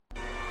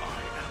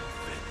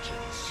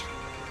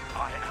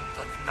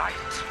night.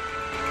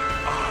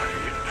 I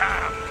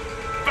am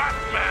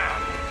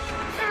Batman.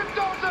 It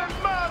doesn't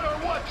matter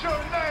what your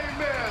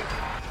name is.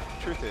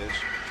 Truth is,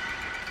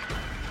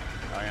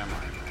 I am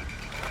Iron Man.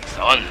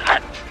 On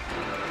hat.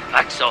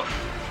 Wax off.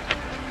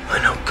 I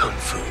know Kung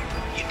Fu.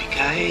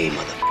 Yippee-ki-yay,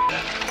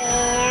 motherfucker.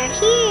 They're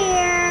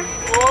here.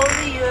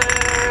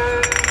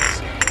 Warriors,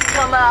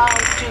 come out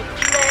to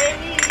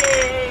play.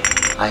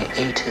 I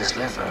ate his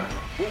liver.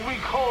 What we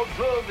call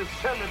drug is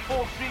selling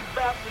Full Street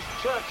Baptist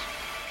Church.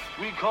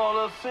 We call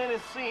us sin.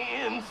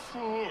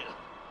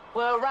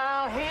 Well,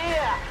 around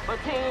here,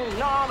 between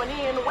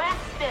Normandy and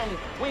Weston,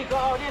 we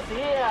call this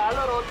here a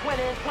little twin.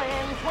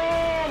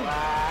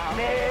 Wow.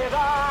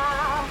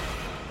 Nigga.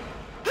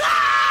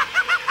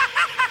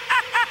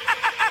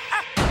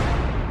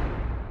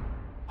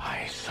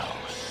 Why so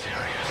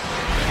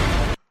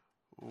serious?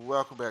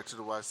 Welcome back to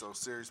the Why So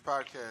Serious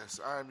podcast.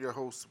 I am your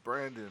host,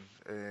 Brandon,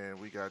 and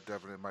we got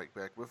Devin and Mike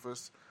back with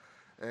us.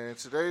 And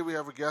today we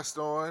have a guest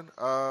on.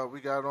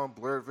 We got on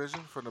Blurred Vision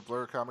from the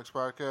Blurred Comics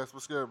podcast.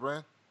 What's good,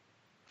 Brand?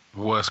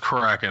 What's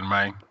cracking,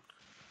 man?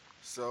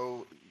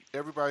 So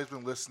everybody's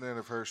been listening.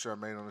 I've heard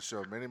Charmaine on the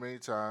show many, many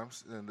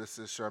times, and this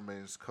is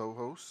Charmaine's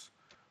co-host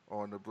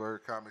on the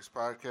Blurred Comics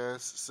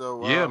podcast.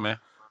 So yeah, man.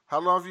 How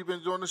long have you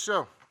been doing the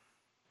show?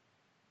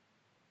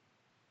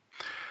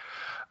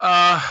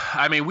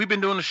 I mean, we've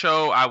been doing the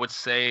show, I would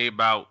say,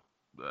 about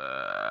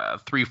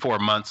 3-4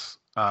 months.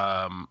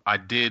 I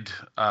did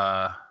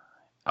a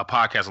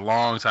podcast a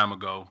long time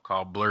ago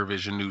called Blur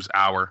Vision News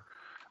Hour.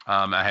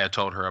 I had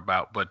told her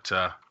about, but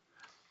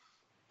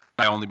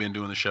I only been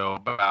doing the show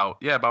about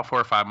 4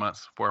 or 5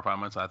 months. 4 or 5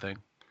 months, I think.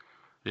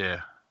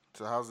 Yeah.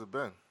 So how's it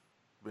been?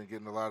 Been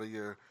getting a lot of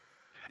your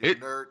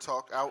nerd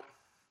talk out?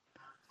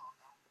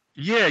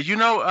 Yeah,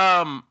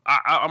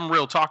 I'm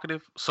real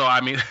talkative, so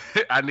I mean,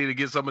 I need to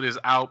get some of this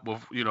out, so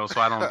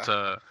I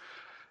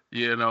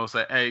don't,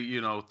 say, hey,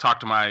 talk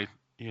to my,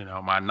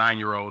 my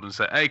 9-year-old and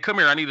say, hey, come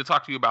here, I need to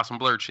talk to you about some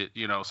blurred shit,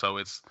 so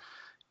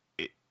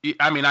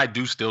I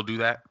do still do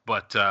that,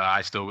 but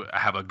I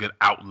have a good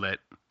outlet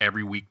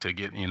every week to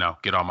get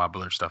all my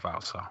blurred stuff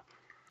out, so.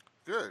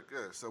 Good.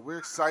 So we're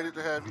excited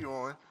to have you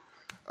on.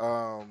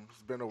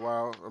 It's been a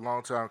while, a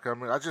long time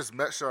coming. I just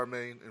met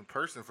Charmaine in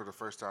person for the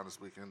first time this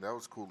weekend. That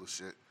was cool as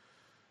shit.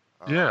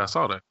 Yeah, I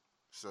saw that.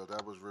 So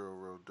that was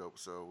real dope.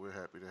 So we're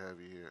happy to have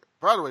you here.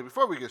 By the way,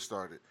 before we get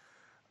started,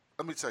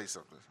 let me tell you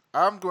something.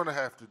 I'm going to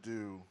have to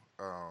do,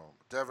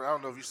 Devin, I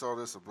don't know if you saw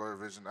this on Blurred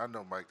Vision. I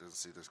know Mike doesn't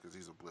see this because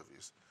he's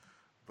oblivious.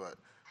 But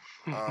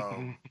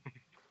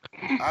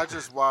I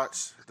just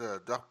watched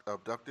the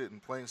Abducted in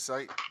Plain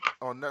Sight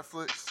on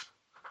Netflix.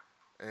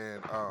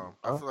 And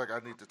I feel like I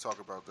need to talk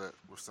about that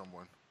with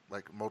someone,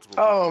 like multiple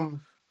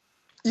people.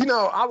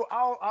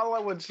 All I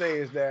would say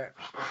is that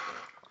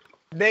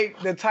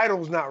the title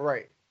was not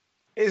right.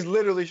 It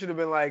literally should have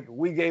been like,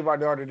 we gave our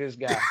daughter this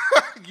guy.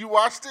 You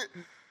watched it?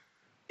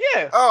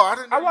 Yeah. Oh, I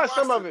didn't know I watched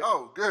some of it.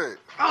 Oh, good.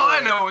 Oh,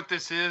 I know what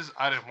this is.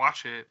 I didn't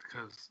watch it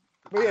because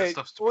that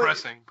stuff's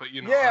depressing. But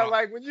Yeah,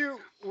 like when you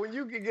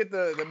can get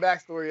the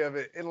backstory of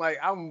it, and like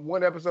I'm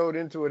one episode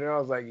into it, and I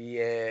was like,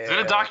 yeah. Is it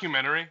a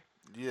documentary?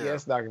 Yeah,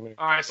 it's documentary.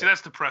 All right, see,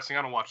 that's depressing.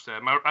 I don't watch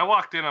that. I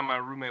walked in on my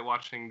roommate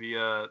watching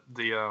the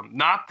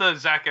not the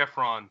Zac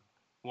Efron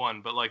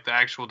one, but like the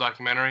actual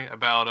documentary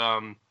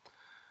about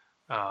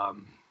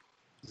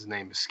his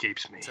name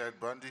escapes me. Ted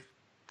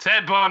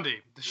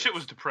Bundy. The shit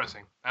was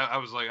depressing. I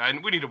was like,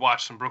 we need to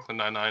watch some Brooklyn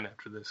Nine-Nine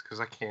after this because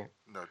I can't.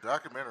 No,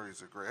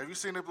 documentaries are great. Have you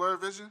seen the Blurred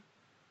Vision?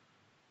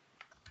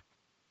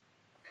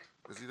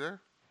 Is he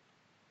there?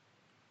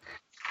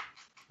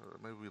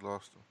 Maybe we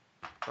lost him.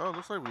 Oh,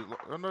 looks like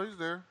oh, no, he's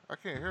there. I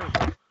can't hear him.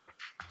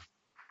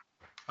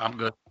 I'm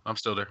good. I'm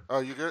still there. Oh,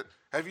 you good?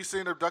 Have you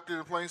seen Abducted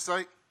in Plain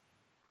Sight?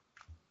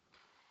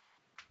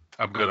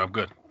 I'm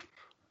good.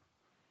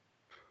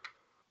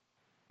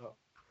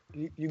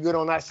 You good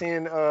on not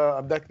seeing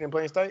Abducted in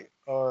Plain Sight?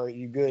 Or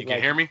you good? You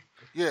can hear me?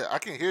 Yeah, I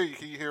can hear you.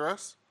 Can you hear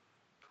us?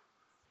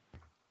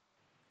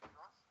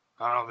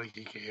 I don't think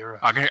you can hear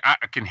us.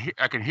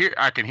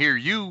 I can hear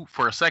you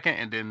for a second,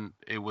 and then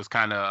it was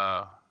kind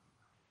of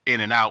in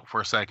and out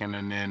for a second,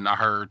 and then I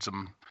heard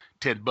some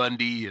Ted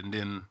Bundy, and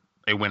then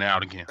it went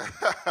out again.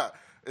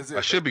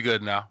 I should be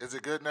good now. Is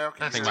it good now?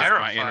 That's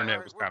terrifying. My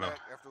internet was kind of.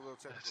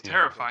 It's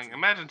terrifying.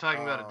 Imagine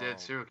talking about a dead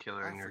serial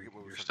killer and your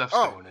stuff's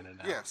going in and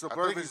out. Yeah, so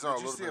Blurred Vision,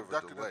 did you see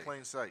Abducted in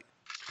Plain Sight?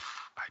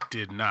 I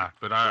did not,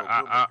 but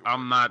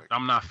I'm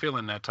not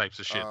feeling that types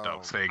of shit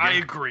though. Say again. I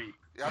agree.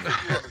 Yeah, I think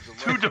you're on the delay.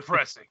 Too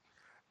depressing.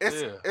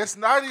 It's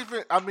not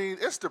even. I mean,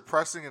 it's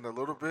depressing in a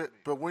little bit,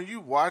 but when you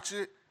watch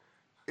it,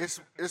 it's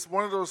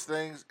one of those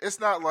things. It's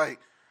not like,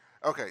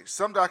 okay,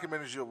 some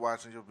documentaries you'll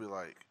watch and you'll be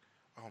like,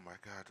 oh my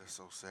God, that's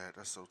so sad,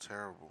 that's so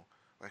terrible.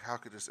 Like, how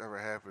could this ever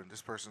happen?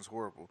 This person's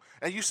horrible.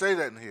 And you say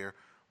that in here,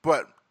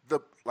 but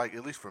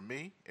at least for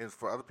me and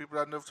for other people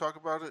that never talk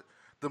about it,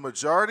 the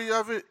majority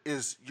of it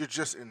is you're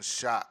just in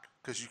shock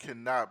because you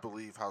cannot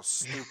believe how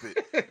stupid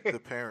the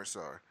parents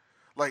are.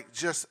 Like,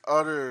 just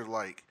utter,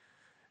 like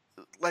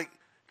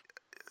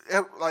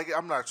like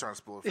I'm not trying to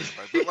spoil it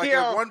for anybody, but like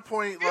Yo, at one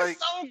point, like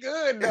it's so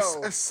good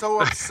though. it's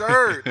so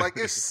absurd. Like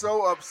it's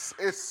so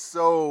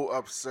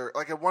absurd.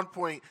 Like at one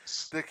point,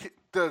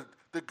 the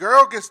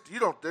girl gets they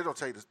don't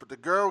tell you this, but the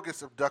girl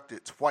gets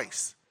abducted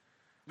twice.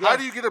 Yes. How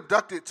do you get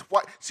abducted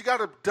twice? She got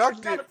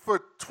abducted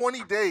for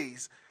 20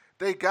 days.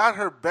 They got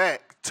her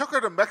back, took her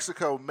to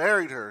Mexico,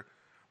 married her,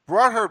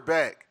 brought her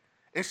back,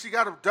 and she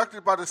got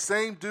abducted by the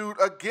same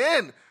dude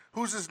again,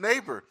 who's his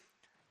neighbor.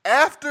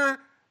 After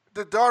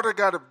the daughter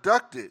got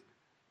abducted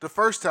the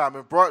first time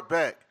and brought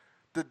back,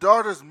 the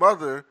daughter's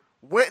mother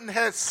went and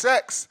had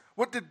sex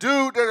with the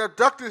dude that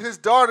abducted his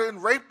daughter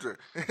and raped her.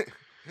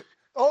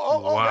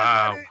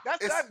 Wow.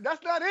 That's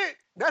not it.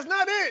 That's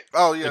not it.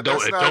 Oh yeah,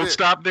 Don't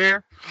stop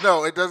there.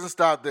 No, it doesn't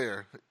stop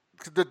there.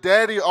 The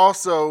dad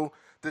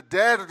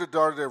of the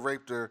daughter that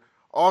raped her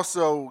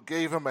also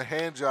gave him a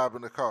hand job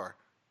in the car.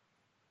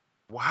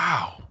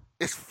 Wow.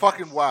 It's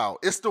fucking wild.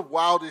 It's the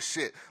wildest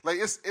shit. Like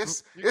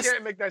You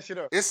can't make that shit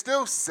up. It's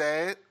still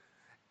sad,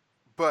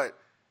 but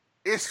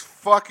it's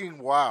fucking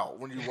wild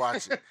when you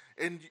watch it.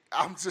 And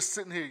I'm just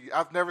sitting here.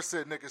 I've never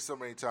said nigga so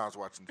many times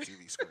watching the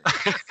TV screen.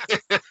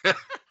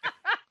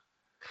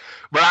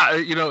 But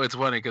it's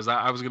funny because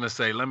I was gonna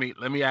say, let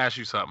me ask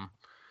you something.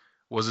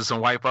 Was it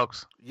some white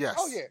folks? Yes.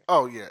 Oh yeah.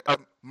 Oh yeah.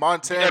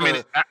 Montana, I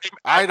mean,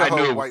 Idaho,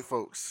 I knew white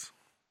folks.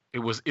 It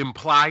was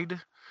implied,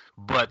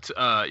 but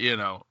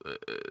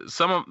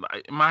some of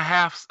my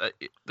halves.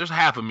 There's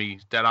half of me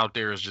that out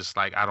there is just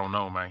like, I don't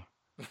know, man.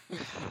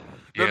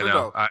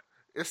 No.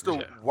 It's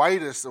the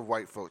whitest of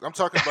white folks. I'm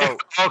talking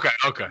about.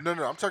 Okay. No.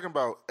 I'm talking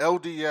about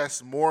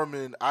LDS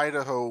Mormon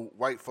Idaho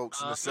white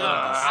folks in the 70s.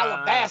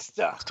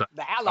 Alabaster.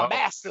 The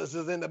Alabasters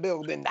is in the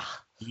building.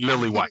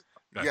 Lily white.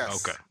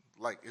 Yes. Okay.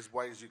 Like as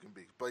white as you can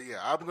be. But yeah,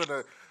 I'm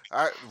gonna.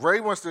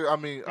 Ray wants to. I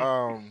mean,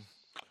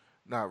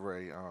 not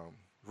Ray.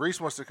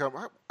 Reese wants to come.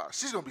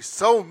 She's gonna be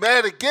so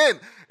mad again.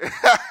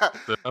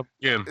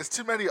 It's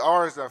too many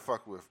R's that I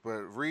fuck with.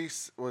 But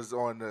Reese was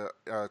on the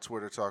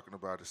Twitter talking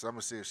about it, so I'm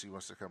gonna see if she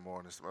wants to come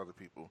on and some other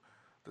people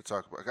to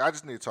talk about. I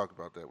just need to talk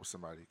about that with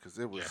somebody because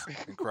it was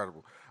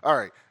incredible. All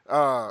right.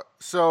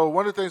 So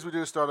one of the things we do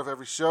to start off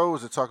every show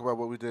is to talk about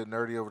what we did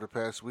nerdy over the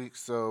past week.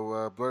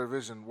 So Blurred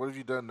Vision, what have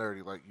you done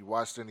nerdy? Like you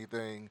watched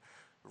anything,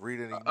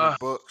 read any new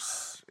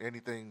books,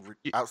 anything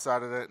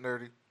outside of that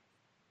nerdy?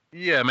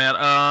 Yeah, man.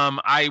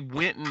 I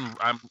went and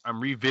I'm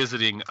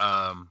revisiting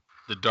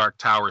the Dark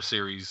Tower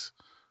series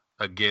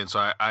again.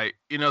 So I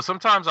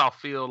sometimes I'll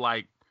feel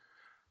like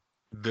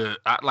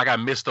I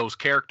miss those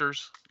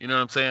characters. You know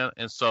what I'm saying?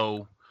 And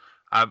so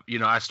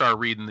I started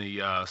reading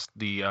the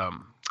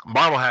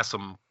Marvel has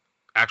some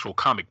actual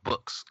comic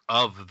books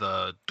of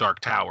the Dark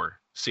Tower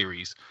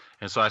series,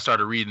 and so I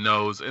started reading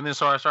those, and then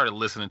so I started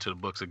listening to the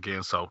books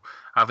again. So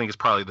I think it's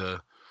probably the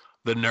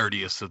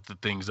nerdiest of the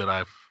things that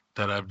I've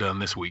done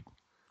this week.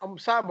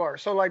 Sidebar.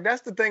 So like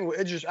that's the thing with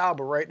Idris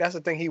Elba, right? That's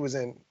the thing he was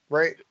in,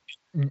 right?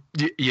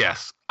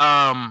 Yes.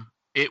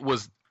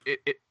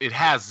 It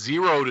has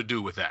zero to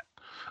do with that.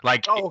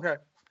 Like, okay.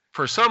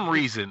 For some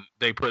reason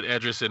they put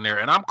Idris in there,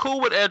 and I'm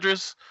cool with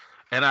Idris,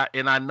 and I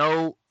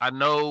know,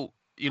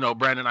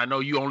 Brandon, I know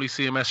you only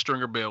see him as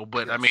Stringer Bell,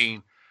 but yes. I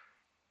mean,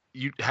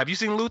 have you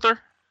seen Luther?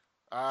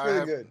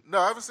 Really good. No,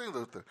 I haven't seen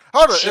Luther.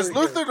 Hold on, really is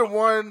Luther the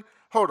one?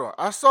 Hold on,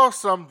 I saw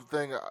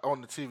something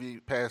on the TV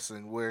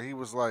passing where he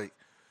was like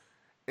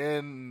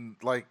in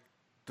like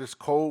this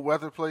cold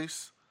weather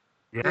place.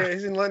 Yeah,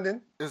 he's in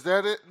London. Is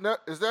that it? No,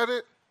 is that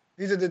it?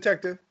 He's a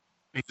detective.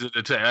 He's a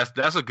detective.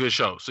 That's a good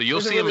show. So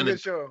you'll see him in the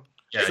show.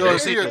 Yeah, so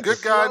is he a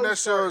good guy in that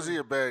show, or is he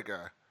a bad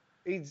guy?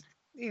 He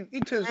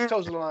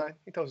toes the line.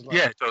 He toes the line.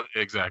 Yeah,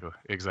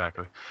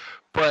 exactly.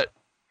 But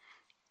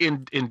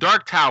in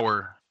Dark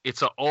Tower,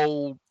 it's an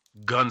old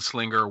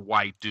gunslinger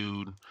white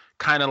dude,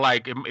 kind of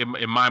like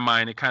in my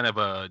mind, it kind of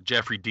a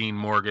Jeffrey Dean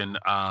Morgan.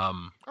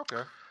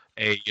 Okay.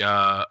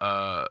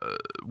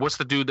 What's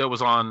the dude that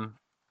was on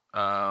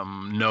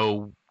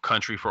No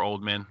Country for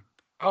Old Men?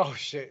 Oh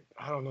shit,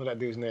 I don't know that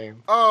dude's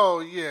name. Oh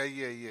yeah. I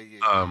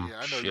know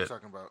what you're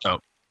talking about. Oh.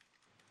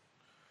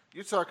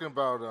 You're talking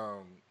about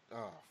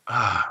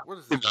what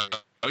is his name?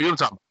 Oh, you're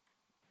talking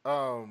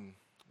about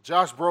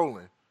Josh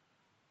Brolin.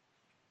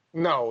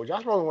 No,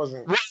 Josh Brolin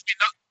wasn't. Well,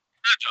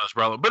 not Josh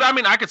Brolin, but I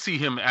mean, I could see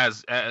him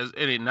as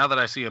now that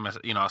I see him as,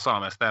 I saw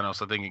him as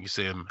Thanos, I think you can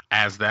see him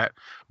as that.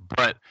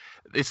 But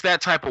it's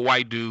that type of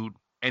white dude,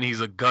 and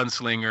he's a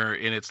gunslinger,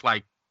 and it's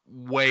like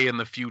way in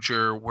the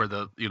future where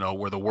the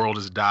world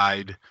has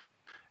died,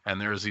 and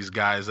there's these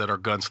guys that are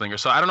gunslingers.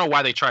 So I don't know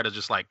why they try to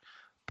just like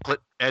put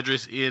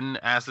Idris in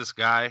as this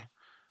guy,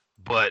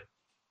 but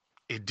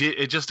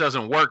it just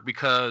doesn't work,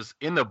 because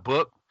in the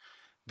book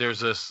there's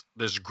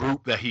this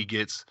group that he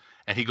gets,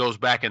 and he goes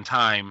back in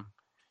time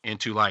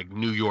into like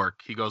New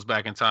York. He goes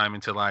back in time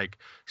into like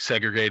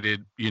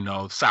segregated,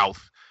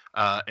 South,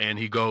 and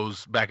he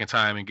goes back in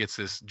time and gets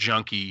this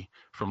junkie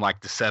from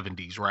like the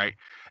 70s, right?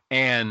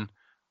 And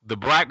the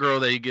black girl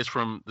that he gets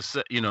from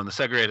the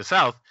segregated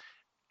South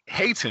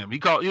hates him. He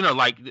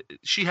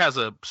she has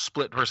a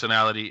split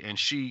personality, and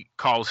she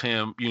calls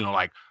him,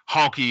 like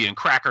honky and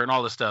cracker and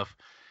all this stuff.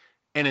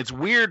 And it's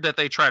weird that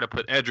they try to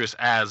put Edris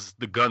as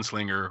the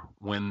gunslinger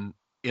when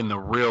in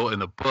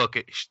the book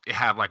it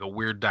have like a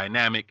weird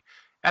dynamic.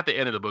 At the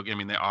end of the book, I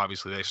mean,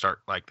 they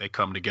start like they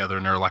come together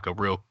and they're like a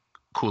real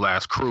cool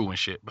ass crew and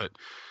shit. But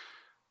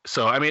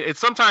so I mean, it's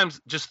sometimes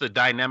just the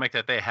dynamic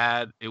that they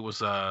had.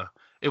 It's a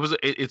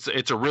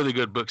really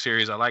good book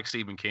series. I like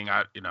Stephen King.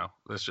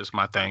 That's just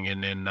my thing.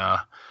 And then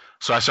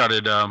so I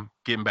started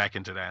getting back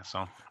into that.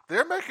 So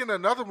they're making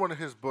another one of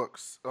his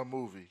books, a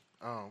movie.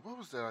 What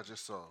was that I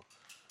just saw?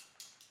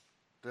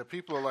 That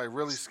people are like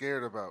really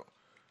scared about.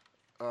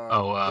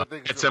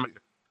 Pet Sematary.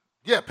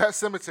 Yeah, Pet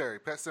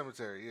Sematary. Pet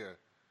Sematary. Yeah.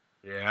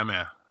 Yeah,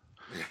 man.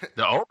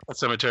 The old Pet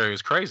Sematary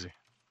is crazy.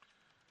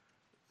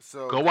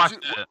 So go watch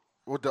that.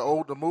 With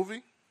the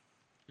movie.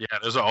 Yeah,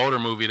 there's an older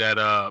movie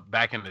that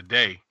back in the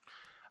day.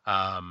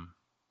 Yeah,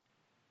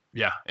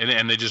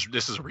 and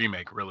this is a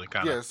remake, really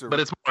kind of. But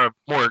it's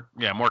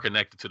more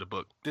connected to the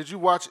book. Did you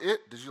watch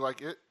it? Did you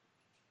like it?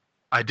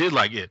 I did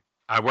like it.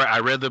 I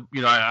read the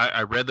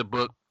I read the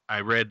book. I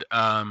read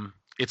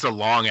it's a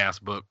long ass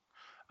book,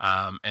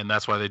 and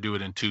that's why they do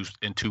it in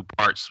two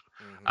parts.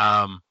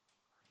 Mm-hmm.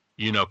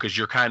 Because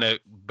you're kind of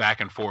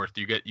back and forth.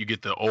 You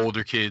get the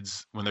older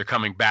kids when they're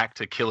coming back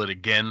to kill it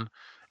again,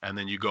 and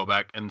then you go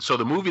back. And so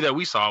the movie that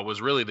we saw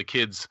was really the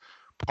kids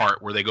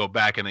part where they go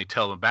back and they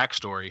tell the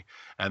backstory,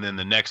 and then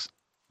the next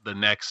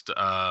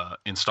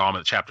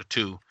installment, chapter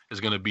 2,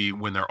 is going to be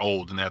when they're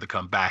old and they have to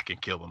come back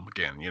and kill them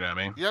again. You know what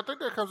I mean? Yeah, I think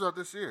that comes out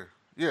this year.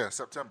 Yeah,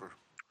 September.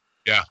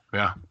 Yeah.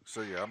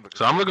 So yeah, I'm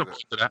looking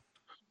forward to that.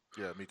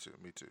 Yeah, me too.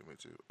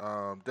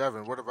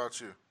 Devin, what about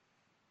you?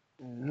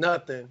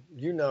 Nothing.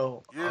 You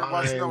didn't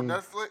watch no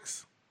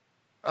Netflix?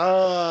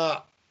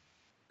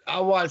 I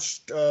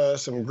watched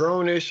some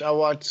Grownish. I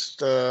watched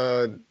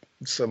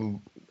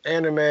some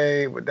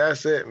anime, but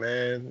that's it,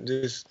 man.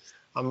 Just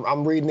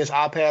I'm reading this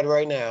iPad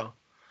right now.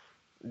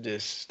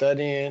 Just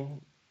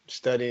studying.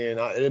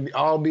 It'll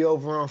all be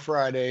over on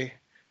Friday,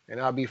 and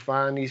I'll be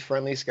flying these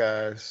friendly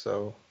skies.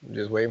 So I'm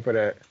just waiting for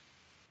that.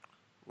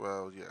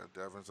 Well, yeah,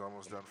 Devin's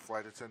almost done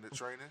flight attendant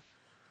training,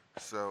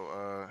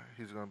 so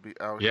he's gonna be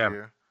out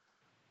here.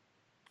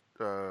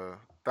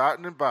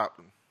 Thotting and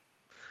bopping.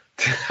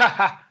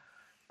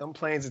 Them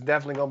planes is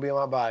definitely gonna be on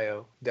my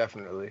bio.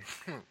 Definitely.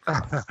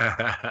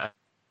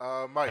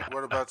 Mike,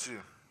 what about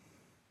you?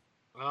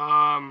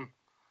 I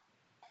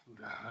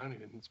don't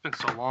even. It's been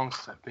so long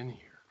since I've been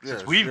here. Yeah,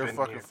 since we've your been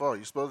fucking here. fault.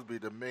 You're supposed to be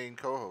the main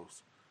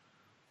co-host.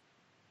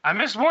 I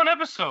missed one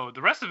episode.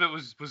 The rest of it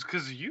was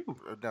because of you.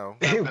 No,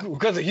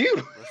 because of you.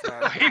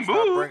 Let's not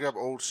bring up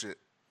old shit.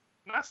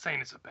 I'm not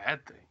saying it's a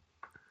bad thing.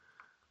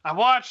 I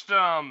watched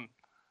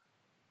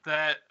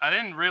that. I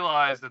didn't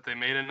realize that they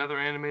made another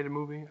animated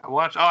movie. I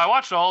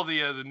watched all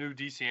the new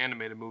DC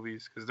animated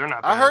movies because they're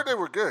not bad. I heard they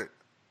were good.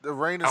 The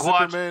Reign of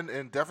Superman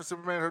and Death of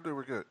Superman, I heard they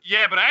were good.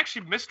 Yeah, but I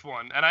actually missed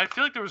one, and I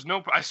feel like there was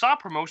no. I saw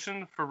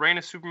promotion for Reign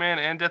of Superman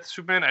and Death of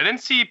Superman. I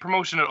didn't see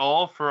promotion at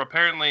all for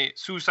apparently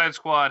Suicide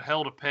Squad: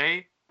 Hell to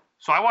Pay.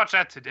 So I watched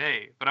that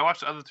today, but I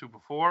watched the other two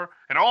before,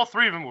 and all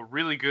three of them were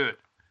really good.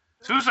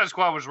 Suicide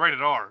Squad was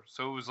rated R,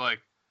 so it was like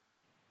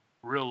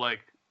real,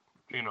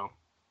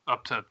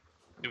 up to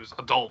it was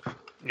adult.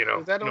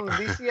 Is that on the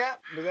DC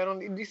app? Is that on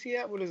the DC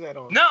app? What is that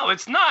on? No,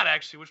 it's not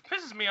actually, which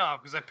pisses me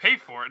off because I pay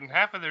for it and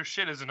half of their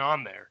shit isn't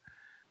on there.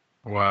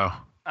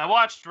 Wow. I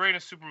watched Reign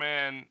of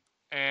Superman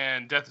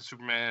and Death of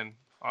Superman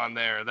on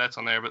there. That's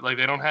on there, but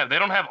they don't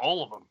have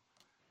all of them.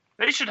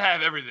 They should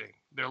have everything.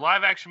 Their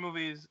live action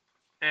movies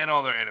and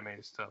all their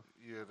animated stuff.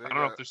 Yeah, I don't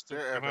know if they're still.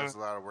 There's a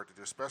lot of work to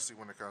do, especially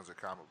when it comes to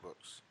comic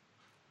books.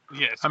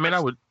 Yes. I mean,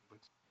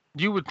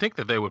 you would think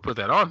that they would put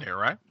that on there,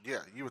 right? Yeah,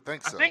 you would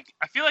think so.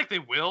 I feel like they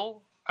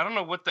will. I don't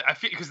know what I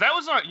feel because that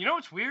was on. You know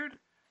what's weird?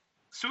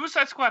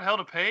 Suicide Squad: Hell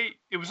to Pay.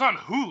 It was on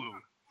Hulu.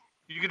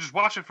 You could just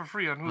watch it for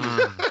free on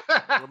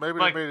Hulu. Well, maybe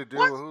they made a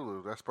deal with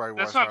Hulu. That's probably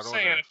why. That's what I'm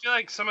saying. I feel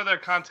like some of their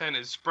content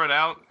is spread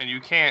out, and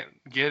you can't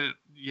get it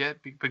yet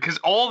because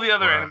all the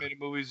other animated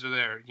movies are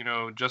there.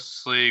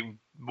 Justice League,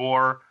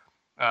 War,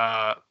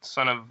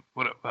 Son of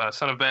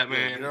Batman.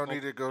 Yeah, you don't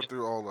need to go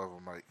through all of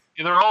them, Mike.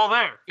 Yeah, they're all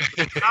there.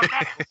 Not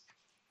that one.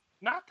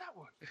 Not that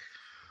one.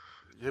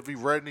 Have you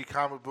read any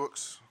comic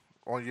books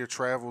on your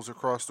travels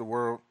across the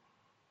world?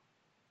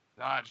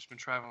 Nah, I've just been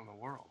traveling the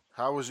world.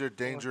 How was your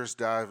dangerous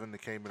dive in the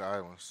Cayman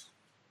Islands?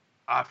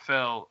 I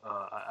fell.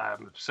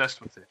 I'm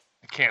obsessed with it.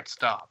 I can't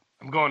stop.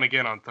 I'm going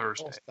again on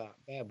Thursday. Don't stop.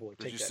 Bad boy.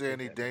 Did you see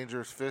any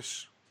dangerous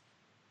fish?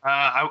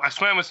 I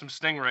swam with some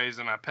stingrays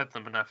and I pet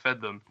them and I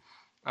fed them.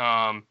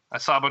 I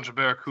saw a bunch of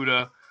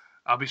barracuda.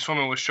 I'll be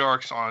swimming with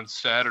sharks on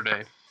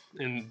Saturday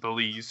in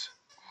Belize.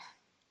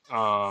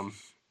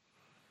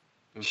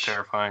 It was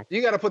terrifying.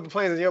 You got to put the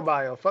planes in your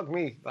bio. Fuck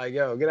me. Like,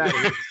 yo, get out of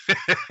here.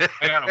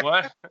 I got to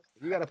what?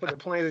 You got to put the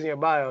planes in your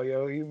bio,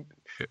 yo. You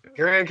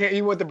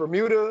went to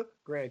Bermuda,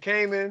 Grand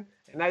Cayman,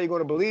 and now you're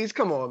going to Belize.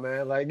 Come on,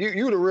 man. Like,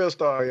 you the real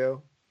star,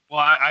 yo.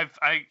 Well, I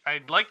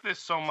like this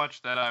so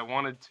much that I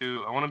want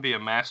to be a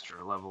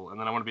master level, and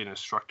then I want to be an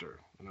instructor.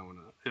 And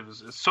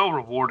it's so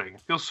rewarding.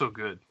 It feels so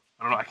good.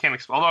 I don't know. I can't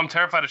explain. Although I'm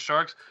terrified of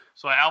sharks,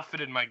 so I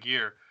outfitted my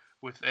gear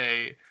with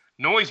a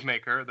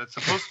noisemaker that's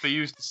supposed to be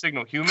used to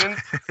signal humans,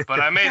 but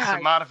I made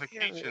some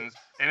modifications,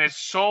 and it's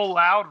so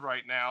loud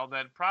right now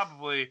that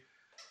probably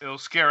it'll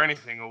scare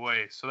anything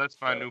away. So that's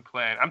my new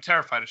plan. I'm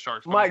terrified of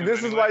sharks. Mike,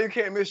 this is why you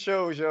can't miss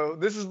shows, yo.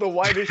 This is the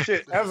whitest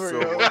shit ever,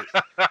 yo.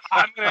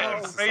 I'm gonna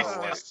embrace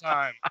this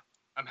time.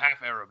 I'm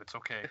half Arab. It's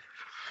okay.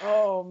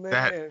 Oh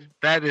man,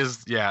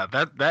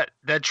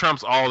 that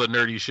trumps all the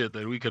nerdy shit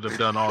that we could have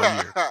done all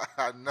year.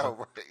 I know,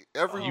 right?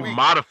 Every week.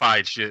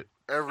 Modified shit.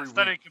 Every I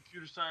studied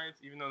computer science,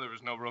 even though there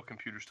was no real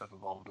computer stuff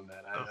involved in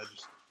that. I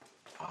just.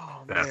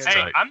 Oh, man.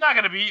 Hey, I'm not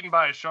gonna be eaten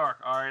by a shark.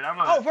 All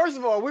right, first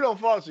of all, we don't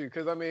fault you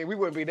because I mean we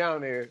wouldn't be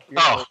down there. You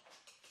know?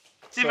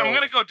 Steve, I'm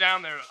gonna go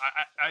down there.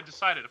 I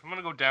decided if I'm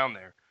gonna go down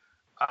there,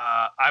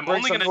 I'm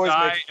only gonna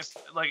die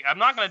I'm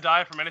not gonna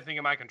die from anything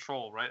in my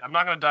control, right? I'm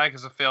not gonna die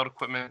because of failed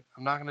equipment.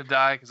 I'm not gonna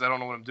die because I don't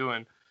know what I'm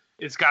doing.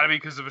 It's got to be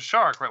because of a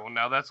shark, right? Well,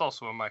 now that's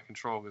also in my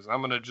control because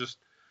I'm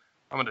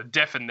gonna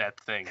deafen that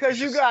thing. Because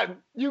you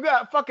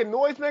got fucking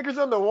noisemakers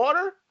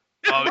underwater.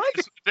 Oh,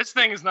 this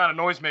thing is not a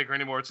noisemaker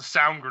anymore. It's a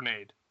sound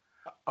grenade.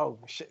 Oh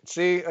shit!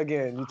 See,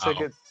 again, you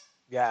took it.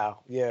 Yeah,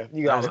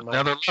 you got it.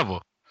 Another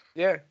level.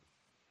 Yeah.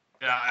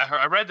 Yeah,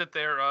 I read that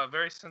they're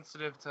very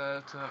sensitive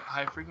to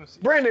high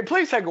frequency. Brandon,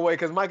 please take away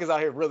because Mike is out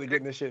here really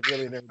getting this shit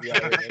really nerdy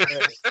out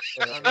here.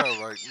 I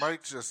know, like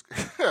Mike just.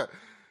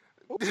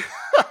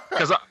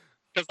 Because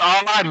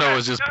all I know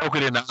is just poke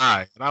it in the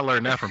eye, and I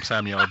learned that from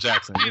Samuel L.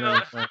 Jackson. You know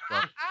what I'm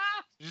saying?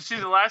 Did you see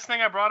the last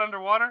thing I brought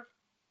underwater?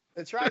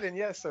 The trident,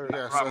 yes, sir.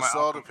 Yes, I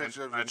saw the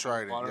picture of your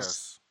trident.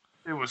 Yes,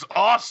 it was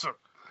awesome.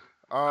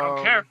 I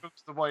don't care if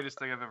it's the whitest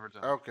thing I've ever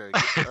done. Okay,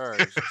 all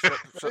right. Shut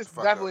it's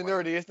definitely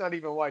nerdy. It's not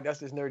even white.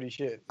 That's just nerdy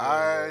shit.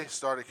 I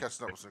started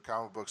catching up with some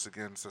comic books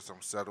again since I'm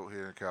settled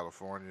here in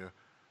California.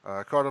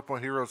 I caught up on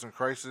Heroes in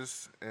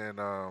Crisis, and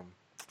I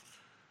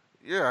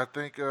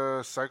think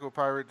Psycho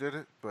Pirate did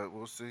it, but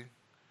we'll see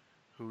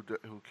who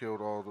killed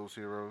all those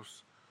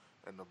heroes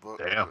in the book.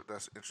 Damn.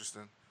 That's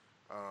interesting.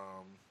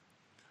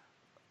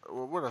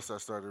 Well, what else I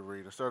started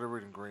reading? I started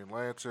reading Green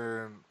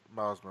Lantern,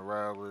 Miles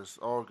Morales,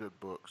 all good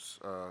books.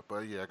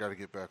 But yeah, I got to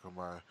get back on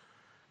my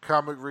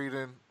comic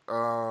reading.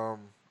 I've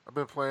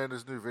been playing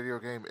this new video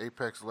game,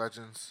 Apex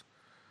Legends.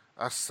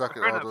 I suck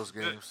at all those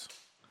games.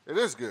 It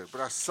is good,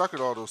 but I suck at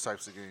all those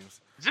types of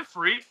games. Is it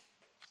free?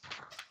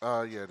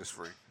 Yeah, it is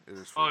free. It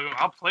is free. Oh,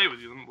 I'll play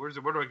with you. Where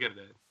do I get it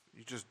at?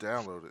 You just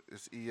download it.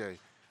 It's EA.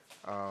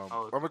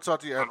 I'm gonna talk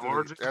to you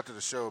after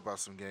the show about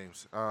some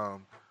games.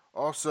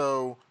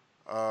 Also.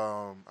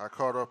 I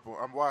caught up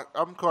on.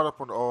 I'm caught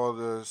up on all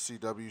the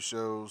CW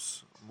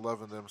shows. I'm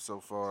loving them so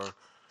far.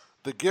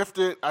 The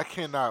Gifted, I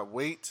cannot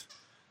wait.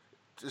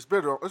 It's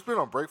been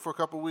on break for a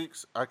couple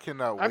weeks. I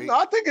cannot wait.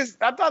 I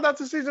thought that's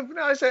the season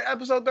finale. I said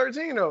episode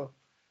 13 though.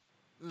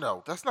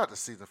 No, that's not the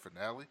season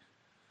finale.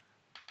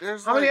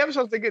 How many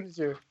episodes they get this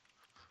year?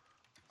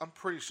 I'm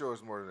pretty sure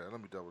it's more than that.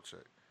 Let me double check.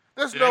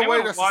 There's no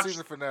way that's the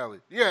season finale.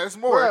 Yeah, it's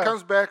more. It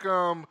comes back.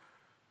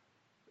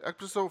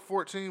 Episode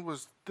 14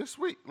 was this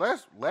week.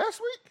 Last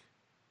week?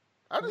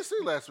 I didn't see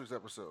last week's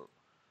epised.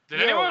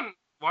 Did anyone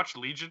watch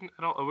Legion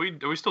at all? Are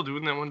we still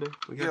doing that one day?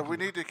 We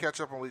need to catch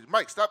up on Legion.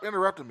 Mike, stop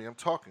interrupting me. I'm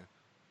talking.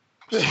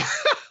 You're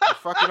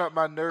fucking up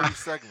my nerdy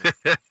segment.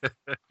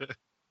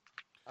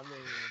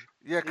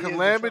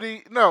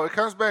 Calamity. No, it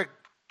comes back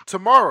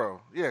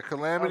tomorrow. Yeah,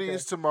 Calamity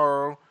is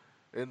tomorrow.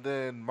 And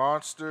then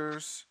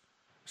Monsters.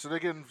 So they're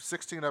getting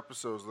 16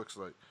 episodes, looks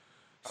like.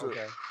 So,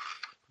 okay.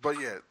 But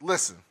yeah,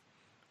 listen.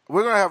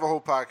 We're going to have a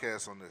whole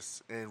podcast on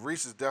this, and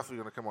Reese is definitely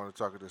going to come on and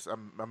talk to this.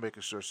 I'm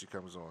making sure she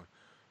comes on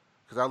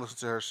because I listen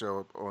to her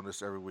show on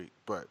this every week.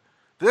 But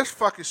this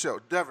fucking show,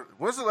 Devin,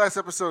 when's the last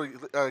episode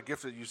of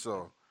Gifted you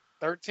saw?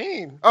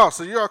 13. Oh,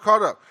 so you're all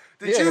caught up.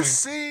 Did you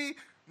see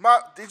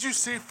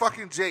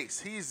fucking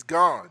Jace? He's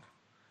gone.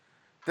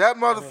 That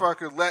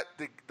motherfucker let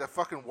the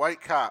fucking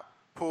white cop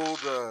pull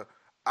the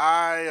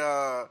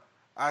I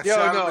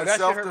shot him in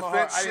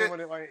self-defense shit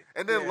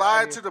and then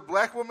lied to the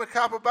black woman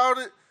cop about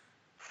it.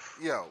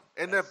 Yo,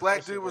 and that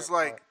black dude was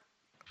like,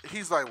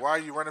 he's like, why are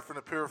you running from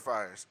the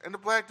purifiers? And the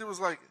black dude was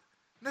like,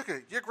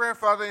 nigga, your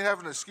grandfather ain't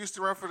having an excuse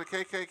to run for the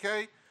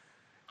KKK?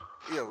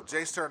 Yo,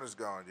 Jace Turner's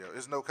gone, yo.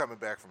 There's no coming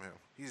back from him.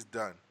 He's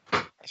done.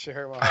 That shit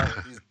hurt my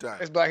heart. He's done.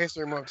 It's Black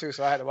History Month, too,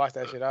 so I had to watch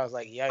that shit. I was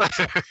like,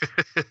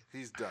 yikes.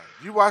 He's done.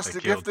 You watched The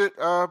Gifted,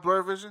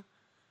 Blur Vision?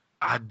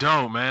 I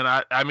don't, man.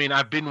 I mean,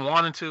 I've been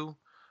wanting to,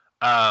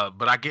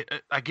 but I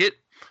get,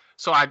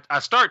 so I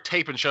start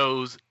taping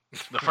shows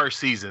the first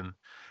season.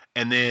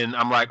 And then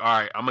I'm like, all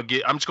right, I'm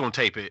just gonna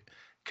tape it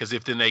because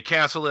if then they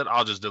cancel it,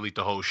 I'll just delete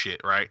the whole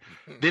shit, right?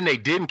 Then they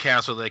didn't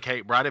cancel, they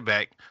brought it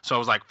back, so I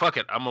was like, fuck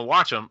it, I'm gonna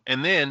watch them.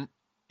 And then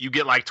you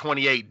get like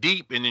 28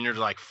 deep, and then you're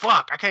like,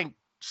 fuck, I can't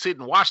sit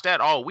and watch that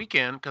all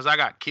weekend because I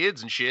got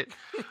kids and shit.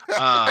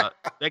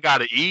 They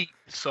gotta eat,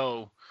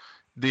 so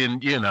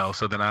then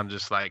so then I'm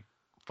just like,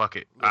 fuck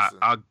it.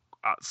 I'll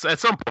at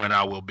some point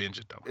I will binge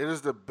it though. It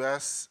is the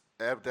best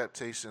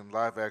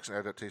live action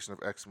adaptation of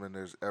X-Men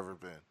there's ever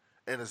been.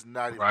 And it's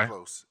not even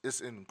close.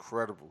 It's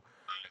incredible.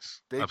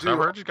 Nice. I've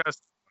heard you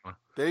guys.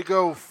 They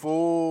go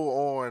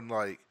full on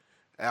like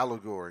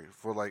allegory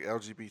for like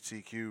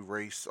LGBTQ,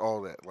 race,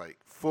 all that, like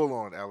full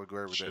on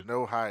allegory with that,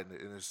 no hiding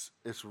it, and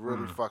it's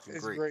really fucking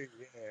It's great. great,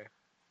 yeah.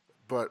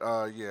 But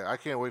yeah, I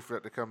can't wait for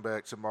that to come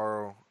back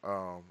tomorrow.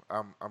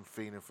 I'm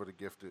fiending for The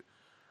Gifted.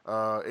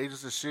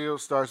 Agents of S.H.I.E.L.D.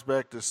 starts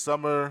back this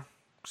summer,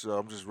 so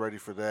I'm just ready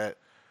for that.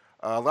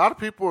 A lot of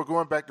people are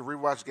going back to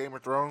rewatch Game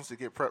of Thrones to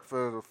get prepped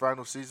for the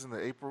final season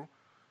in April.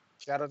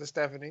 Shout out to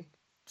Stephanie.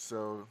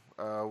 So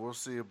we'll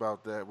see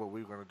about that, what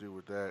we're going to do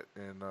with that.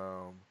 And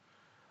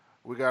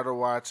we got to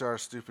watch our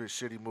stupid,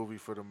 shitty movie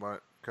for the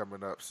month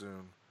coming up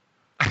soon.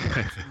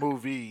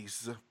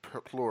 Movies,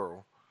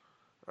 plural.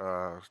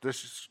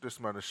 This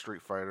month is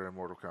Street Fighter and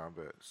Mortal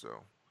Kombat. So,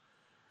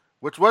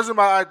 which wasn't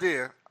my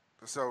idea.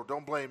 So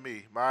don't blame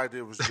me. My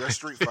idea was just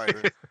Street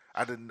Fighter.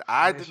 I did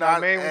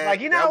not. Man was like,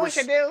 you know what we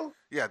should do?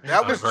 Yeah,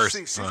 that was.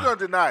 She's gonna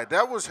deny it.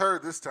 That was her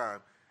this time.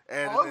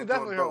 And it was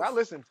definitely her. I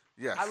listened.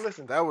 Yes, I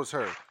listened. That was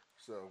her.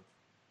 So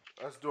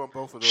us doing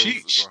both of those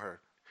is on her.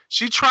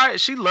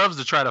 She loves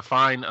to try to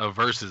find a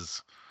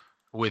versus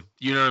with,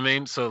 you know what I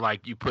mean. So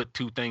like you put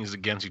two things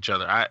against each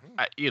other. I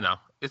you know,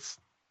 it's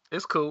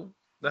cool.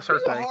 That's her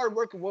thing. She's a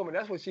hard-working woman.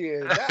 That's what she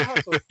is. That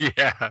hustle.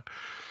 Yeah.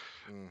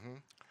 Mm-hmm.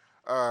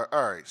 All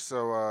right,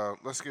 so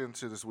let's get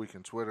into this week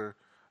in Twitter.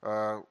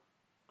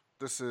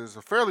 This is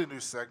a fairly new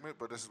segment,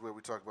 but this is where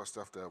we talk about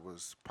stuff that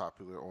was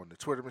popular on the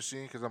Twitter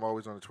machine, because I'm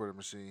always on the Twitter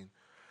machine.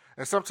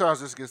 And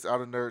sometimes this gets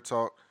out of nerd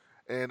talk.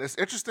 And it's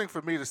interesting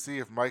for me to see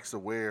if Mike's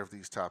aware of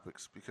these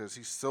topics, because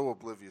he's so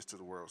oblivious to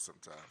the world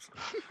sometimes.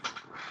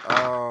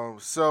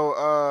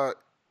 So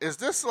is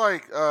this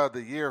like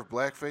the year of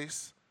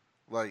blackface?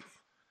 Like,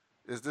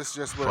 is this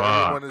just what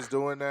everyone is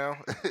doing now?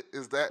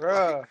 Is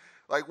that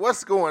like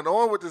what's going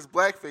on with this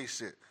blackface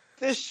shit?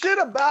 The shit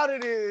about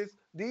it is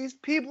these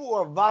people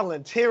are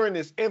volunteering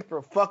this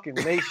fucking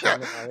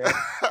nation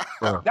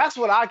now. That's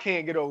what I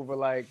can't get over.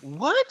 Like,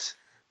 what?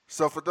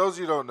 So for those of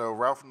you who don't know,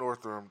 Ralph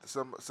Northam,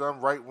 some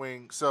right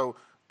wing. So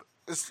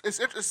it's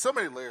so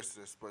many layers to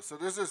this, but so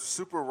there's this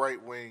super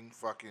right wing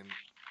fucking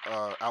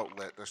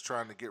outlet that's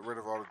trying to get rid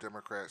of all the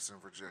Democrats in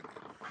Virginia,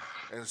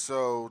 and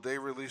so they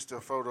released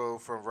a photo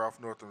from Ralph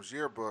Northam's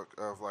yearbook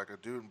of like a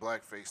dude in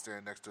blackface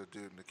standing next to a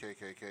dude in the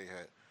KKK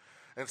hat,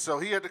 and so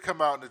he had to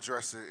come out and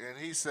address it, and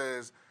he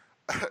says,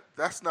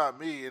 "That's not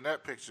me in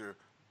that picture,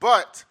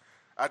 but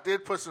I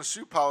did put some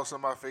shoe polish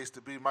on my face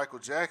to be Michael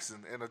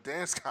Jackson in a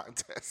dance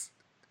contest."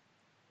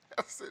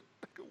 I said,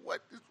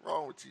 "What is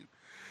wrong with you?"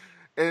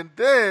 And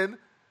then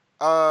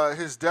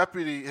his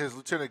deputy, his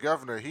lieutenant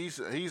governor, he's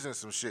in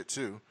some shit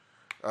too,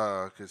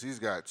 because he's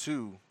got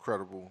 2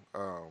 credible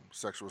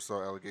sexual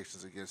assault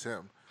allegations against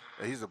him,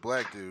 and he's a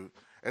black dude.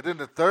 And then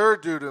the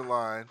third dude in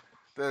line,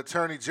 the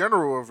attorney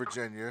general of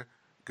Virginia,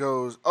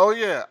 goes, "Oh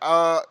yeah,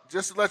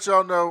 just to let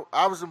y'all know,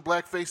 I was in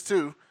blackface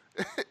too."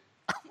 I'm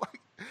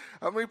like,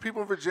 how many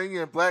people in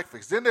Virginia in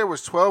blackface? Then there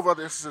was 12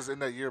 other instances in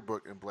that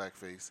yearbook in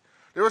blackface.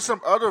 There was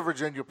some other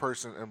Virginia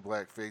person in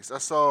blackface. I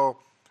saw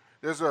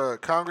there's a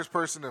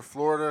congressperson in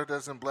Florida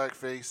that's in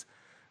blackface.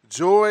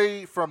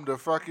 Joy from the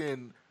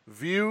fucking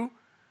View,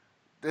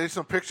 there's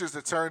some pictures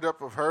that turned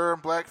up of her in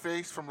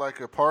blackface from like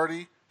a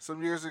party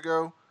some years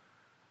ago.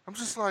 I'm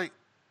just like,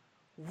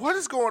 what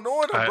is going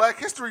on in Black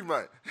History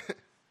Month?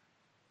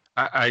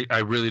 I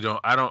really don't.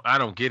 I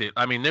don't get it.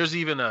 I mean, there's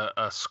even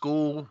a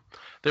school.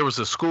 There was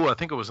a school, I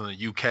think it was in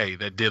the UK,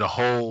 that did a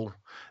whole.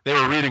 They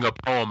were reading a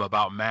poem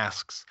about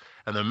masks,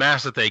 and the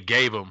mask that they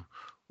gave them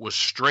was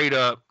straight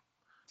up,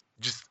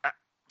 just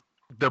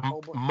the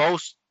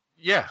most.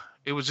 Yeah,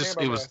 it was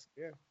just. It was.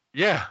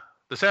 Yeah,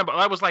 the sandbar.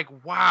 I was like,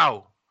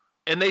 wow.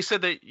 And they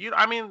said that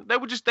I mean,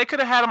 they could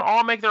have had them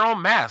all make their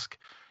own mask.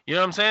 You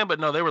know what I'm saying? But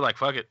no, they were like,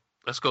 fuck it,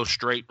 let's go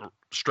straight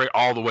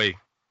all the way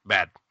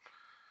bad.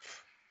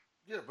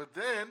 Yeah, but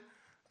then,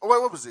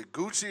 what was it?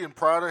 Gucci and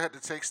Prada had to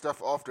take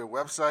stuff off their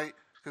website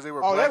because they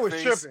were blackface.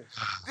 They was tripping.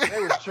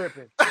 They was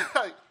tripping.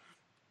 Like,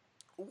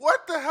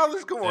 what the hell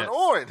is going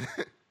on?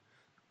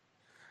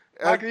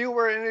 Like, are you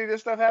aware of any of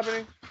this stuff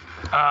happening?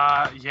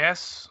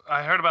 Yes,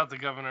 I heard about the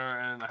governor,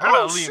 and I heard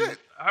about Liam. Shit.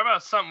 I heard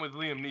about something with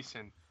Liam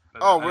Neeson.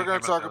 We're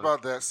going to talk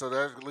about that. So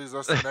that leads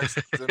us to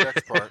the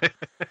next part.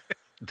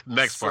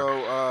 Next part.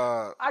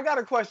 So, I got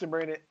a question,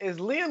 Brandon. Is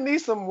Liam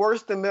Neeson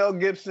worse than Mel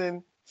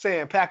Gibson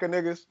saying "pack of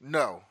niggas"?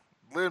 No,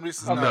 Liam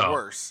Neeson's not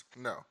worse.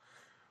 No.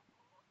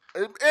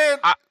 And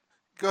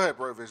go ahead,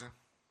 Bro Vision.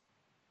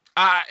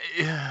 I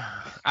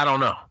don't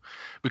know,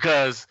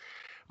 because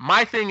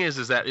my thing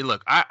is that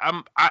look,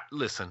 I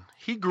listen.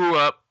 He grew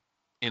up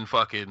in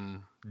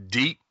fucking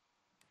deep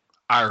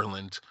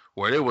Ireland,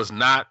 where it was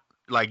not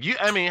like you.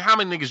 I mean, how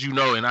many niggas you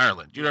know in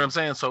Ireland? You know what I'm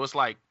saying? So it's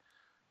like,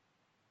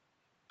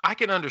 I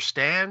can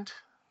understand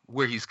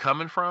where he's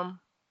coming from,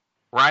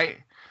 right?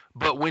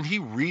 But when he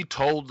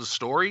retold the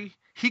story,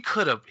 he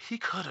could have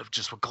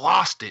just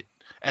glossed it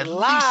at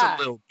least a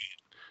little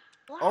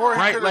bit. Or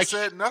he could have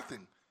said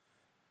nothing.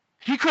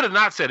 He could have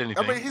not said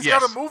anything. I mean, he's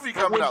got a movie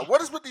coming out.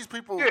 What is with these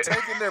people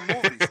taking their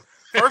movies?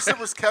 First it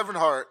was Kevin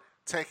Hart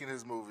taking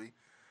his movie.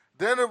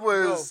 Then it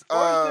was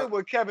first it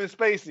was Kevin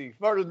Spacey.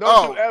 First,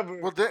 well, don't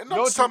I'm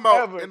just talking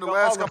about in the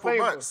last couple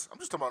months. I'm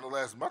just talking about in the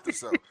last month or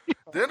so.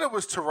 Then it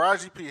was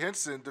Taraji P.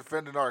 Henson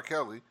defending R.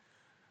 Kelly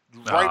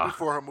right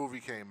before her movie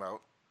came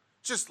out,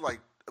 just like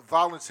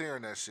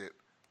volunteering that shit.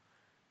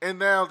 And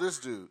now this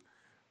dude.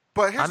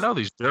 But I know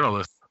these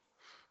journalists.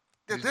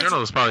 These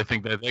journalists probably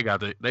think that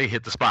they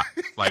hit the spot.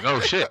 Like, oh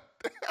shit.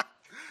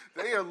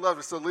 They are loving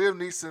it. So Liam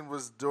Neeson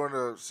was doing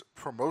a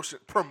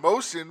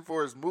promotion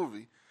for his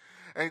movie,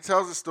 and he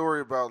tells a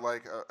story about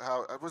like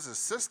how it was his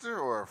sister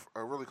or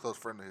a really close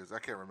friend of his. I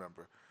can't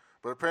remember,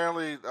 but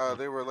apparently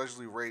they were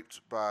allegedly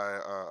raped by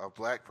a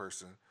black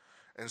person,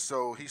 and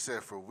so he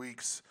said for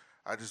weeks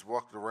I just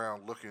walked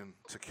around looking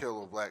to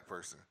kill a black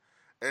person,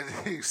 and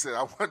he said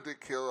I wanted to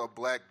kill a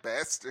black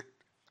bastard.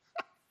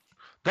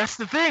 That's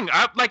the thing.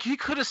 He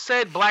could have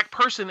said black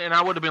person, and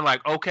I would have been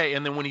like, okay.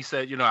 And then when he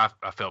said,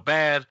 I felt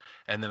bad,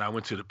 and then I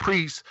went to the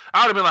priest, I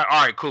would have been like,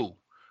 all right, cool.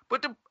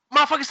 But the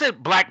motherfucker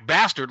said black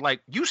bastard.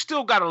 Like, you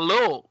still got a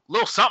little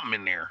something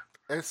in there.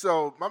 And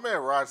so my man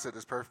Rod said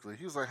this perfectly.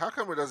 He was like, how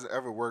come it doesn't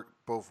ever work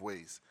both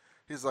ways?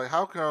 He's like,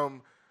 how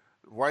come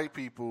white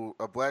people,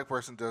 a black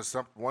person does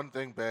one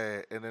thing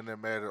bad, and then they're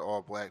mad at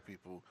all black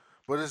people?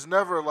 But it's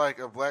never like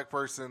a black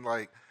person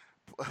like...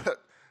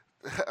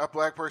 a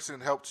black person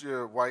helped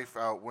your wife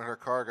out when her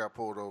car got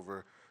pulled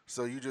over,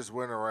 so you just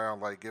went around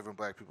like giving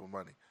black people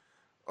money,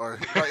 or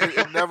like,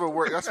 it never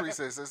works. That's what he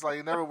says. It's like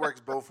it never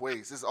works both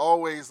ways. It's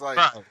always like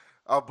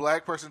a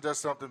black person does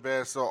something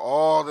bad, so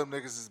all them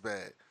niggas is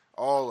bad,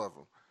 all of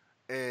them.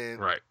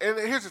 And and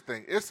here's the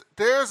thing: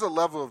 there's a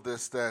level of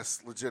this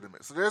that's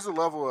legitimate. So there's a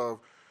level of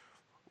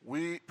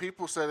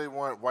people say they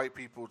want white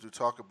people to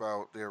talk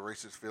about their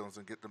racist feelings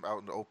and get them out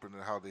in the open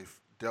and how they've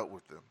dealt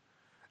with them,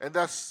 and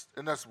that's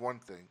one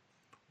thing.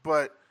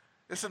 But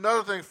it's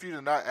another thing for you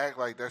to not act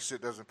like that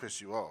shit doesn't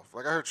piss you off.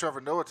 Like I heard Trevor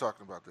Noah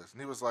talking about this,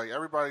 and he was like,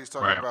 everybody's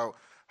talking about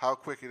how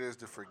quick it is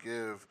to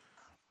forgive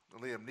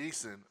Liam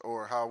Neeson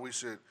or how we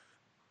should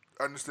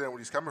understand where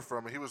he's coming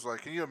from. And he was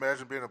like, can you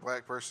imagine being a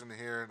black person and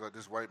hearing like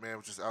this white man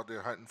was just out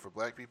there hunting for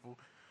black people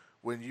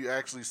when you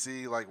actually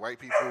see like white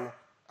people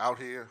out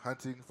here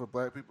hunting for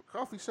black people?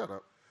 Coffee, shut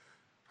up.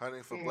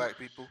 Hunting for black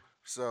people.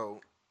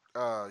 So,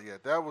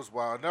 that was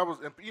wild. And that was,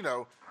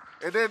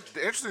 and then the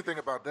interesting thing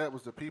about that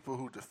was the people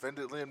who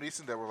defended Liam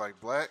Neeson that were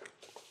like black.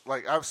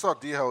 Like I saw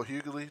D. Hell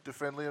Hughley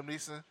defend Liam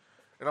Neeson,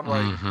 and I'm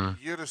like,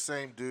 you're the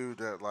same dude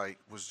that like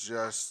was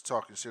just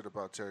talking shit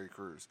about Terry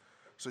Crews.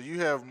 So you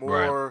have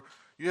more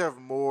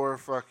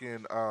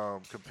fucking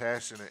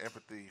compassion and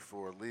empathy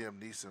for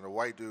Liam Neeson, a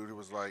white dude who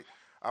was like,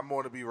 I'm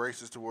going to be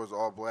racist towards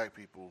all black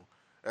people,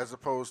 as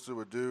opposed to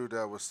a dude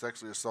that was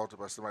sexually assaulted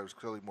by somebody who's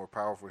clearly more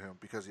powerful than him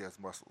because he has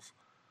muscles.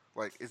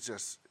 Like it's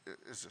just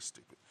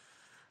stupid.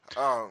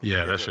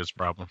 That shit's a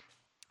problem.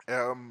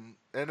 And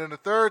then the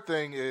third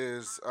thing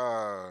is,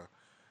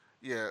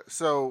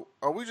 so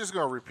are we just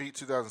going to repeat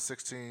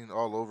 2016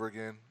 all over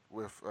again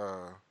with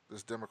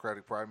this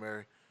Democratic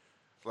primary?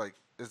 Like,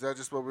 is that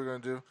just what we're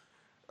going to do?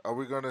 Are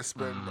we going to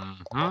spend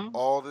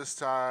all this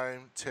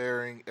time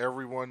tearing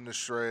everyone to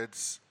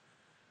shreds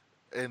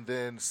and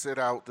then sit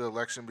out the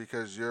election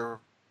because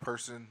your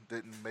person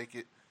didn't make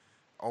it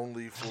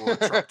only for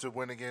Trump to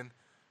win again?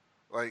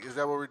 Like, is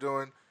that what we're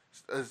doing?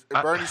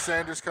 Bernie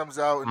Sanders comes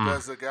out and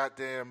does a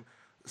goddamn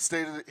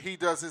he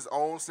does his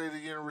own State of the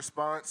Union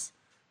response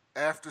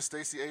after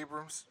Stacey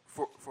Abrams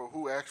for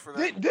who asked for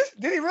that. Did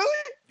he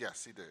really?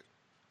 Yes, he did.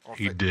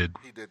 He did.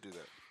 He did do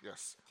that.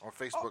 Yes, on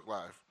Facebook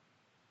Live.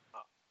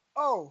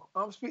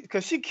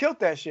 Because she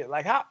killed that shit.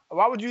 Like, how?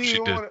 Why would you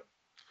even want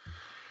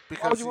to?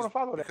 Why would you want to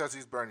follow that? Because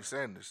he's Bernie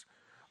Sanders.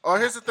 Oh,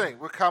 here's the thing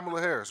with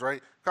Kamala Harris,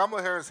 right?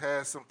 Kamala Harris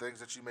has some things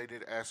that you may need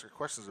to ask her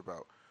questions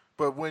about.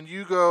 But when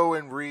you go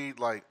and read,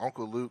 like,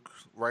 Uncle Luke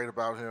write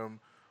about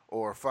him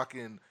or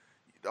fucking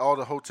all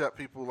the Hotep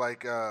people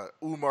like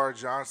Umar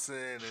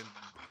Johnson and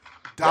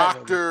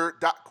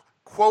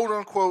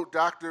quote-unquote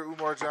Dr.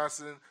 Umar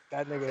Johnson.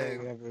 That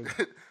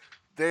nigga.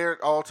 They're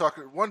all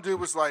talking. One dude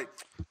was like,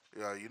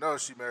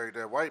 she married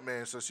that white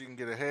man so she can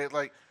get ahead.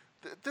 Like,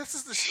 this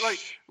is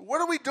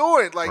what are we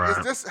doing? Like,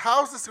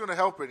 how is this going to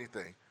help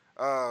anything?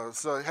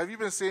 So have you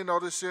been seeing all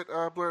this shit,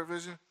 Blurred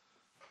Vision?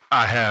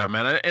 I have,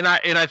 man, and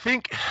I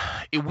think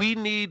we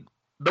need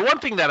the one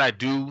thing that I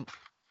do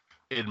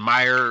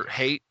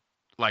hate,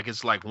 like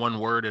it's like one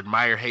word,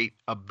 hate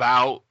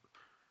about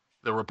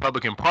the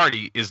Republican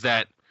Party is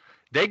that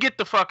they get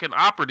the fucking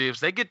operatives,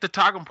 they get the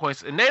talking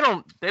points, and they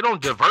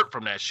don't divert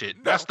from that shit.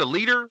 No. That's the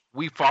leader.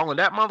 We follow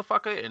that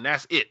motherfucker, and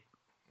that's it.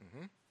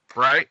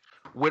 Right?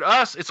 With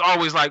us, it's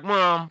always like,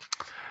 well,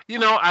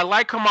 I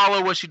like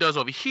Kamala what she does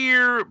over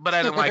here, but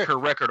I didn't like her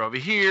record over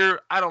here.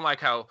 I don't like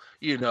how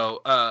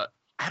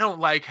I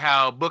don't like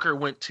how Booker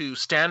went to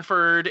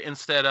Stanford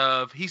instead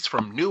of he's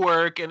from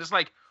Newark. And it's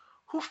like,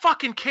 who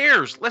fucking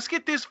cares? Let's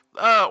get this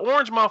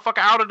orange motherfucker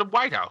out of the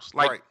White House.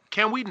 Like,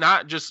 can we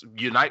not just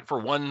unite for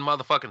one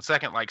motherfucking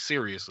second? Like,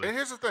 seriously. And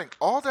here's the thing.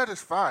 All that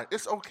is fine.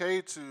 It's okay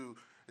to,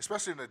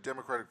 especially in the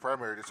Democratic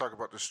primary, to talk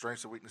about the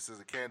strengths and weaknesses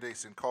of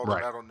candidates and call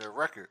them out on their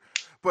record.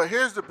 But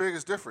here's the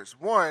biggest difference.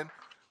 One,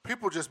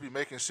 people just be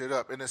making shit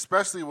up, and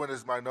especially when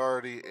it's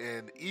minority,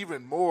 and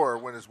even more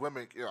when it's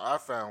women. I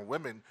found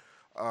women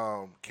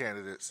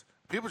candidates.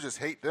 People just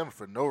hate them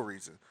for no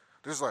reason.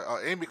 They're just like,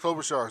 Amy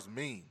Klobuchar is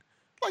mean.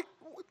 Like,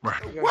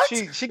 right. what?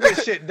 She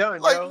gets shit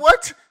done. Like, yo.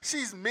 what?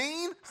 She's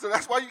mean, so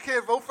that's why you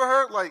can't vote for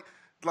her.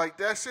 Like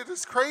that shit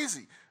is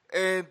crazy.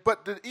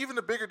 But even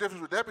the bigger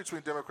difference with that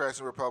between Democrats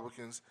and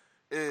Republicans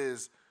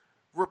is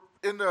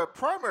in the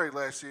primary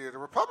last year, the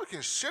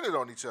Republicans shitted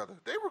on each other.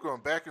 They were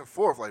going back and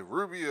forth like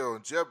Rubio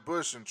and Jeb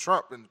Bush and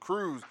Trump and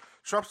Cruz.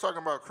 Trump's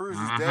talking about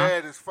Cruz's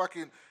dad is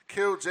fucking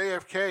killed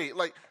JFK.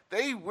 Like,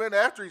 they went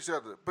after each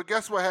other. But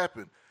guess what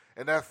happened?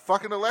 In that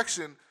fucking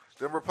election,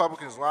 the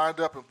Republicans lined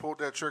up and pulled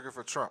that trigger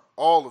for Trump.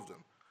 All of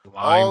them.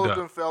 All of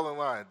them fell in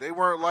line. They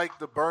weren't like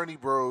the Bernie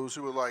bros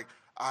who were like,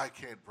 I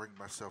can't bring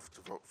myself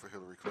to vote for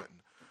Hillary Clinton.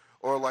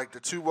 Or like the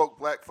two woke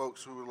black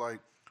folks who were like,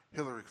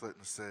 Hillary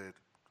Clinton said,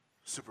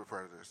 super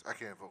predators. I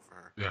can't vote for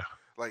her. Yeah.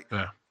 Like,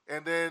 yeah.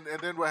 And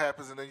then what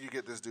happens? And then you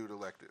get this dude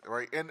elected,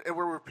 right? And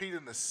we're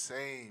repeating the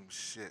same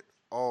shit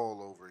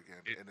all over again,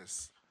 and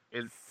it's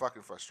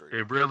fucking frustrating.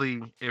 It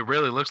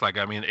really looks like.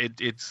 I mean,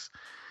 it's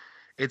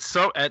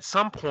so. At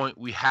some point,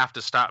 we have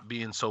to stop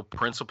being so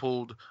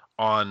principled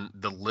on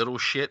the little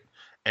shit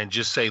and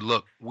just say,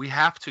 look, we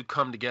have to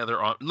come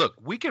together on. Look,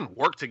 we can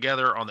work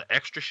together on the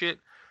extra shit,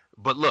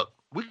 but look,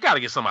 we got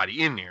to get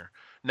somebody in there.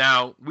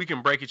 Now we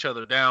can break each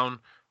other down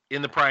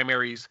in the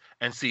primaries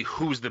and see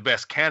who's the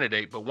best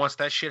candidate. But once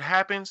that shit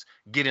happens,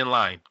 get in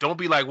line. Don't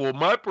be like, well,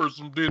 my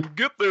person didn't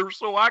get there,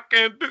 so I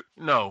can't do.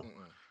 No,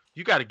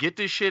 you got to get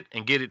this shit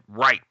and get it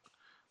right.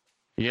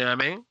 You know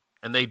what I mean?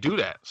 And they do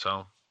that.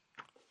 So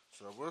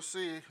we'll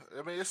see.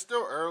 I mean, it's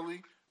still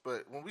early,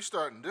 but when we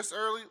starting this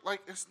early,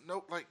 like it's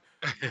like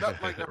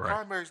the right.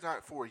 primary's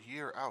not for a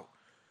year out.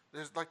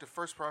 There's like the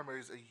first primary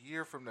is a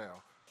year from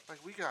now.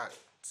 Like, we got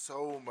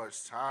so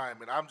much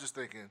time, and I'm just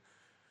thinking,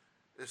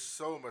 it's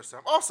so much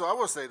time. Also, I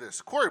will say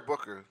this: Cory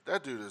Booker,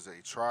 that dude is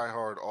a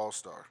try-hard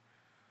all-star.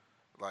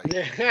 Like,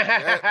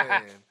 that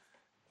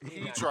man,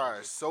 he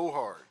tries so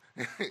hard,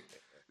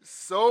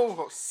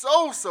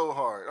 so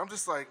hard. I'm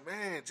just like,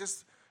 man,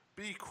 just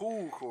be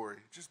cool, Cory.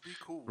 Just be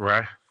cool.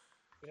 Right.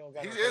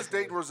 He is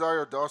dating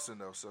Rosario Dawson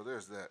though, so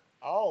there's that.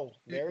 Oh,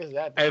 there is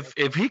that.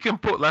 If he can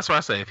pull, that's why I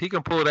say if he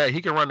can pull that,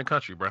 he can run the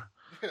country, bro.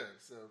 Yeah.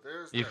 So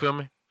there's. You feel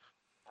me?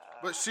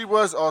 But she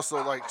was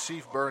also like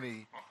Chief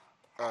Bernie.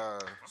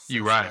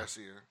 You right.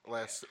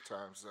 Last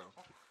time,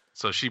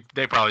 so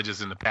they probably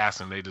just in the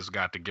past and they just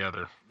got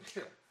together.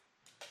 Yeah.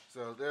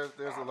 So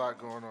there's a lot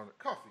going on.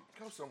 Coffee,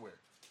 go somewhere.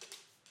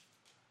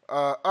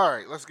 All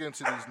right, let's get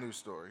into these news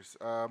stories.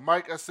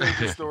 Mike, I saved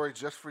this story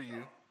just for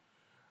you.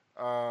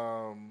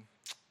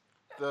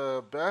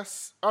 The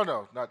best. Oh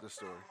no, not this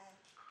story.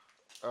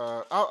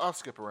 I'll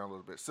skip around a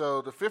little bit.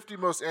 So the 50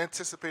 most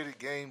anticipated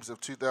games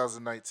of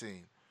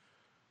 2019.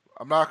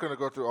 I'm not going to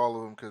go through all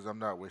of them because I'm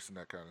not wasting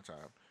that kind of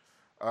time.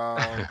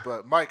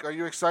 But Mike, are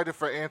you excited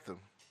for Anthem?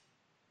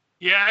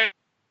 Yeah.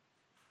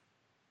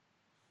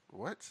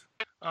 What?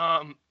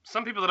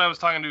 Some people that I was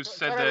talking to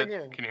said that.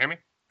 Can you hear me?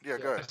 Yeah,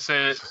 go ahead. I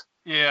said,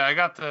 yeah, I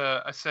got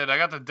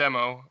the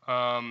demo.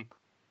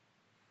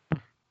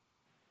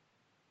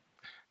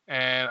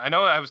 And I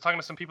know I was talking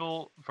to some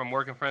people from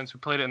work and friends who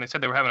played it, and they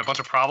said they were having a bunch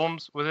of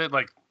problems with it,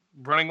 like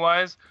running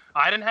wise.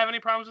 I didn't have any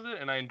problems with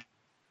it, and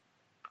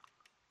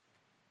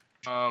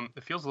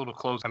it feels a little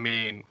close. I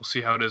mean, we'll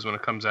see how it is when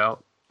it comes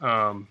out.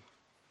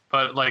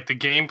 But like the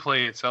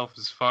gameplay itself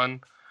is fun.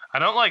 I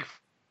don't like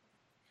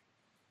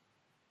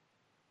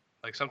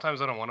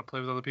sometimes I don't want to play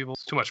with other people.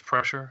 It's too much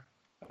pressure.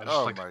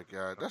 Oh my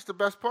god, that's the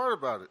best part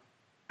about it.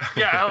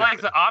 Yeah, I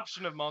like the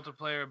option of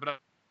multiplayer, but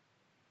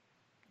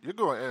you're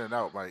going in and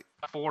out, Mike.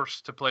 I'm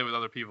forced to play with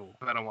other people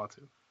if I don't want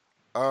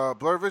to.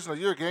 Blur Vision, are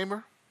you a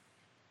gamer?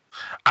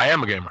 I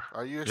am a gamer.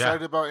 Are you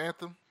excited about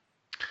Anthem?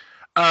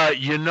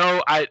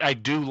 I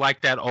do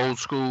like that old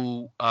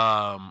school,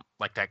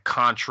 like that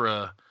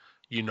Contra,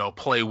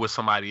 play with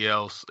somebody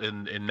else.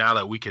 And now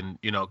that we can,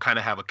 kind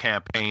of have a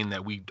campaign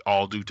that we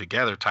all do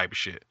together type of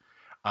shit.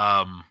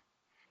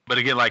 But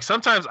again, like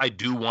sometimes I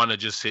do want to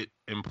just sit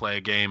and play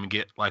a game and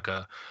get like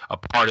a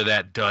part of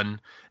that done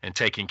and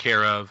taken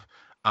care of.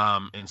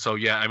 And so,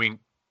 yeah, I mean,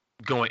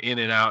 going in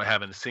and out,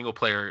 having a single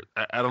player,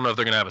 I don't know if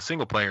they're going to have a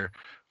single player,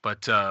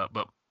 but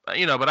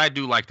I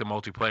do like the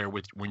multiplayer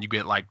when you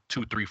get like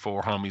 2, 3,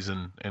 4 homies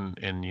and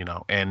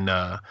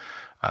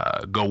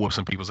go whoop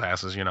some people's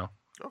asses,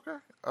 Okay.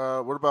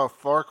 What about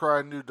Far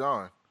Cry New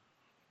Dawn?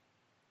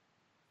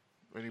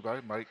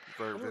 Anybody? Mike,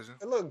 Blur Vision?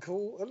 It looked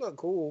cool.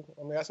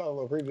 I mean, I saw a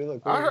little preview. It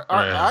looked cool.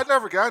 I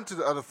never got into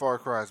the other Far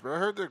Cries, but I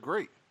heard they're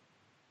great.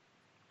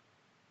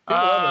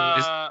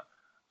 That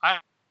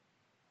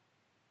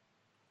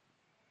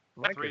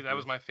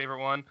was my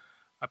favorite one.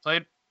 I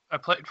played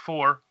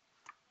 4,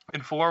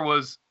 and 4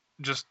 was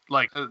just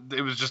like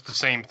it was just the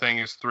same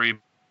thing as 3.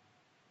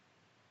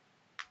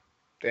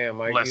 Damn,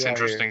 Mike. Less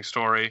interesting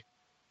story.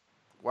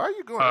 Why are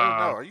you going in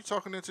and out? Are you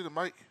talking into the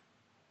mic?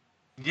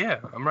 Yeah,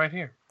 I'm right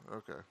here.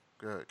 Okay,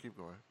 go ahead. Keep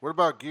going. What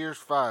about Gears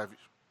 5?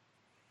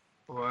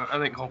 Well, I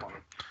think. Hold on.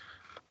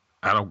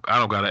 I don't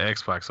got an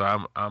Xbox, so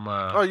I'm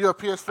Oh, you a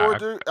PS4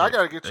 dude? I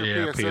gotta get your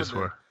yeah, PSN.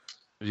 PS4.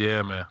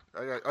 Yeah, man.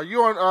 Are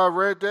you on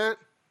Red Dead?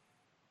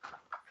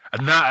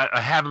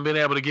 I haven't been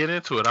able to get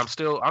into it. I'm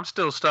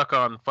still stuck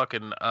on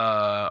fucking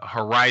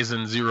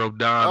Horizon Zero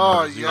Dawn.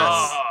 Oh yes,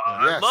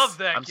 I love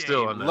that I'm game.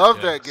 still on that.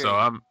 Love that game.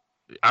 So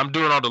I'm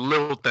doing all the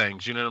little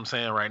things. You know what I'm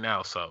saying right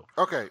now. So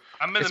okay,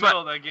 I'm in the middle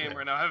of that game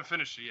right now. I haven't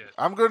finished it yet.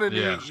 I'm gonna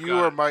need you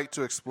or Mike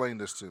to explain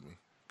this to me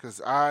because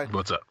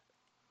What's up?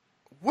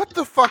 What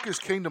the fuck is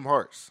Kingdom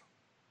Hearts?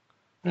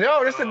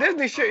 No, that's the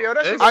Disney shit, yo.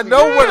 I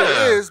know what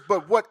it is,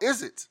 but what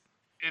is it?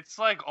 It's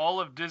like all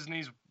of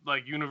Disney's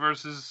like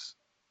universes,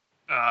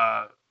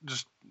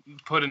 just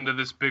put into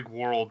this big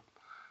world.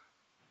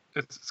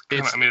 It's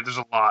kinda, I mean, there's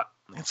a lot.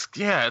 It's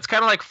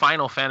kind of like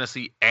Final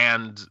Fantasy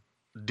and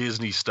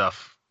Disney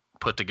stuff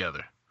put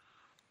together.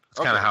 It's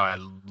kind of how I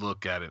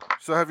look at it.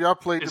 So have y'all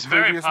played It's the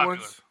very previous popular.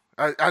 ones?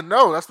 I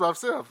know, that's what I've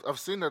said. I've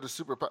seen that it's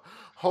super popular.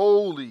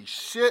 Holy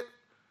shit.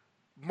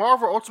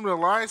 Marvel Ultimate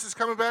Alliance is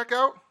coming back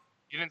out?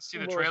 You didn't see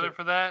the trailer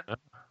for that?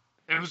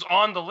 It was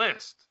on the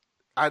list.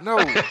 I know.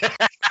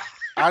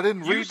 I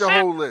didn't read the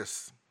whole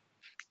list.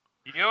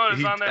 You know what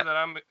is on there that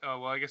I'm... Oh,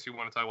 well, I guess you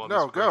want to talk about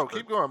No, this go. first,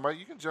 Keep going, Mike.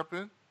 You can jump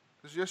in.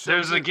 It's your show.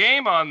 There's a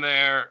game on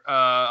there,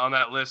 on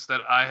that list that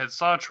I had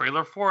saw a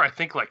trailer for, I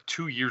think like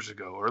 2 years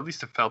ago, or at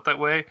least it felt that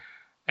way,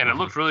 and it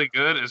looked really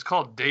good. It's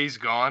called Days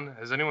Gone.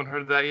 Has anyone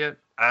heard of that yet?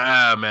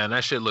 Ah, man,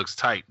 that shit looks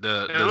tight.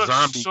 The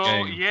zombie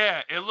game.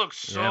 Yeah, it looks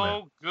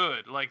so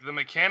good. Like, the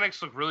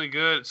mechanics look really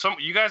good.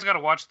 You guys got to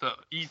watch the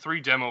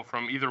E3 demo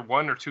from either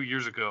 1 or 2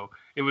 years ago.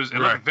 It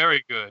looked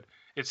very good.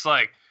 It's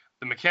like,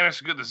 the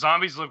mechanics are good. The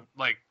zombies look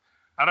like,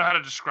 I don't know how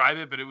to describe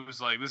it, but it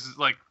was like, this is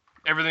like,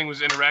 everything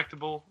was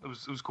interactable. It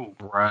was cool.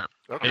 Right.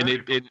 Okay.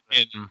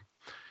 And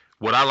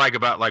what I like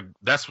about, like,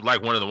 that's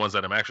like one of the ones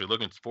that I'm actually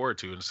looking forward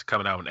to, and it's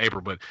coming out in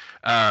April. But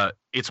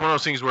it's one of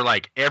those things where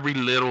like every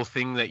little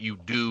thing that you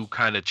do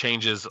kind of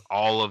changes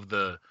all of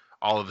the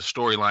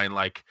storyline.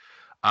 Like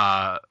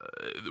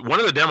one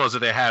of the demos that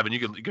they have, and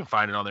you can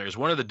find it on there, is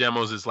one of the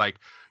demos is like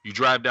you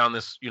drive down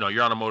this,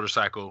 you're on a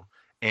motorcycle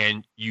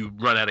and you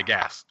run out of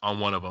gas on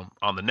one of them.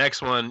 On the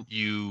next one,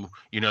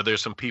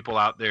 there's some people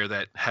out there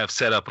that have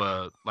set up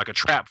a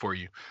trap for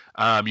you.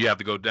 You have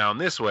to go down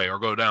this way or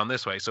go down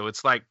this way. So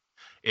it's like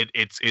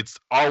it's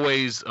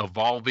always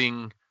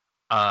evolving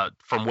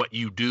from what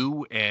you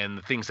do and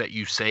the things that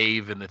you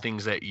save and the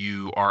things that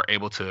you are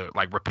able to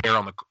like repair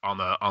on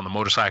the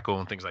motorcycle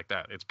and things like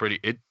that. It's pretty.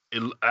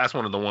 That's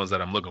one of the ones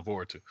that I'm looking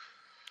forward to.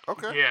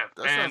 Okay. Yeah,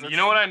 and you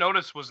know what I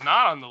noticed was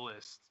not on the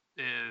list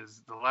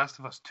is The Last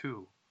of Us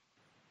 2.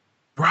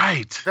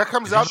 Right. That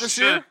comes out this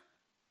year?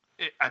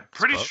 I'm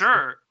pretty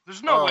sure.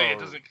 There's no way it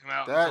doesn't come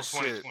out until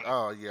 2020.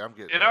 Oh, yeah, I'm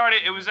getting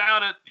it was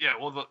out at... Yeah,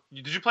 well,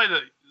 did you play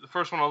the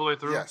first one all the way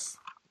through? Yes.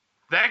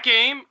 That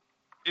game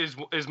is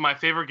my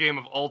favorite game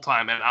of all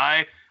time, and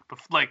I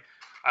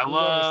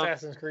love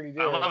Assassin's Creed.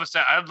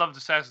 I loved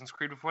Assassin's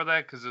Creed before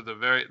that because of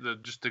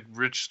the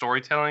rich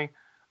storytelling.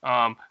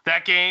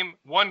 That game,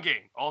 one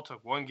game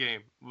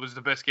was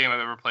the best game I've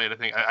ever played. I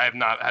think I have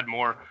not had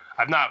more.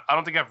 I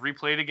don't think I've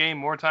replayed a game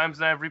more times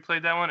than I've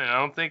replayed that one, and I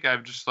don't think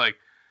I've just like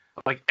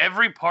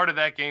every part of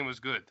that game was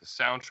good. The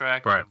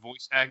soundtrack, the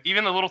voice act,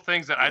 even the little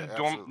things that I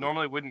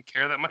normally wouldn't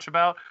care that much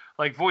about,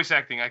 like voice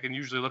acting, I can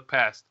usually look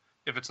past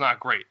if it's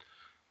not great.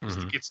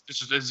 Mm-hmm. It's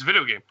a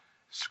video game.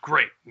 It's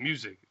great. The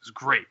music is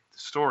great. The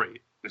story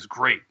is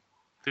great.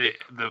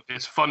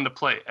 It's fun to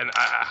play. And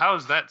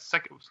how's the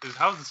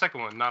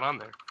second one not on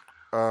there?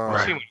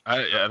 Right.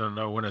 I don't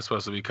know when it's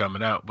supposed to be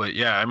coming out, but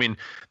yeah, I mean,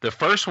 the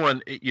first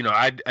one,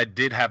 I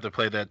did have to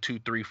play that 2,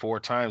 3, 4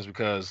 times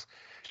because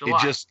it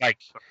just like,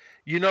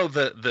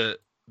 the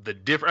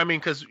different. I mean,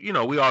 because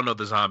we all know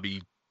the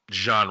zombie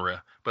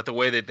genre, but the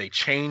way that they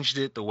changed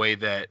it, the way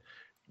that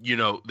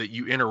that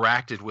you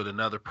interacted with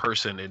another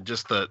person, and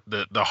just the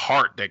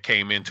heart that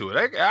came into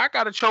it. I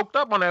got it choked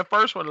up on that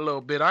first one a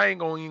little bit. I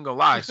ain't even gonna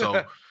lie.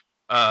 So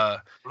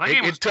that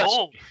game was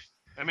gold.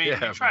 I mean,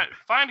 yeah, you try to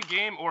find a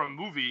game or a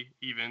movie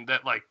even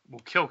that like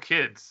will kill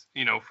kids,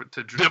 and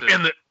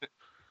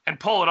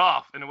pull it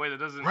off in a way that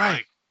doesn't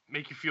like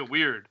make you feel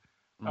weird.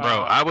 Bro,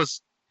 I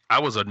was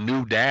a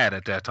new dad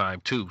at that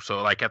time too.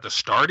 So like at the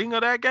starting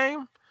of that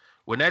game,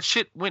 when that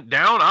shit went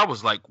down, I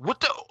was like, "What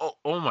the?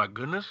 Oh my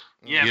goodness!"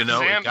 Yeah,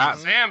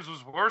 Sam's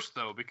was worse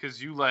though because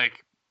he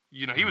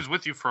was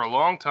with you for a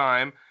long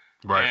time,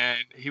 right? And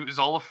he was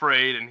all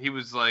afraid, and he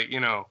was like,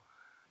 I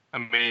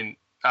mean,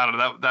 I don't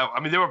know that. I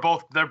mean, they're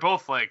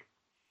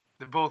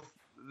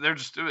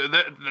just. I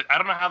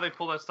don't know how they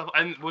pull that stuff.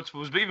 And what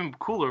was even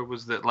cooler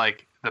was that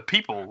like the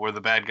people were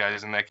the bad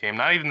guys in that game,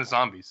 not even the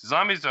zombies. The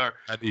zombies they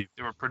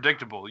were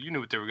predictable. You knew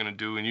what they were gonna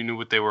do, and you knew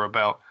what they were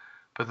about.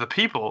 But the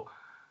people.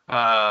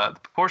 The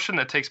portion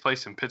that takes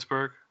place in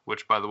Pittsburgh,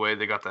 which, by the way,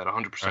 they got that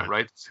 100%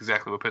 right. It's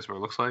exactly what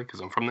Pittsburgh looks like because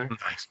I'm from there.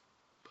 Nice.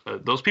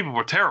 Those people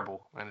were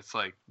terrible, and it's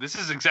like this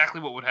is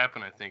exactly what would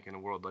happen, I think, in a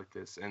world like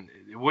this. And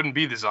it wouldn't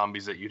be the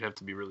zombies that you'd have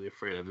to be really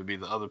afraid of; it'd be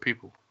the other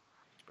people.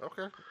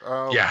 Okay.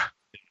 Yeah.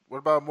 What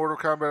about Mortal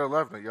Kombat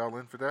 11? Are y'all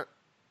in for that?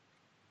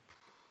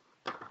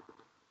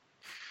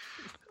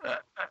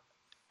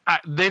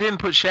 They didn't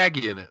put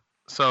Shaggy in it,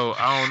 so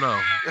I don't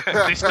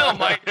know. They still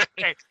might.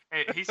 Hey,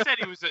 he said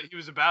he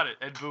was about it.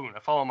 Ed Boon. I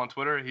follow him on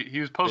Twitter. He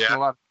was posting a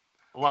lot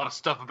of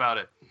stuff about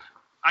it.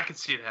 I could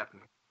see it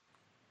happening.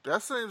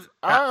 That seems.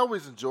 I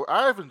enjoy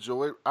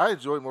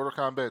Mortal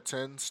Kombat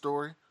 10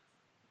 story.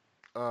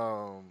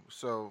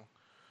 So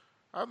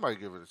I might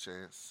give it a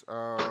chance.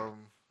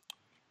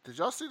 Did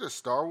y'all see the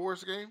Star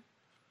Wars game?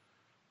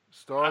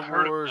 Star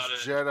Wars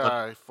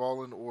Jedi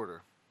Fallen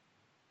Order.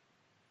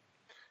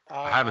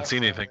 I haven't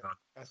seen anything on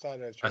it. I saw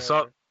that. I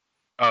saw.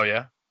 Oh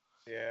yeah.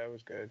 Yeah, it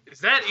was good. Is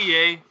that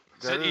EA?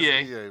 That is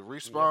EA.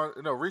 Respawn.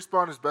 Yeah. No,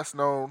 Respawn is best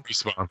known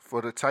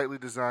for the tightly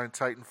designed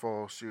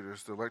Titanfall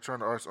shooters. The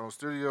Electronic Arts owned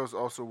studio is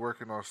also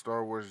working on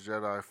Star Wars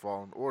Jedi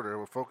Fallen Order. It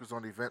will focus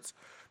on events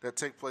that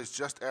take place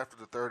just after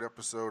the third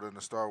episode in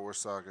the Star Wars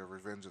saga,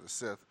 Revenge of the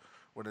Sith,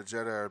 when the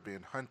Jedi are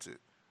being hunted.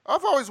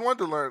 I've always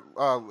wanted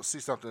to see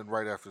something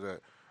right after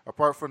that,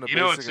 apart from the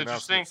basic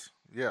announcements.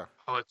 Yeah.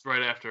 Oh, it's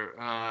right after.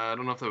 I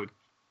don't know if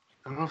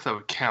that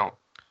would count.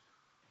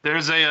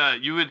 There's a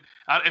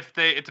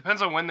it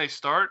depends on when they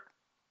start.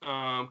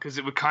 Because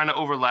it would kind of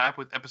overlap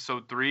with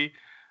episode 3,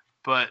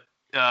 but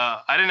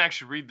I didn't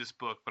actually read this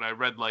book, but I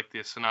read like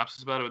the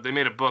synopsis about it. They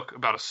made a book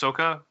about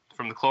Ahsoka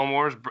from the Clone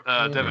Wars.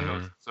 Devin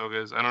knows what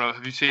Ahsoka is. I don't know.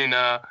 Have you seen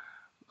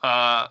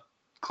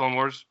Clone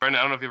Wars? Brandon,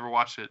 I don't know if you ever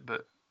watched it,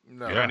 but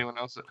no. Anyone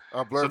else?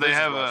 So they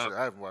have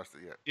I haven't watched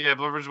it yet. Yeah,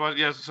 Blurridge watched.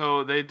 Yeah,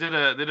 so they did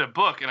a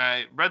book, and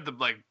I read the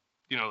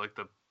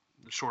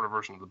the shorter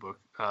version of the book.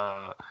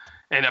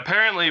 And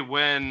apparently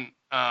when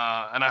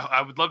and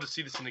I would love to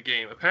see this in the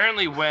game.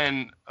 Apparently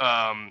when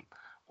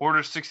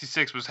Order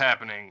 66 was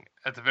happening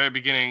at the very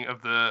beginning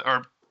of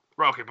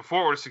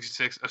before Order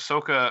 66,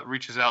 Ahsoka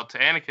reaches out to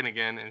Anakin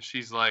again, and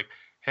she's like,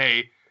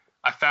 "Hey,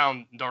 I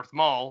found Darth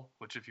Maul,"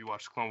 which if you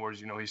watch Clone Wars,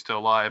 you know he's still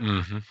alive.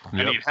 Mm-hmm.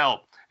 I need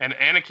help. And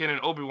Anakin and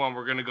Obi-Wan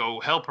were gonna go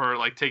help her,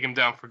 like take him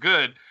down for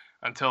good,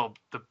 until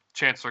the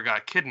Chancellor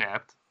got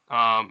kidnapped,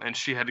 and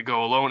she had to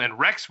go alone. And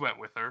Rex went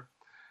with her,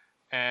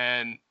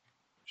 and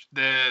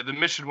the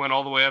mission went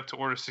all the way up to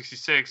Order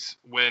 66.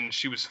 When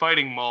she was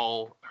fighting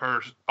Maul,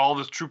 all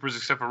the troopers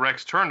except for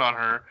Rex turned on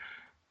her,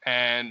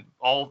 and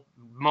all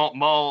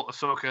Maul,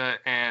 Ahsoka,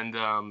 and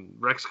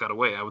Rex got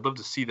away. I would love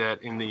to see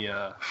that in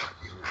the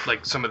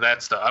like some of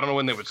that stuff. I don't know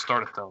when they would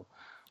start it though,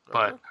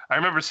 but I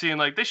remember seeing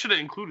like they should have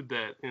included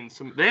that in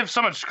some. They have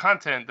so much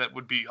content that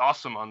would be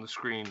awesome on the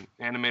screen,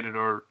 animated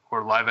or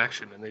live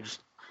action, and they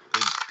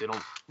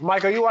don't.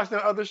 Michael, you watched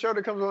the other show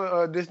that comes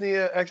on Disney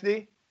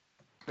XD?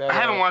 I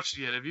haven't watched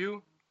it yet. Have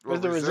you? Was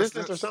the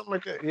Resistance or something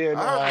like that? Yeah,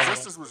 I heard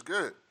Resistance was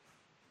good.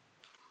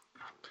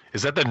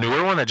 Is that the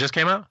newer one that just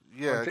came out?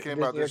 Yeah, it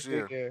came out this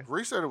year. Yeah.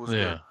 Reese said it was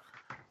good.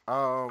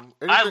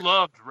 I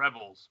loved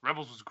Rebels.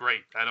 Rebels was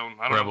great. I don't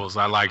Rebels.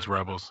 I liked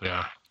Rebels.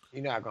 Yeah.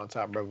 You're not gonna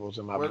top Rebels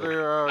in my book.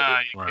 Nah,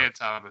 you can't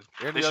top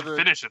it. They should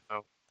finish it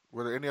though.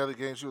 Were there any other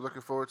games you were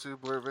looking forward to,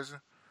 Blurred Vision?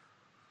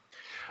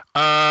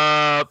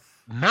 Not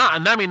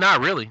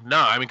really. No,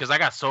 I mean, because I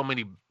got so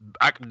many.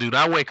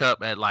 I wake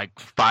up at like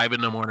 5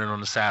 a.m.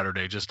 on a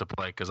Saturday just to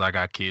play because I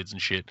got kids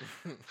and shit.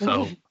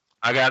 So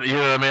I got, you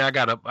know what I mean.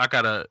 I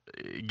gotta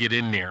get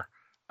in there.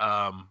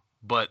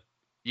 But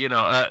you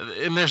know,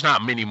 and there's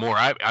not many more.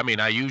 I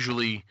mean, I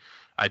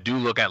do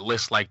look at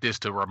lists like this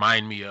to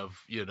remind me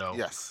of, you know,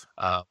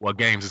 what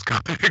games is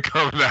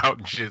coming out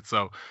and shit.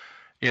 So,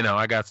 you know,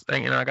 I got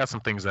some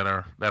things that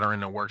are in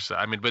the works.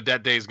 I mean, but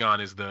that Days Gone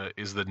is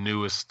the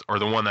newest, or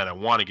the one that I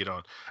want to get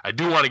on. I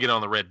do want to get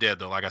on the Red Dead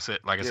though, like I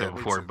said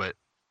before. But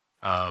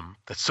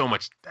that's so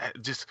much.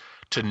 Just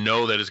to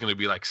know that it's going to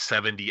be like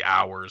 70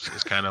 hours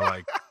is kind of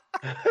like,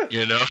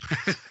 you know.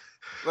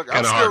 Look,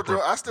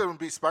 I still haven't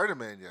beat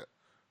Spider-Man yet.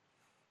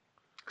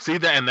 See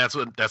that, and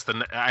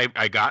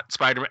I got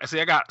Spider-Man.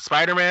 See, I got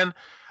Spider-Man.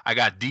 I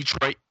got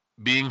Detroit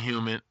Become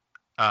Human.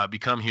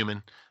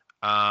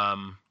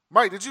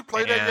 Mike, did you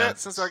play that yet?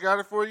 Since I got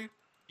it for you.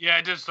 Yeah,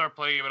 I did start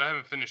playing it, but I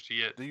haven't finished it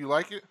yet. Do you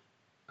like it?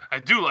 I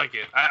do like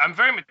it. I'm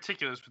very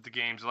meticulous with the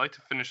games. I like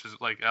to finish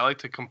I like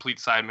to complete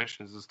side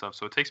missions and stuff.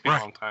 So it takes me a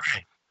long time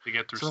to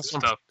get through some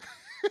stuff.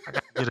 I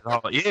gotta get it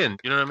all in.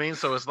 You know what I mean?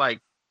 So it's like,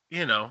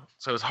 you know,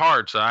 so it's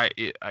hard. So I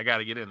got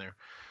to get in there.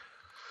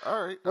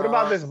 All right. What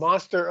about this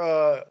Monster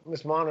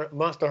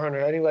Hunter?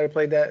 Anybody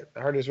played that? I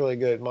heard it's really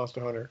good,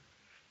 Monster Hunter.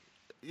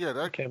 Yeah,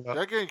 that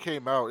game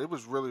came out. It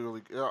was really,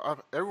 really good.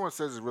 Everyone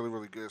says it's really,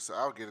 really good, so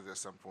I'll get it at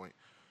some point.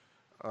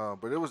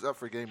 But it was up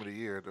for Game of the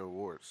Year at the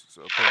awards,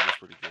 so apparently it's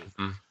pretty good.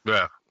 Mm-hmm.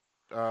 Yeah.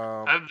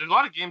 There's a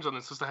lot of games on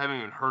this list I haven't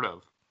even heard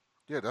of.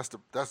 Yeah,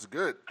 that's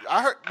good.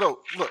 I heard. No,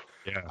 look.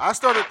 Yeah. I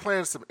started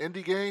playing some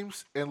indie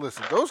games, and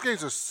listen, those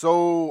games are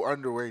so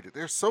underrated.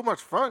 They're so much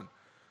fun,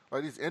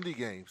 like these indie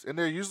games, and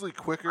they're usually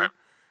quicker.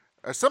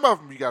 Some of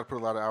them you got to put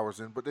a lot of hours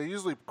in, but they're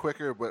usually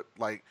quicker. But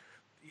like,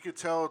 you can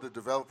tell the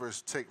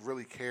developers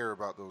really care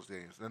about those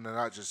games, and they're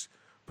not just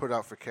put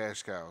out for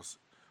cash cows.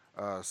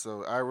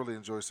 So I really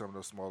enjoy some of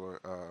those smaller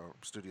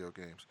studio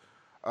games.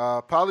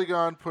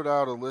 Polygon put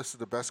out a list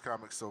of the best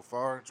comics so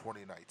far in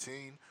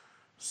 2019.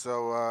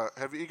 So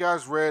have you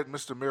guys read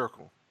Mr.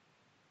 Miracle?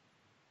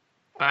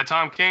 By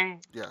Tom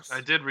King? Yes. I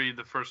did read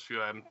the first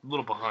few. I'm a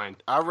little behind.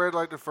 I read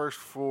like the first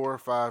 4 or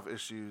 5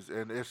 issues,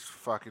 and it's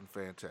fucking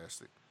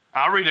fantastic.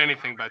 I'll read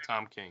anything by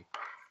Tom King.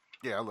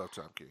 Yeah, I love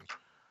Tom King.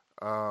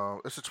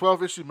 It's a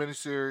 12-issue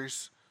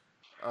miniseries.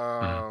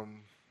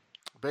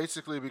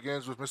 Basically, it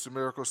begins with Mr.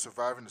 Miracle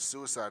surviving a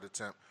suicide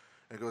attempt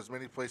and goes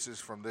many places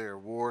from there.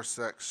 War,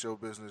 sex, show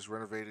business,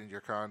 renovating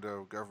your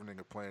condo, governing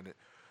a planet.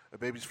 A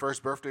baby's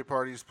first birthday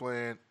party is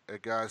planned. A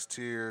guy's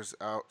tears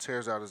out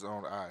his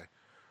own eye.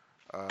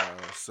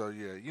 So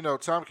yeah,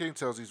 Tom King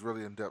tells these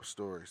really in-depth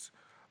stories.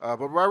 But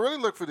what I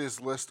really look for this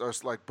list are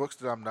like books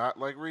that I'm not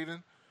like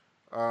reading,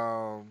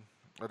 or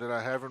that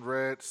I haven't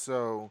read.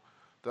 So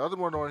the other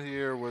one on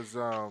here was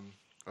A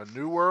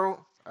New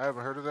World. I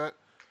haven't heard of that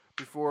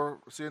before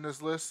seeing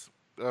this list.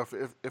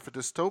 If a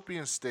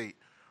dystopian state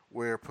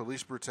where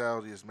police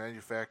brutality is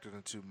manufactured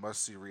into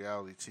must-see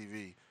reality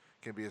TV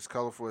can be as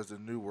colorful as The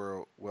New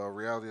World, well,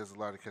 reality has a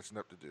lot of catching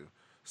up to do.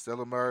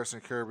 Stella Maris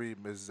and Kirby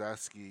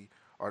Mizaski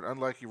are an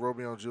unlikely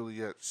Romeo and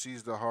Juliet.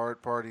 She's the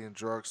hard party and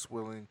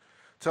drug-swilling,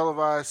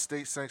 televised,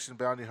 state-sanctioned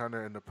bounty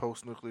hunter in the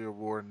post-nuclear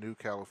war New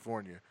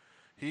California.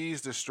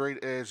 He's the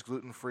straight-edge,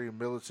 gluten-free,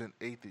 militant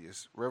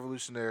atheist,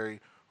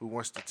 revolutionary who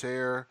wants to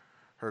tear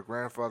her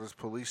grandfather's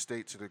police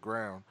state to the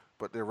ground,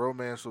 but their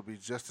romance will be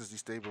just as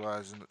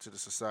destabilizing to the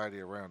society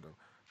around them.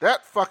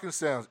 That fucking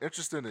sounds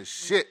interesting as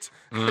shit.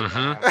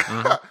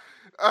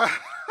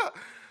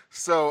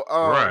 So,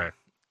 right.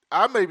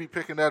 I may be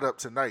picking that up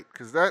tonight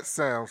because that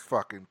sounds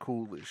fucking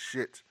cool as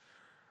shit.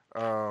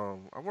 I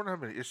wonder how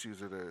many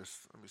issues it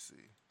is. Let me see.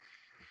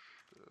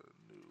 The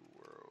New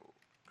World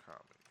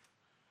comic.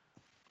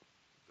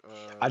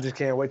 I just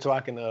can't wait till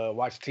I can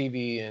watch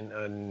TV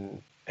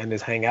and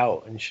just hang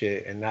out and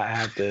shit and not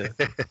have to,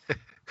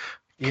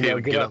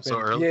 get up so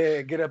early.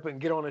 Yeah, get up and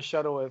get on a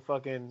shuttle at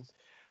fucking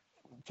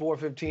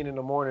 4:15 in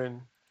the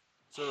morning.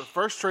 So the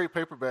first trade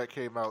paperback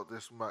came out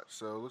this month.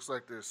 So it looks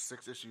like there's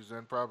 6 issues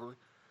in probably.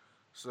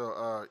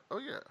 So,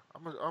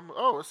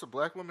 it's a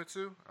black woman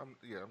too. I'm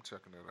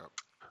checking that out.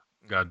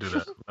 Gotta do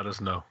that. Let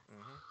us know.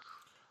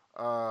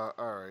 All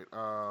right.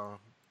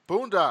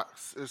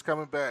 Boondocks is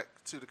coming back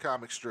to the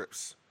comic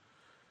strips,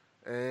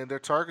 and their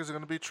targets are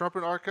going to be Trump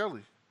and R.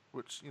 Kelly,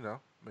 which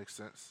makes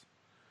sense.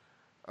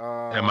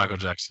 And Michael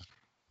Jackson.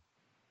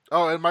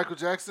 Oh, and Michael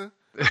Jackson.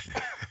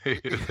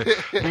 Because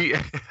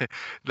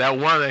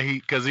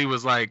he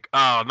was like,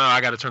 oh no, I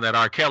got to turn that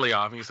R. Kelly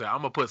off. He said, I'm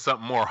gonna put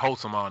something more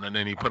wholesome on, and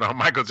then he put on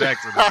Michael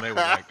Jackson, and they were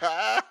like,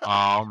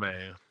 oh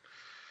man.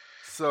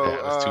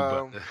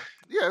 So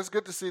it's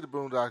good to see the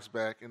Boondocks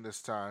back in this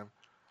time.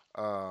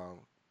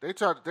 They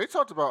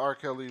talked about R.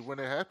 Kelly when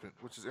it happened,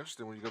 which is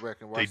interesting when you go back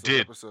and watch those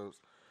episodes.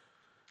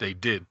 They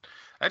did.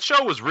 That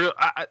show was real.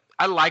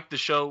 I liked the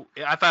show.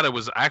 I thought it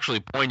was actually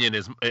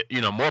poignant,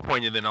 more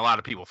poignant than a lot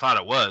of people thought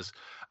it was.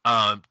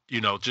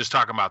 Just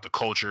talking about the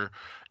culture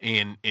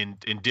in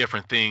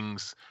different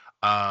things.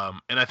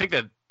 And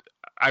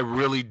I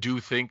really do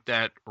think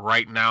that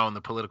right now in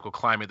the political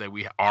climate that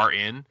we are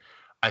in,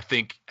 I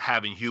think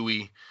having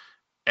Huey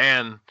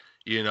and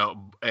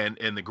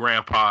the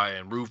grandpa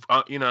and Roof,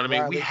 you know what I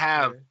mean? Riley, we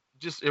have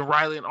just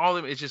Riley and all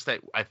of them. It's just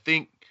that I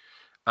think,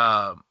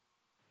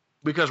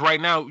 because right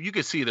now you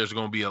can see there's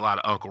going to be a lot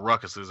of Uncle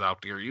Ruckuses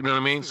out there. You know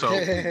what I mean? So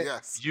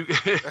yes.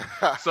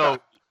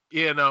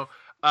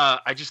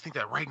 I just think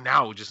that right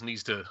now he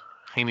needs to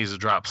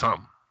drop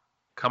something.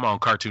 Come on,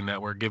 Cartoon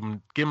Network, give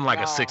him like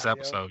a 6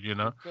 episode.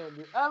 I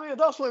mean,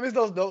 Adult Swim is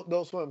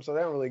Adult Swim, so they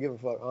don't really give a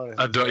fuck,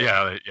 honestly.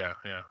 Yeah.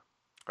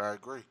 I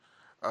agree,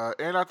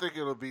 and I think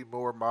it'll be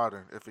more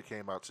modern if it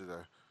came out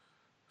today.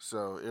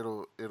 So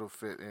it'll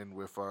fit in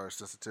with our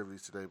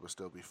sensitivities today, but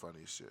still be funny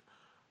as shit.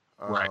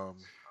 Right.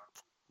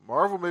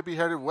 Marvel may be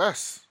headed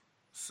west.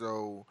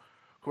 So,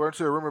 according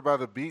to a rumor by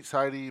the Beats,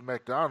 Heidi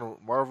McDonald,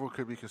 Marvel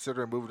could be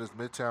considering moving its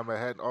Midtown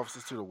Manhattan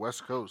offices to the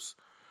West Coast,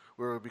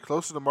 where it would be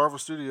closer to Marvel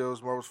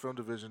Studios, Marvel's film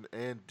division,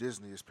 and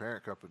Disney, its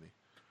parent company.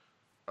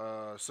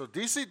 So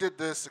DC did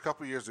this a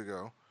couple years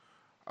ago.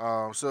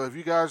 So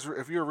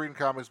if you were reading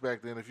comics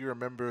back then, if you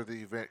remember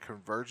the event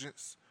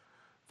Convergence,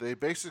 they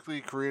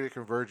basically created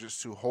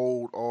Convergence to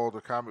hold all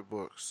the comic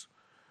books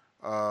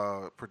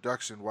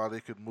production while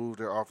they could move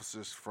their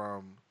offices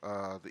from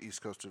the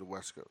East Coast to the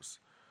West Coast.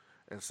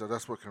 And so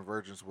that's what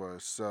Convergence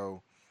was.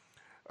 So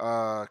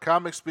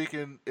comic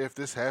speaking, if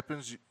this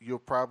happens, you'll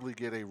probably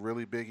get a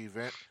really big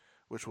event,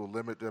 which will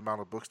limit the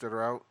amount of books that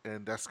are out.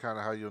 And that's kind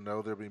of how you'll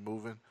know they'll be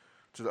moving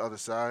to the other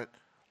side.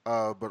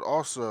 But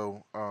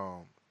also,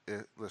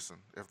 listen,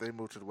 if they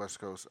move to the West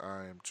Coast,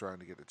 I am trying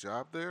to get a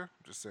job there. I'm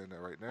just saying that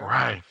right now.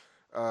 Right.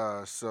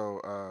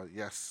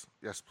 Yes,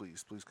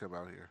 please come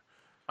out here.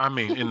 I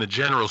mean, in the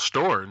general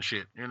store and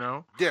shit,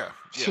 Yeah.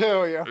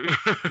 Hell yeah.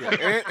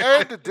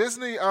 And the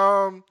Disney,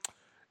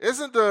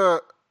 isn't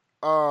the,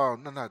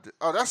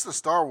 that's the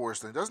Star Wars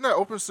thing. Doesn't that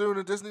open soon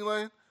in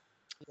Disneyland?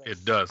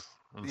 It does.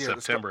 In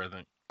September, I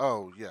think.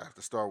 Oh, yeah,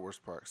 the Star Wars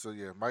park. So,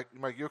 yeah, Mike,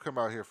 you'll come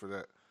out here for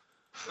that.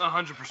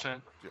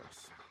 100%.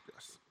 Yes.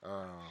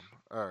 All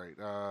right.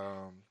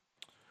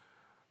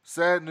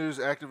 Sad news,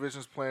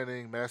 Activision's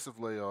planning massive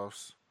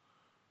layoffs.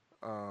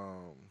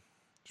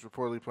 is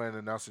reportedly planning on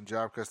announcing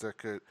job cuts that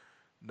could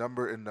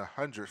number in the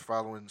hundreds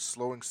following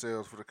slowing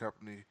sales for the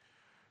company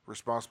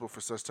responsible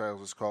for such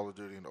titles as Call of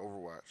Duty and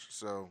Overwatch.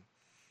 So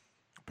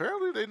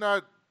apparently they're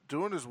not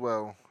doing as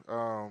well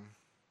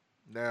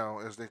now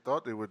as they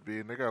thought they would be,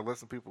 and they got to let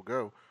some people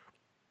go.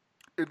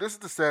 And this is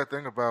the sad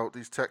thing about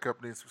these tech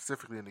companies,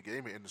 specifically in the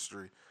gaming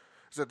industry,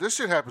 is that this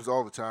shit happens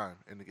all the time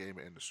in the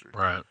gaming industry.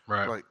 Right.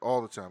 Like,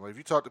 all the time. Like, if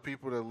you talk to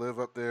people that live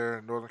up there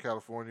in Northern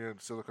California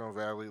and Silicon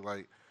Valley,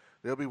 like,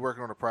 they'll be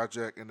working on a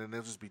project and then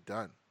they'll just be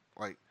done.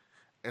 Like,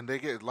 and they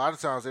get, a lot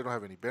of times they don't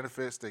have any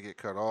benefits. They get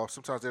cut off.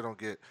 Sometimes they don't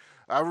get,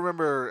 I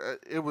remember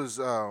it was,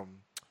 what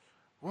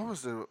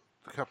was the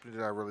company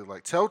that I really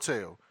liked?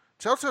 Telltale.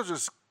 Telltale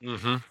just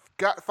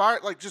got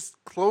fired, like,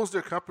 just closed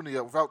their company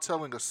up without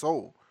telling a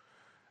soul.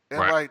 And,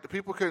 like, the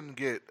people couldn't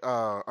get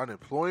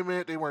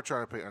unemployment. They weren't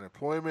trying to pay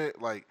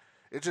unemployment. Like,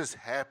 it just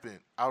happened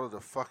out of the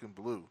fucking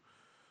blue.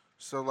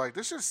 So, like,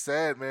 this is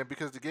sad, man,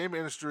 because the game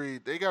industry,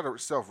 they got to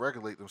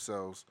self-regulate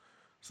themselves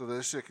so that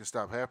this shit can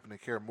stop happening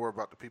and care more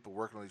about the people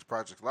working on these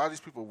projects. A lot of these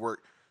people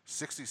work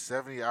 60,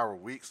 70-hour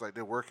weeks. Like,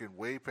 they're working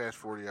way past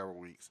 40-hour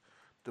weeks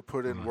to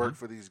put in work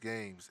for these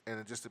games.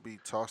 And just to be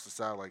tossed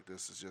aside like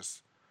this is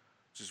just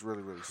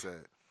really, really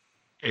sad.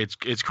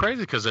 It's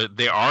crazy because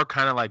they are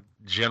kind of like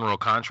general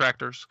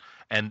contractors,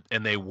 and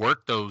they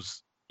work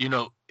those. You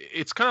know,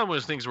 it's kind of one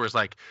of those things where it's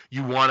like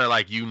you want to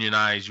like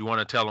unionize, you want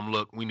to tell them,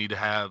 look, we need to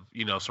have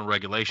some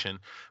regulation,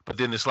 but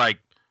then it's like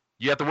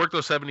you have to work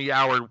those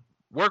 70-hour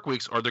work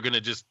weeks, or they're gonna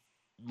just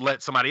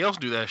let somebody else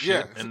do that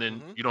shit, and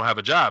then you don't have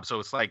a job. So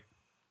it's like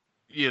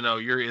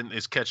you're in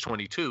this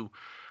catch-22.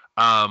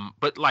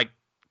 But like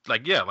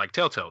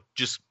Telltale,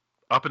 just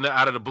up and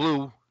out of the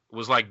blue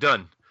was like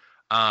done.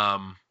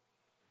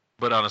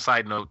 But on a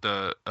side note,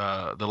 the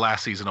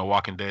last season of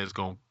Walking Dead is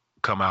going to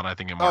come out, I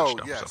think, in March.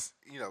 Oh, yes.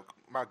 So.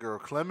 My girl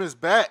Clem is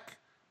back.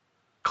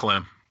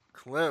 Clem.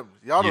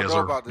 Y'all don't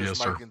know about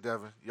this, Mike and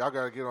Devin. Y'all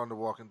got to get on the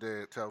Walking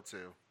Dead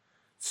Telltale.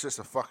 It's just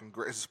a fucking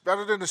great. It's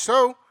better than the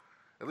show.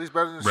 At least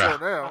better than the show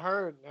now.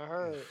 I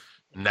heard.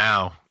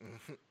 Now.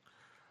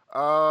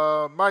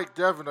 Mike,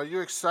 Devin, are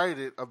you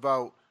excited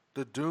about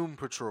the Doom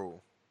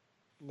Patrol?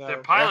 No. The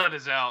pilot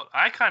is out.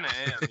 I kind of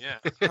am,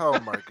 yeah. Oh,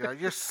 my God.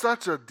 You're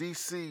such a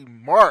DC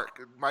mark,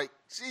 Mike.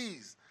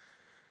 Jeez.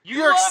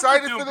 You're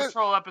excited the Doom for this?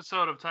 Patrol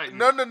episode of Titans.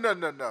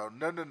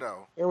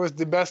 No. It was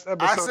the best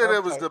episode. I said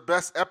it was the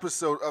best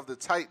episode of the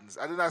Titans.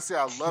 I did not say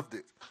I loved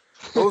it.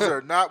 Those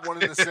are not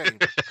one and the same.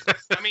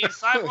 I mean,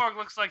 Cyborg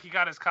looks like he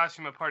got his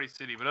costume at Party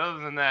City, but other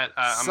than that,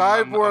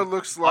 Cyborg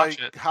looks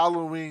like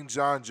Halloween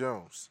John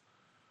Jones.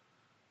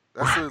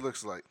 That's what he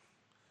looks like.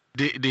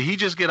 Did he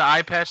just get an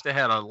eye patch that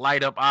had a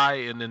light up eye,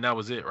 and then that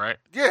was it, right?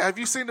 Yeah. Have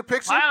you seen the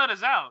picture? Pilot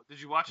is out.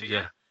 Did you watch it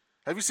yet?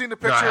 Have you seen the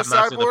picture of Cyborg?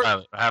 Not seen the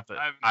pilot.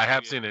 I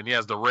have seen it. And he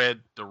has the red.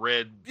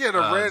 Yeah,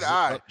 the red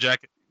eye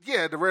jacket.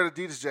 Yeah, the red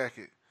Adidas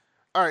jacket.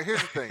 All right,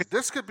 here's the thing.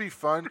 This could be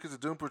fun because the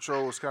Doom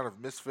Patrol is kind of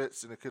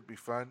misfits, and it could be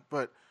fun.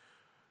 But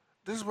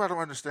this is what I don't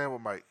understand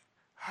with Mike.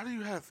 How do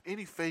you have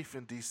any faith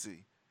in DC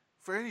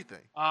for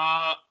anything?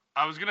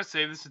 I was going to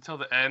save this until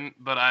the end,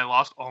 but I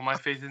lost all my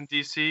faith in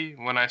DC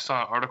when I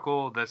saw an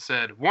article that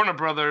said, Warner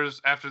Brothers,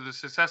 after the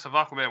success of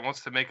Aquaman,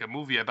 wants to make a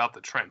movie about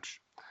the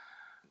trench.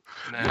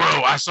 Bro,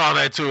 I saw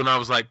that too, and I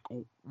was like,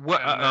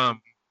 what? I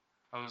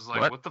was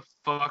like, what the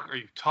fuck are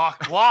you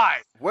talking? Why?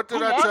 What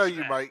did I tell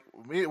you, Mike?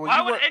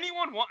 Why would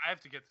anyone want... I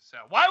have to get this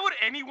out. Why would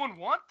anyone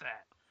want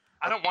that?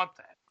 I don't want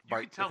that.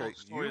 Mike,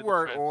 you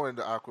weren't on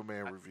the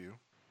Aquaman review.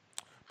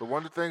 But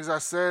one of the things I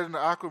said in the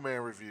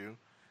Aquaman review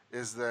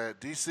is that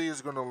DC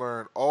is going to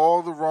learn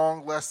all the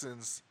wrong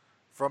lessons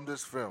from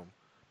this film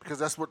because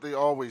that's what they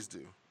always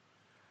do.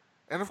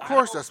 And of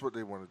course that's what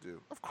they want to do.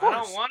 Of course.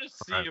 I don't want to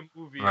see a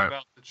movie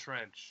about the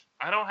trench.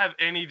 I don't have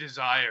any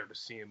desire to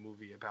see a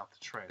movie about the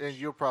trench. And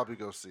you'll probably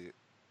go see it.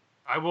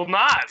 I will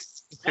not.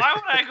 Why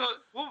would I go?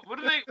 What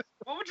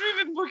would you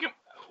even look at?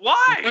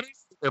 Why? What is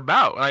it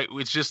about? Like,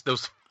 it's just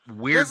those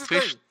weird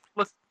fish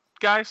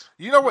guys.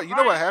 You know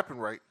what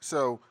happened, right?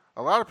 So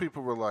a lot of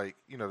people were like,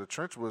 the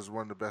trench was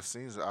one of the best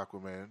scenes of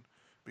Aquaman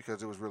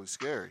because it was really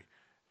scary.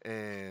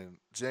 And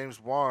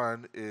James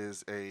Wan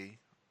is a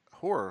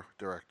horror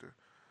director.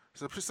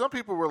 So some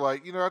people were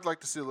like, I'd like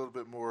to see a little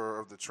bit more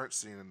of the trench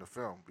scene in the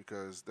film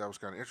because that was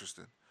kind of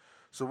interesting.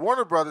 So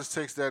Warner Brothers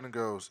takes that and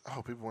goes,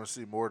 oh, people want to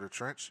see more of the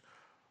trench?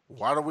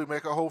 Why don't we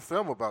make a whole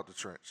film about the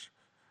trench?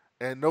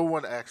 And no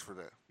one asked for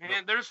that.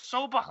 Man, they're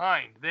so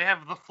behind. They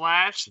have The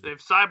Flash. They have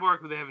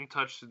Cyborg, who they haven't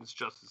touched since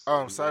Justice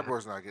League.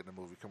 Cyborg's not getting a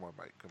movie. Come on,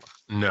 Mike. Come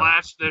on. No.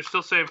 Flash, they're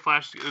still saying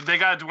Flash. They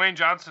got Dwayne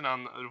Johnson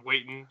on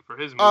waiting for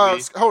his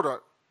movie. Hold on.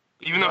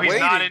 Even though he's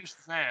not in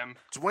Shazam.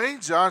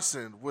 Dwayne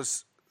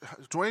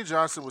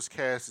Johnson was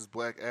cast as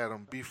Black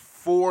Adam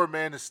before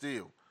Man of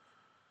Steel.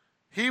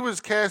 He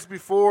was cast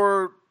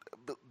before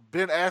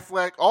Ben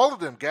Affleck, all of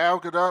them, Gal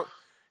Gadot.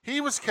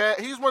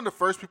 He's one of the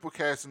first people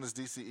cast in this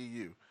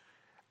DCEU.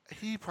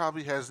 He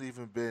probably hasn't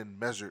even been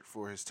measured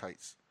for his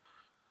tights.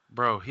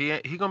 Bro, he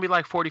going to be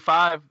like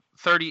 45,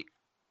 30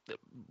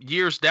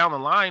 years down the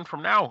line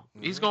from now.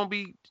 Mm-hmm. He's going to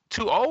be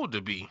too old to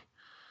be.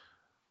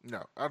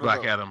 No, I don't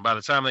Black know. Adam. By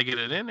the time they get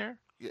it in there,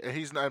 Yeah, and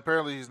he's not.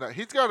 Apparently, he's not.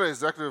 He's got an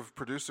executive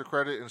producer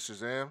credit in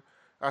Shazam.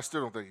 I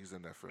still don't think he's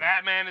in that film.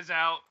 Batman is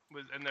out,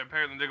 and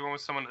apparently they're going with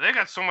someone. They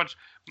got so much,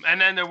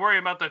 and then they're worried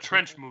about the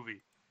Trench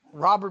movie.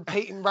 Robert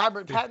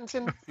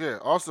Pattinson. Yeah.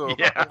 Also,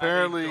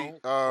 apparently,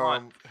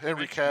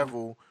 Henry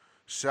Cavill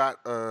shot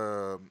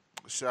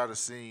a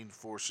scene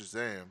for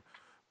Shazam,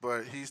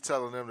 but he's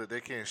telling them that they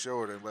can't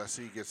show it unless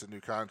he gets a new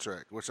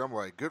contract. Which I'm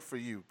like, good for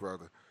you,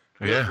 brother.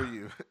 Good for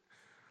you.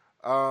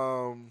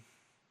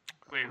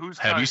 Wait, who's?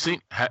 Have you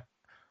seen?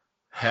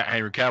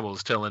 Henry Cavill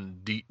is telling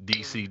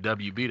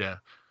DCWB that.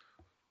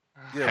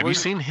 Yeah, have you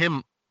seen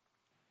him?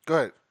 Go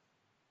ahead.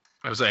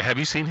 I was like, have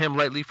you seen him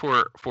lately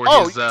for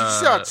Oh, his you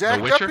see how jacked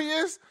The Witcher? up he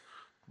is?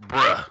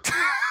 Bruh.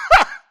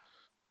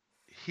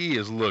 He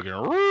is looking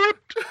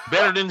ripped.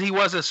 Better than he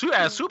was as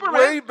Superman.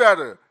 Way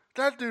better.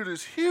 That dude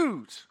is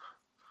huge.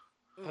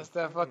 That's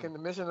that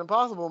fucking Mission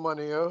Impossible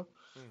money, yo.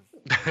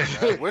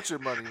 That Witcher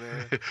money,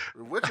 man.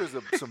 The Witcher's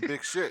some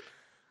big shit.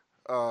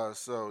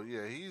 So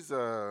yeah, he's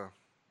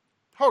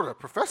hold up.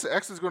 Professor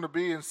X is going to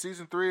be in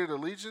season 3 of the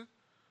Legion.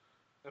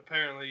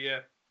 Apparently, yeah.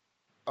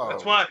 Oh.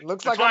 That's why.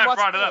 Looks that's like why I I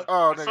brought it up.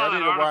 Oh, I nigga, saw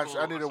that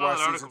article. I need to I saw watch that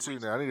season article 2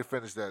 recently. now. I need to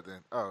finish that then.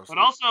 Oh, But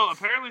also,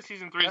 apparently,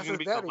 season 3 is That's going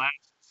to be his the daddy. last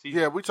season.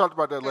 yeah, we talked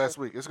about that last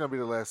week. It's going to be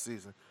the last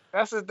season.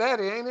 That's his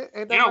daddy, ain't it?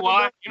 Ain't that You know like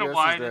why? his You know Yes,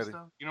 why his it is, daddy.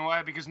 though? You know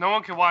why? Because no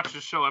one can watch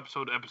this show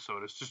episode to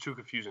episode. It's just too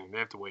confusing. They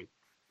have to wait.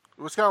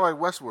 It was kind of like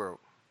Westworld.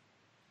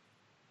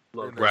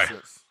 in that Right.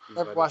 sense.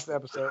 Never watched the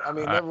episode. I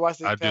mean, never watched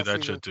the I do entire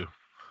that season. shit too.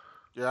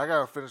 Yeah, I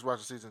gotta finish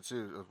watching season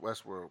 2 of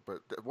Westworld,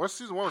 but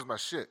season 1 was my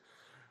shit.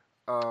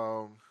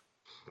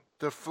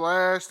 The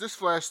Flash, this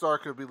Flash star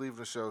could be leaving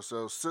the show.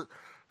 So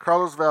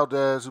Carlos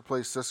Valdez, who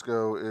plays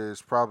Cisco,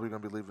 is probably gonna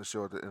be leaving the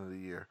show at the end of the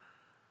year,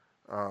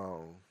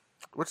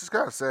 which is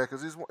kind of sad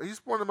because he's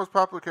one of the most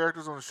popular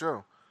characters on the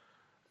show.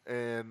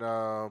 And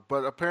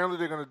but apparently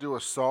they're gonna do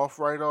a soft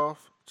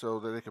write-off so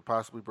that they could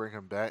possibly bring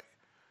him back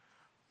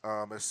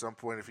at some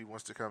point if he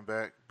wants to come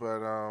back. But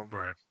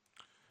Right.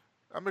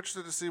 I'm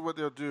interested to see what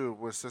they'll do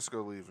with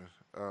Cisco leaving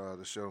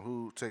the show.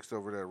 Who takes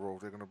over that role?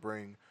 They're going to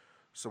bring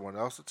someone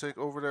else to take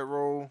over that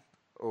role,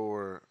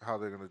 or how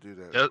they're going to do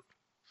that?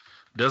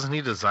 Doesn't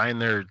he design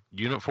their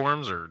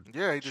uniforms or?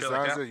 Yeah, he shit designs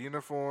like that? their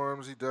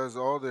uniforms. He does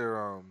all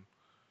their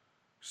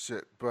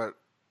shit. But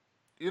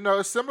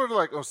it's similar to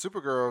like on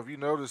Supergirl. If you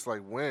notice,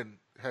 like Wynn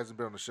hasn't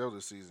been on the show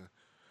this season,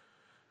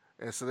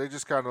 and so they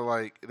just kind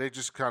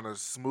of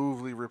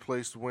smoothly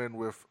replaced Wynn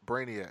with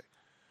Brainiac.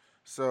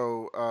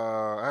 So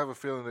I have a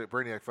feeling that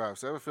Brainiac 5.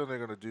 So I have a feeling they're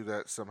going to do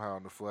that somehow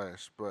in the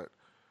Flash. But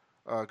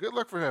good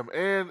luck for him.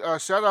 And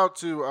shout out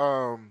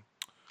to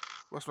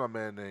what's my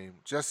man name?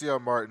 Jesse L.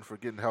 Martin for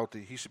getting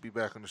healthy. He should be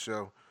back on the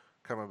show,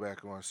 coming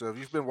back on. So if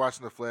you've been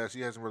watching the Flash,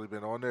 he hasn't really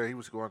been on there. He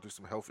was going through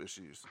some health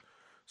issues.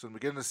 So in the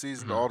beginning of the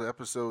season, all the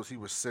episodes he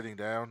was sitting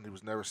down. He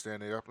was never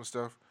standing up and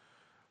stuff.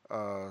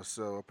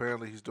 So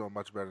apparently he's doing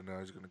much better now.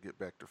 He's going to get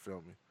back to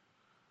filming,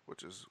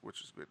 which is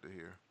good to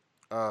hear.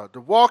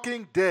 The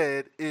Walking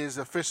Dead is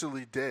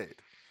officially dead.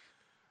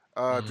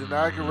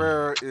 Denai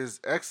Guerrera is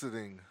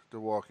exiting The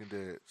Walking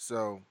Dead.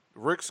 So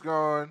Rick's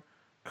gone,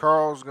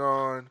 Carl's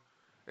gone,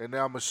 and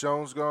now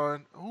Michonne's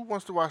gone. Who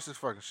wants to watch this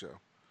fucking show?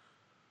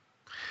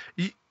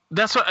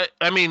 That's what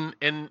I mean.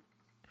 And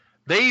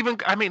they even,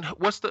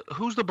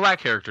 who's the black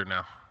character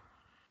now?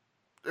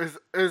 Is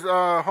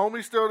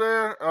homie still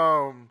there?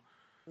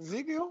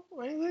 Ezekiel?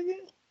 Ain't Ezekiel?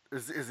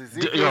 Is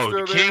Ezekiel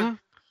still King? there?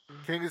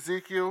 King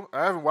Ezekiel?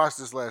 I haven't watched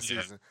this last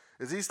season.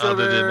 Is he still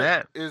Other there? than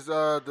that, is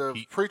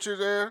the preacher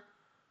there?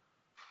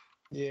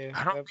 Yeah,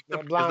 I don't that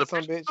think blind the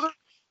son preacher bitch. still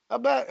I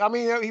bet. I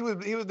mean, he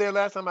was there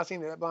last time I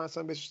seen it. That blind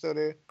son bitch is still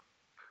there.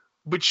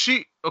 But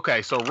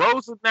so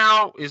Rosa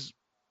now is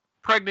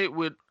pregnant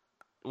with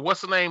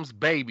what's the name's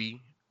baby,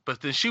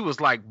 but then she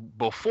was like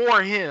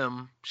before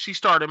him, she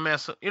started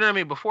messing. You know what I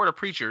mean? Before the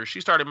preacher,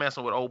 she started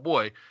messing with old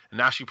boy, and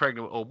now she's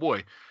pregnant with old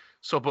boy.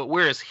 So, but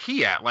where is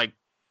he at? Like,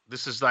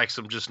 this is like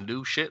some just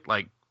new shit.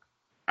 Like,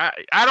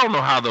 I don't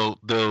know how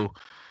though.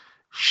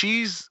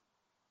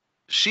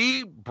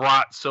 She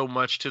brought so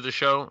much to the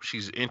show.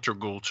 She's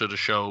integral to the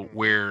show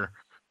where,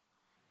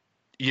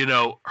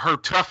 her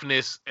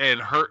toughness and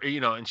her,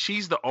 and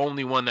she's the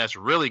only one that's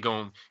really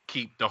going to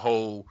keep the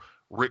whole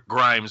Rick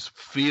Grimes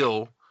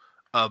feel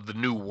of the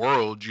new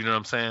world. You know what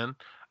I'm saying?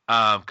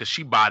 Because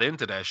she bought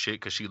into that shit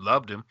because she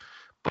loved him.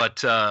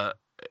 But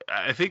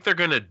I think they're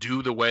gonna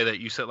do the way that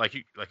you said, like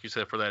you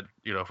said for that,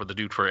 for the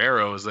dude for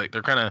Arrow, is like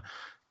they're gonna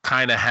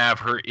kind of have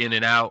her in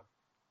and out,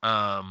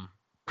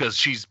 because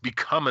she's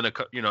becoming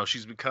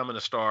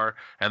a star,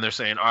 and they're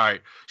saying, all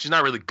right, she's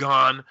not really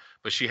gone,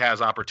 but she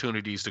has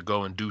opportunities to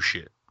go and do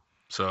shit.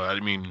 So I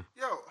mean,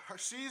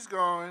 she's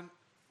gone.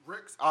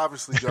 Rick's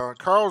obviously gone.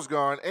 Carl's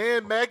gone,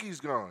 and Maggie's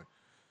gone.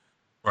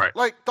 Right.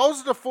 Like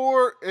those are the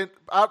four, and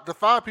the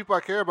 5 people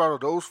I care about are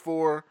those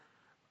 4.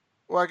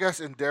 Well, I guess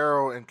in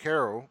Daryl and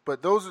Carol,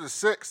 but those are the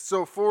 6.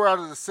 So 4 out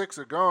of the 6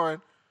 are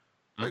gone.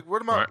 Like,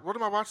 what am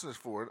I watching this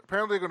for?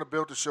 Apparently, they're going to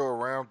build the show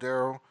around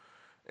Daryl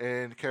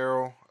and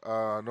Carol.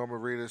 Norma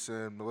Reedus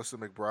and Melissa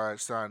McBride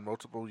signed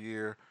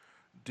multiple-year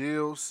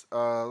deals.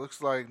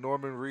 Looks like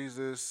Norman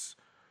Reedus,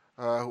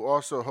 who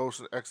also hosts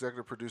and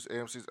executive produced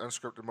AMC's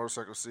unscripted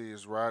Motorcycle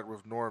Series Ride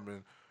with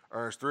Norman,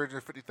 earns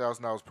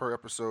 $350,000 per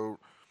episode,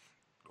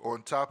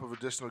 on top of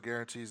additional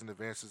guarantees and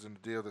advances in the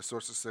deal that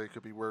sources say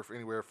could be worth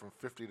anywhere from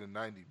 $50 to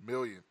 $90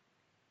 million.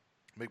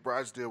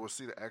 McBride's deal will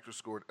see the actor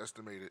score an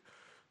estimated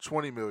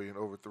 $20 million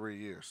over 3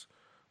 years.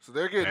 So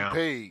they're getting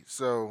paid.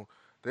 So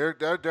they're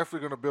definitely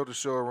going to build a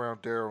show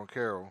around Daryl and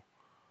Carol.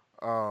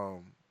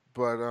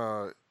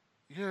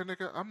 Yeah,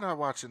 nigga, I'm not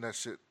watching that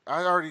shit.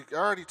 I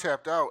already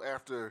tapped out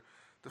after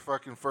the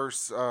fucking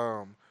first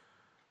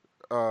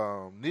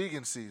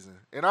Negan season,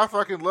 and I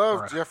fucking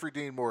love Jeffrey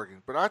Dean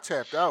Morgan, but I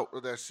tapped out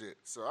of that shit.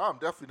 So I'm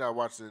definitely not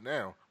watching it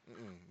now.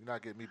 You're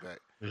not getting me back.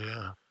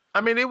 Yeah. I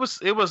mean, it was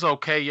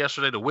okay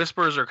yesterday. The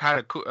Whispers are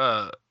kind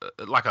of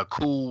like a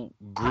cool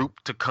group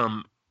to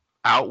come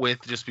out with,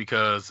 just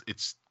because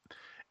it's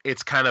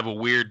kind of a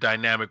weird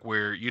dynamic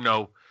where you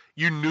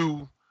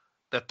knew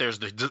that there's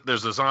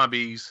the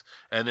zombies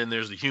and then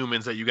there's the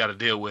humans that you got to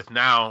deal with.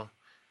 Now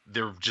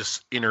they're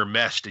just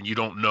intermeshed and you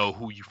don't know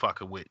who you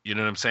fucking with. You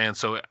know what I'm saying?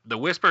 So the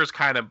Whispers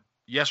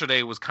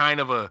yesterday was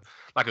kind of a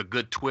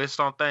good twist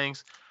on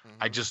things. Mm-hmm.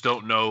 I just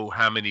don't know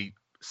how many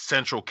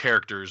central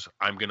characters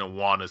I'm gonna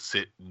want to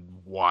sit and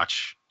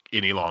watch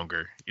any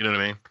longer. You know what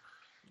I mean?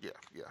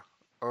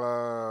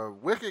 Yeah.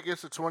 Wicked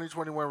gets a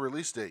 2021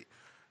 release date.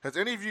 Has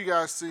any of you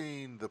guys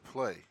seen the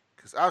play?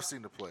 Because I've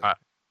seen the play.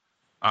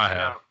 I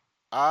have.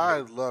 I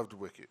loved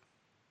Wicked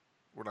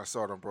when I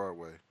saw it on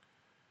Broadway.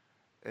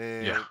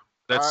 And yeah,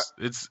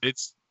 it's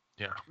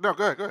yeah. No,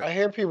 go ahead. I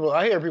hear people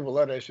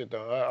love that shit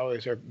though. I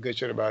always hear good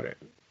shit about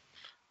it.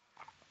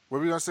 What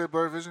were you gonna say,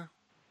 Blurred Vision?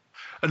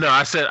 No,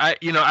 I said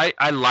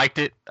I liked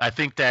it. I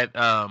think that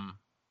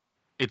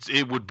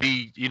it would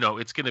be,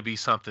 it's going to be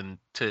something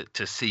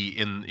to see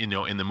in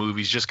the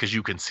movies, just because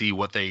you can see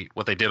what they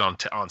did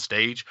on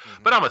stage.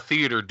 Mm-hmm. But I'm a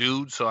theater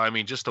dude, so I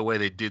mean, just the way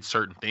they did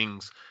certain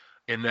things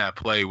in that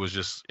play was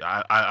just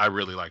I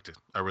really liked it.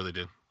 I really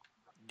did.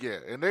 Yeah,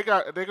 and they're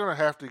gonna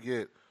have to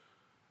get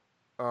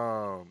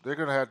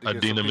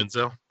Idina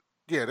Menzel.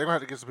 Yeah, they're gonna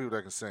have to get some people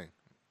that can sing.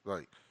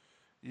 Like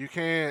you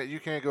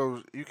can't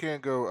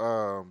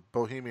go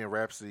Bohemian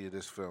Rhapsody in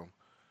this film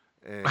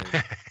and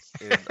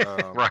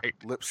right.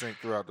 lip sync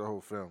throughout the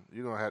whole film.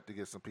 You're gonna have to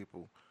get some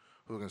people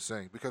who can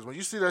sing, because when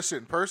you see that shit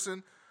in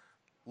person,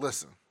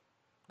 listen,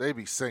 they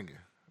be singing,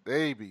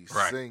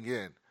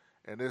 singing,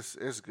 and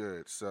it's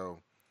good. So,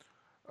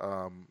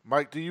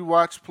 Mike, do you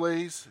watch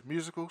plays,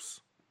 musicals?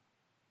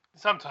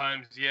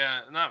 Sometimes,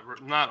 yeah,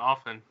 not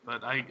often,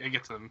 but I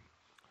get some.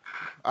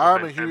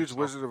 I'm a huge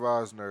Wizard of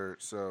Oz nerd,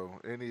 so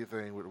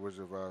anything with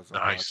Wizard of Oz,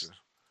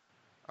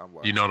 I'm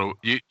watching.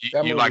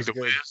 You like the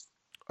Wiz?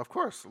 Of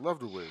course, I love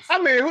the Wiz.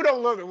 I mean, who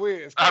don't love the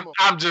Wiz?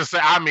 I'm just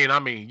saying. I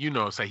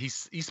mean, say he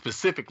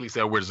specifically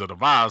said Wizard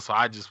of Oz, so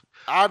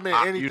I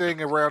meant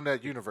anything around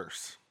that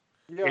universe.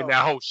 Yo, in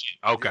that whole shit.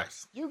 Okay,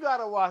 yes. You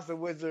gotta watch the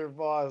Wizard of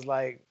Oz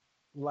like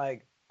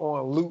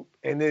on loop,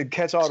 and then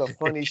catch all the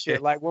funny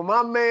shit. Like when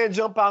my man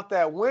jump out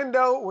that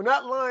window, when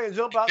that lion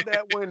jump out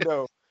that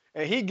window.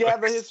 And he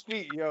gathered his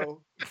feet,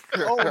 yo.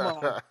 Oh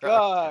my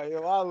God,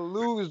 yo, I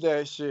lose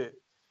that shit.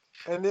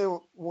 And then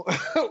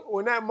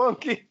when that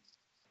monkey,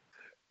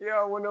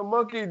 when the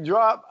monkey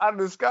drop out of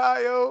the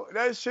sky, yo,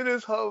 that shit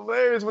is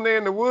hilarious when they're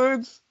in the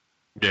woods.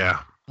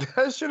 Yeah.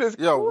 That shit is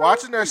crazy.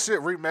 Watching that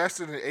shit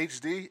remastered in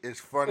HD is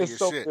funny as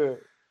shit.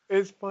 Good.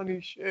 It's funny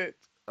shit.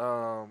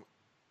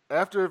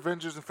 After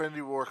Avengers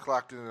Infinity War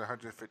clocked in at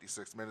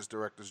 156 minutes,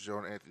 directors Joe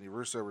and Anthony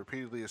Russo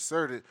repeatedly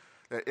asserted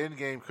that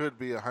Endgame could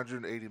be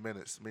 180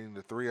 minutes, meaning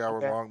the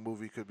 3-hour-long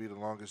movie could be the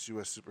longest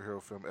U.S.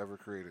 superhero film ever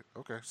created.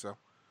 Okay, so.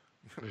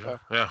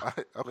 Yeah.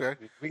 Okay.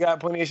 We got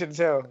plenty of shit to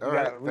tell.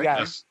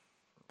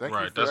 Thank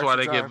you.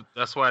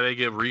 That's why they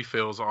give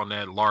refills on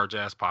that large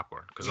ass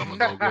popcorn, because I'm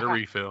gonna go get a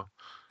refill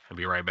and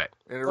be right back.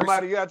 You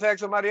gotta tag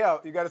somebody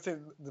out. You gotta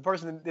send the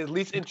person that's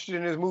least interested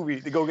in this movie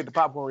to go get the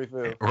popcorn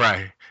refill.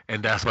 Right,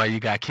 and that's why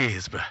you got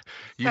kids. But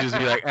you just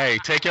be like, hey,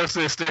 take your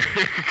sister,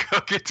 go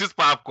get this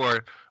popcorn.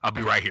 I'll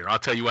be right here. I'll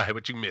tell you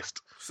what you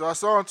missed. So I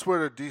saw on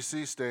Twitter,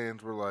 DC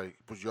stands were like,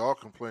 but y'all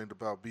complained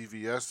about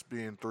BVS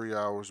being 3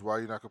 hours. Why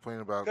are you not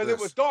complaining about this? Because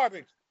it was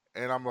garbage.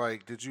 And I'm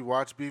like, did you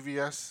watch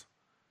BVS?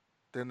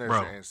 Then there's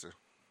your answer.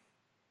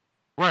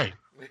 Right.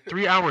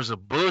 3 hours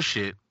of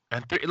bullshit.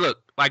 And look,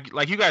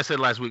 like you guys said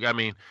last week, I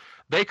mean,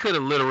 they could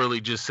have literally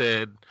just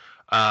said,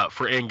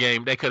 for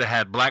Endgame, they could have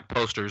had black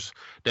posters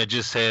that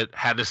just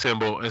had the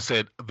symbol and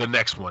said the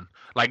next one.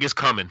 Like, it's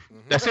coming.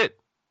 Mm-hmm. That's it.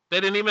 They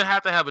didn't even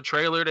have to have a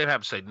trailer. They didn't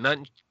have to say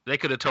nothing. They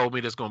could have told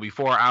me there's going to be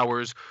 4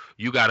 hours.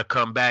 You got to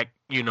come back,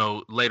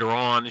 later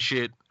on and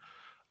shit.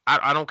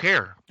 I don't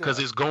care, because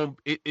it's going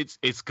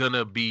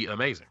to be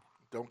amazing.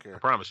 Don't care. I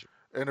promise you.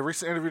 In a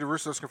recent interview, the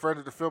Russos confirmed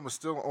that the film is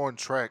still on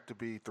track to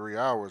be 3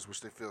 hours,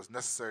 which they feel is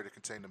necessary to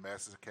contain the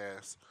massive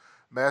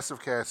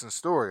cast and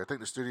story. I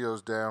think the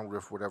studio's down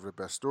with whatever the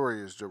best story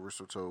is, Joe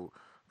Russo told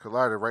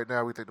Collider. Right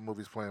now, we think the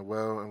movie's playing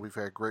well, and we've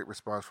had great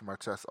response from our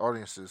test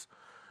audiences.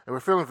 And we're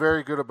feeling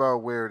very good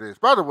about where it is.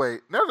 By the way,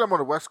 now that I'm on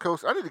the West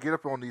Coast, I need to get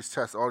up on these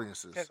test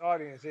audiences. Test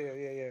audience,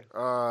 yeah.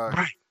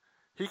 Right.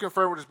 He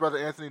confirmed with his brother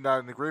Anthony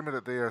not in agreement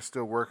that they are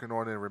still working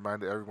on it and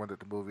reminded everyone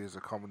that the movie is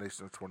a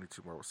culmination of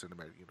 22 Marvel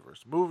Cinematic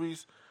Universe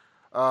movies.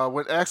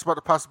 When asked about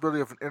the possibility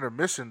of an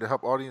intermission to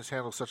help audience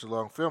handle such a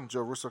long film,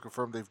 Joe Russo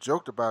confirmed they've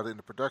joked about it in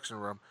the production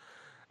room.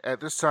 At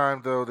this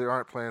time, though, there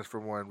aren't plans for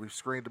one. We've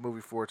screened the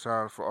movie 4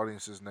 times for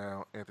audiences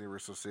now, Anthony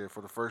Russo said.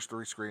 For the first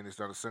 3 screenings,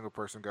 not a single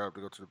person got up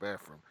to go to the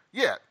bathroom.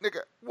 Yeah, nigga,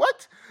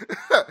 what?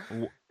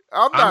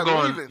 I'm not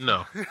going, leaving.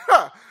 No.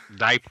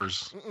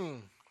 Diapers.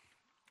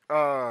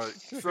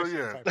 So,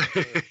 yeah.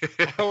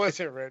 I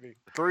wasn't ready.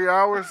 3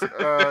 hours?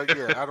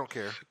 Yeah, I don't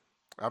care.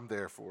 I'm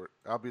there for it.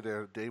 I'll be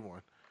there day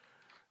one.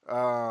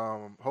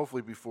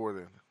 Hopefully before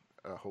then.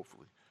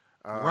 Hopefully.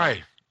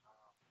 Right.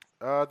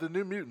 The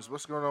New Mutants.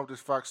 What's going on with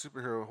this Fox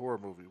superhero horror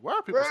movie? Why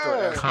are people still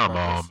asking Come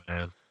about on, this?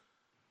 man.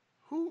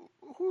 Who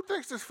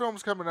thinks this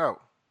film's coming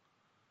out?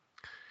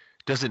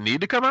 Does it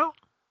need to come out?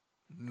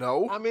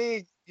 No. I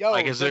mean, yo,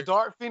 Like, is the there-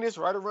 Dark Phoenix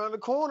right around the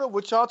corner.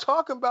 What y'all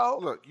talking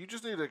about? Look, you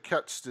just need to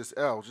catch this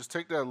L. Just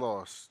take that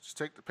loss.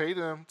 Just pay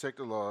them, take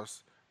the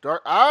loss.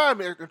 I'm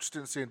interested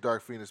in seeing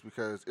Dark Phoenix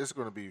because it's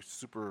going to be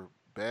super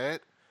bad,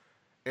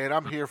 and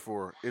I'm here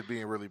for it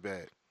being really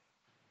bad.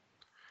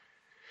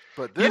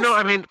 But this,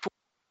 I mean,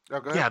 oh,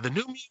 go ahead. yeah, the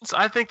New Mutants,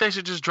 I think they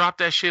should just drop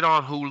that shit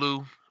on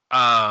Hulu.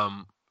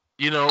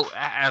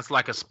 As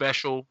like a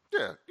special.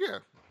 Yeah.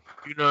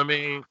 You know what I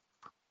mean?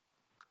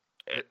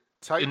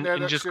 Tighten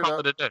and that just shit call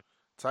up. it a day.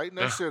 Tighten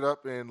that shit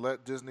up and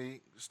let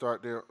Disney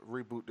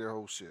reboot their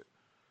whole shit.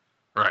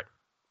 Right.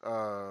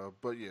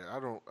 But yeah,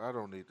 I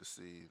don't need to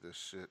see this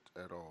shit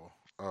at all.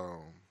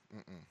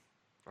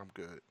 I'm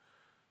good.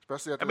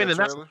 Especially after that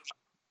trailer.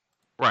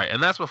 Right,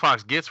 and that's what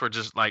Fox gets for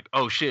just like,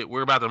 oh shit,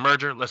 we're about to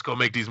merger. Let's go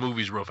make these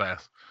movies real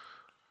fast.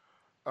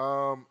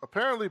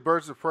 Apparently,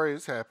 Birds of Prey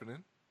is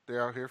happening.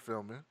 They're out here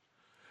filming.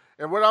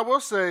 And what I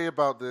will say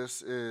about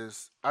this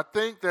is, I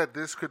think that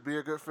this could be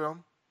a good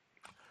film.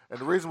 And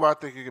the reason why I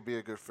think it could be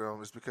a good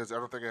film is because I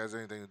don't think it has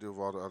anything to do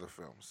with all the other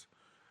films.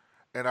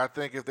 And I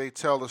think if they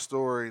tell a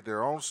story,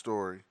 their own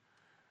story,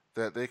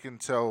 that they can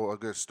tell a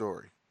good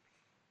story.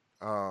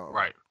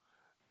 Right.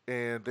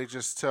 And they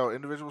just tell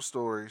individual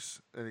stories,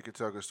 and you can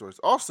tell good stories.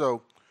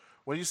 Also,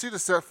 when you see the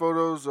set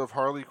photos of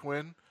Harley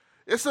Quinn,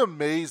 it's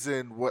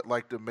amazing what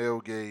like the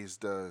male gaze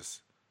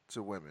does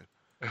to women,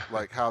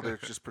 like how they're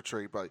just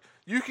portrayed by.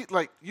 You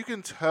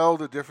can tell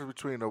the difference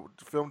between a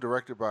film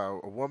directed by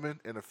a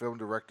woman and a film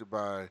directed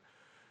by,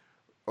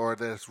 or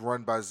that's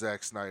run by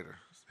Zack Snyder,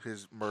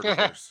 his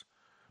Murderverse,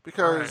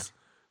 because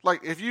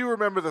like if you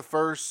remember the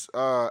first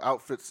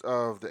outfits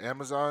of the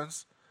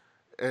Amazons.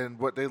 And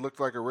what they looked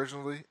like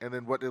originally, and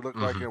then what they looked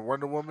like in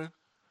Wonder Woman,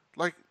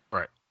 like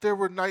they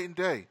were night and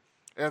day.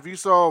 And if you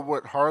saw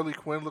what Harley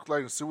Quinn looked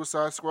like in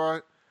Suicide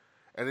Squad,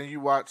 and then you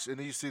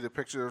see the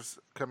pictures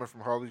coming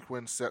from Harley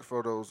Quinn set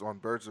photos on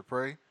Birds of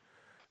Prey,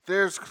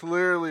 there's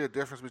clearly a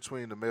difference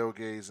between the male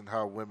gaze and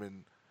how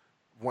women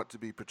want to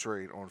be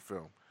portrayed on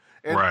film.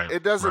 And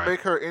it doesn't make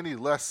her any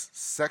less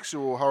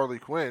sexual Harley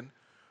Quinn,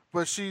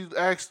 but she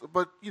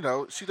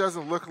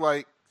doesn't look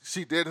like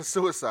she did in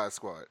Suicide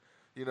Squad,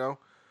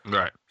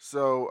 Right.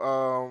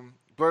 So,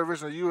 Blurred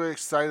Vision, are you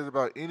excited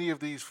about any of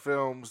these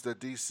films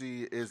that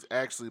DC is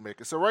actually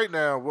making? So right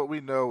now, what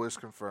we know is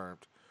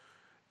confirmed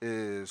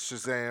is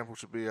Shazam,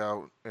 which will be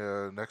out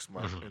next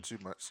month, in 2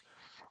 months.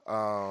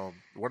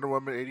 Wonder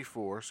Woman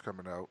 84 is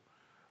coming out.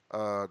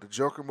 The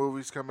Joker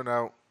movie's coming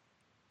out.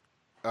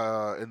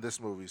 And this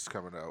movie's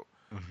coming out.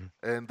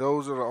 And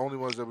those are the only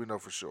ones that we know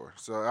for sure.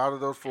 So out of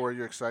those 4, are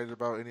you excited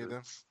about any of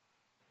them?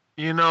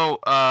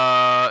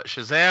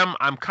 Shazam,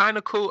 I'm kind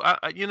of cool.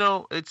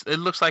 It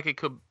looks like it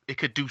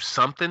could do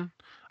something.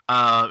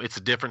 It's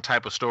a different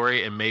type of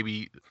story, and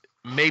maybe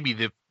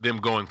them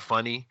going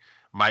funny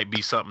might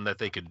be something that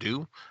they could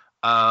do.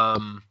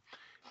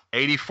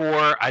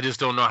 84, I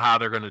just don't know how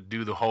they're gonna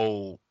do the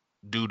whole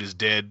dude is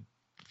dead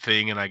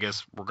thing, and I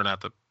guess we're gonna have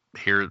to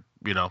figure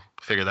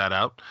that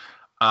out.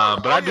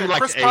 But I do like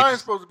Chris Pine's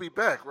supposed to be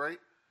back, right?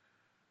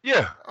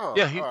 Yeah, oh,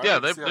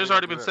 there's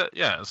already been set.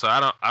 Yeah, so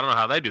I don't know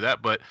how they do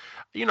that, but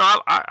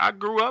I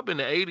grew up in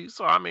the '80s,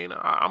 so I mean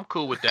I'm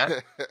cool with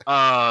that.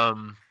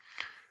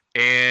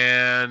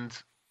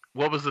 And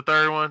what was the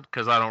third one?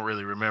 Because I don't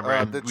really remember,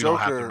 and the we don't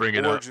have to bring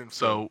it up.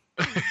 So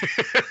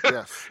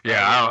yes,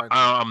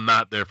 I'm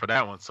not there for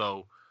that one.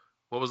 So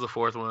what was the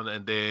fourth one?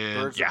 And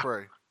then Birds of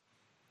Prey.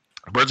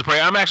 Birds of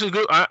Prey. I'm actually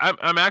good.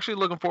 I'm actually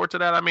looking forward to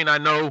that. I mean, I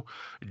know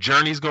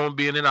Journey's going to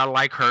be in it. I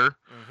like her.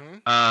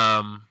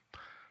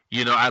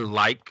 I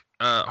like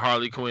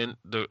Harley Quinn.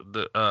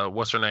 The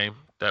what's her name?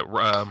 That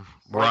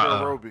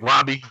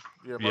Robbie.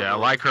 Yeah, I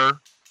like her.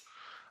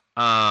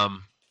 I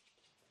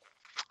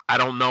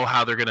don't know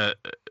how they're gonna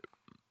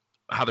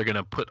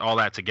put all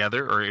that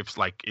together, or if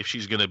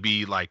she's gonna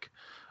be like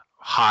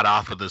hot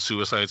off of the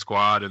Suicide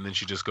Squad and then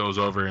she just goes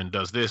over and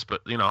does this.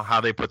 But how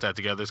they put that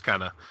together is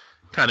kind of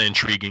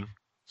intriguing.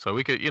 So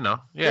we could, Here's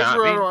what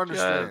I don't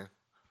understand.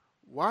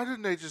 Why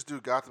didn't they just do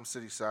Gotham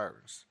City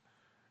Sirens?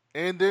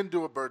 and then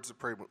do a Birds of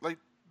Prey movie. Like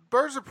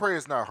Birds of Prey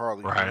is not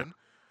Harley Right. Quinn.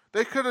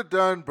 They could have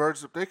done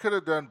They could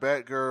have done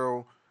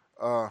Batgirl,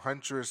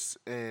 Huntress,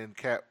 and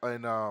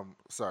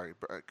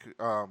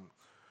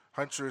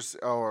Huntress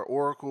or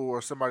Oracle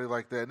or somebody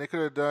like that. And they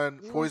could have done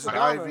Poison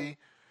Ivy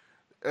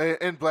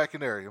and Black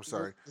Canary. I'm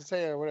sorry.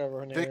 Say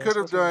whatever her name They is. could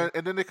have What's her name? done,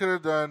 and then they could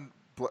have done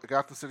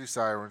Gotham City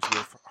Sirens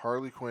with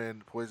Harley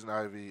Quinn, Poison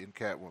Ivy, and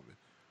Catwoman.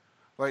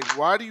 Like,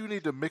 why do you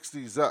need to mix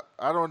these up?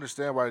 I don't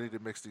understand why you need to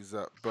mix these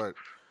up. But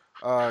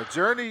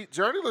Journey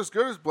looks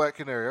good as Black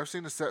Canary. I've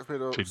seen the set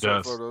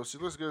photos. She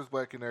looks good as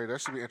Black Canary. That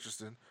should be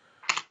interesting.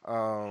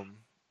 And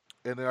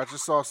then I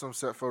just saw some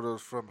set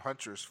photos from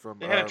Huntress.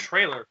 They had a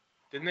trailer,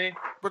 didn't they?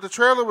 But the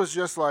trailer was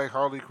just like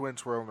Harley Quinn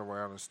twirling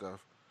around and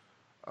stuff.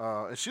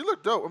 And she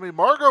looked dope. I mean,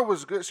 Margot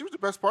was good. She was the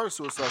best part of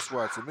Suicide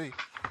Squad to me.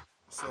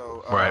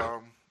 So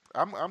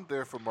I'm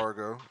there for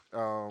Margot.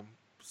 So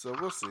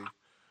we'll see.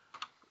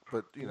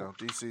 But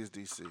DC is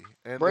DC.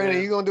 And Brandon,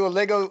 then, you gonna do a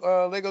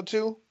Lego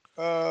 2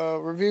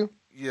 review?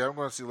 Yeah, I'm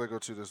gonna see Lego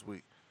 2 this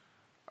week.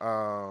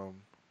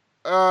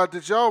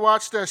 Did y'all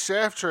watch that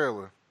Shaft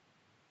trailer?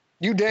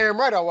 You damn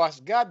right I watched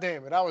it. God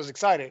damn it, I was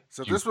excited.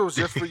 So this one was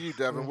just for you,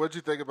 Devin. What'd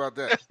you think about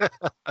that?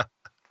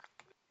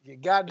 You're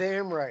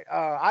goddamn right.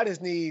 I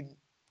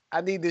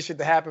need this shit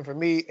to happen for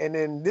me. And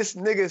then this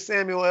nigga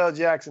Samuel L.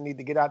 Jackson need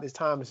to get out this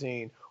time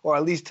machine, or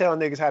at least tell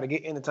niggas how to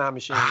get in the time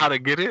machine. How to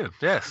get in?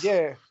 Yes.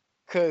 Yeah,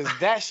 because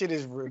that shit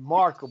is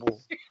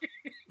remarkable.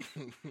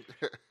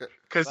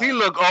 Because he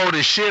looked old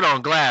as shit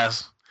on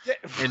Glass. Yeah.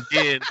 And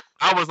then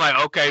I was like,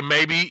 okay,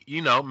 maybe a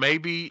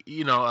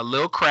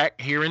little crack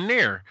here and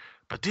there.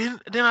 But then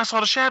I saw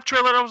the Shaft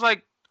trailer and I was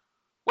like,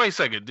 wait a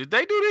second, did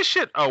they do this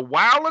shit a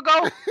while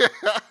ago?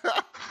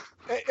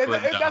 and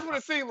that's what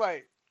it seemed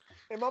like.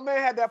 And my man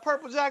had that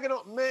purple jacket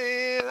on.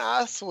 Man,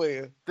 I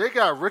swear. They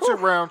got Richard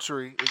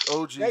Roundtree as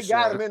OG They Shaft.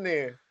 got him in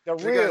there. The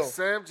They real. got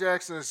Sam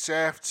Jackson as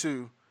Shaft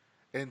 2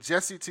 and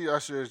Jesse T.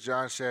 Usher as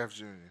John Shaft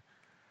Jr.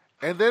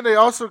 And then they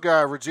also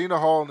got Regina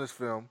Hall in this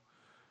film,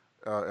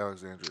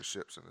 Alexandria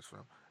Ships in this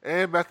film,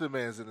 and Method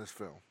Man's in this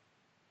film.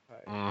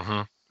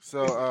 Mm-hmm.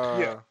 So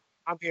yeah,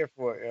 I'm here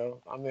for it,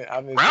 yo. I'm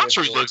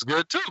Roundtree looks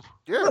good too.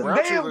 Yeah, Looks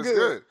Roundtree damn looks good.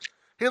 good.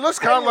 He looks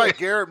kind of like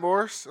Garrett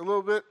Morris a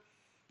little bit.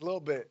 A little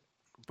bit.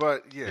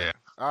 But yeah.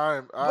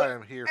 I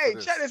am here Hey, for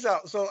this. check this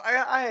out. So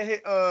I had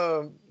hit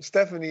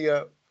Stephanie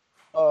up.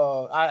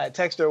 I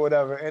text her or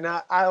whatever, and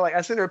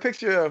I sent her a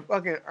picture of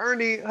fucking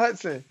Ernie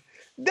Hudson.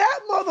 That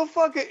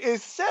motherfucker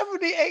is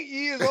 78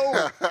 years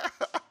old.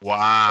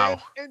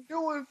 Wow. And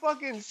doing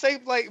fucking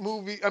Safe Light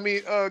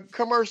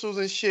commercials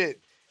and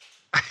shit.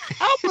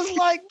 I was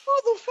like,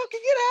 motherfucker,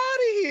 get out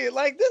of here.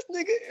 Like, this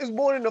nigga is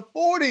born in the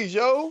 40s,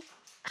 yo.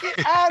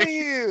 Get out of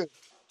here.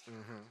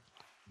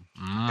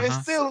 Mm-hmm. And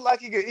still look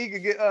like he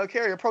could get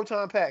carry a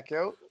proton pack,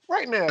 yo.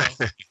 Right now.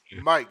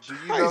 Mike, do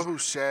you know who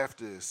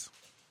Shaft is?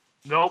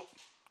 Nope.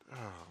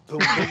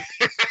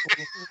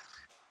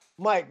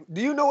 Mike,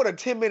 do you know what a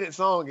 10-minute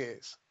song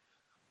is?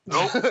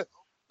 Nope.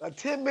 A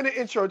 10-minute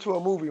intro to a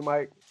movie,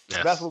 Mike.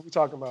 Yes. That's what we're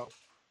talking about.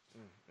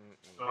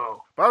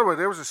 Oh. By the way,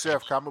 there was a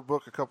Shaft comic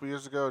book a couple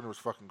years ago, and it was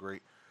fucking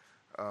great.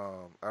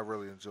 I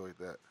really enjoyed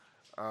that.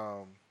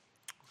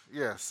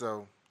 Yeah,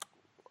 so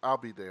I'll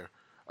be there.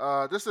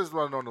 This is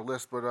one on the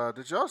list, but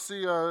did y'all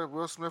see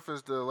Will Smith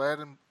as the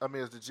Aladdin?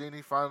 As the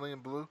genie finally in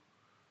blue?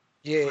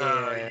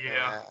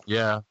 Yeah.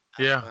 Yeah.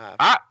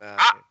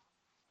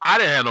 I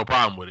didn't have no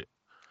problem with it.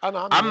 I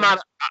know. I'm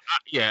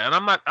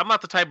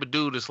not the type of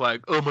dude that's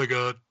like, oh my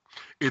god,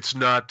 it's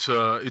not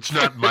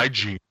my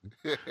gene.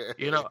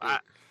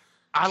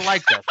 I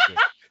like that shit.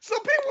 So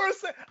people were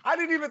saying, I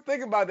didn't even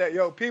think about that,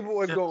 yo. People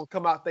was gonna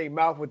come out their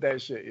mouth with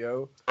that shit,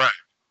 yo. Right.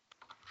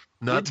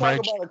 You Not talk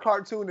my about a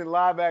cartoon and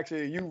live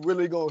action, you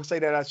really gonna say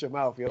that out your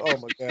mouth, yo? Oh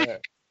my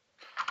god.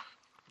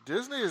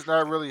 Disney has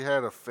not really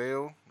had a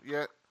fail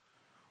yet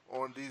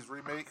on these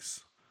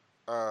remakes.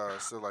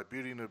 So like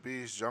Beauty and the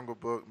Beast, Jungle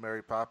Book,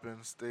 Mary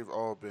Poppins, they've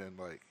all been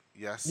like,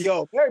 yes.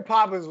 Yo, Mary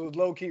Poppins was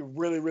low key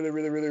really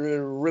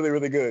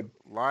good.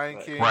 Lion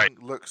King Right.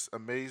 looks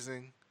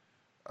amazing.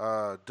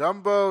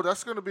 Dumbo,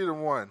 that's gonna be the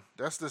one.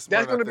 That's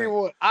gonna be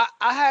one. I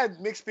had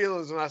mixed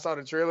feelings when I saw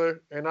the trailer,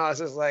 and I was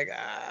just like,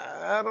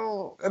 I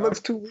don't. It looks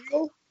too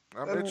real.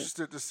 I'm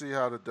interested to see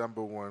how the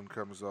Dumbo one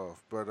comes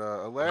off. But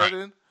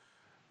Aladdin,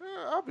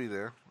 I'll be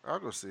there. I'll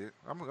go see it.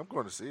 I'm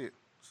going to see it.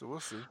 So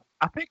we'll see.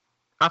 I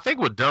think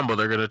with Dumbo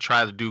they're gonna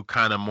try to do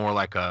kind of more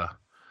like a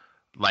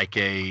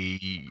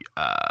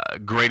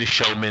Greatest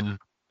Showman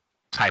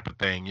type of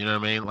thing. You know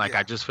what I mean? Like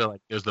I just feel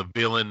like there's the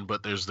villain,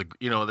 but there's the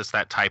it's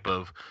that type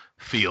of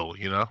feel.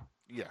 Yeah.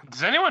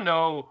 Does anyone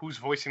know who's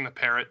voicing the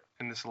parrot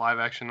in this live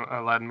action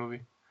Aladdin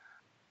movie?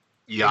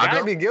 Yeah, It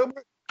gotta be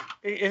Gilbert.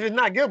 If it's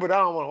not Gilbert, I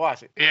don't want to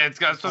watch it. Yeah, it's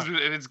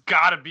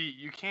gotta be.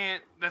 You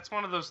can't. That's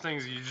one of those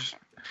things you just.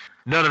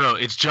 No.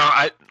 It's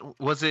John.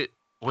 Was it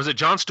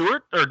John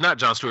Stewart or not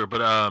John Stewart, but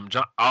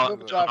John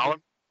Oliver?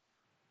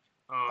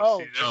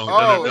 Oh. No.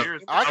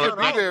 I could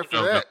be there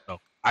for that. No.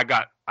 I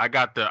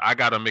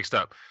got them mixed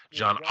up.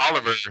 John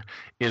Oliver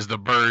is the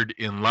bird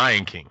in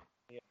Lion King.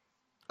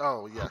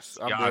 Oh yes,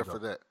 I'm Yeah, there I'll for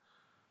go. that.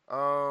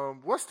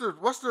 What's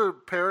the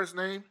parrot's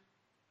name?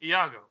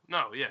 Iago.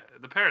 No, yeah,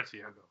 the parrot's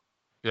Iago.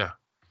 Yeah.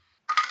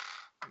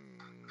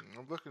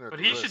 I'm looking at. But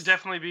the he list. should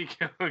definitely be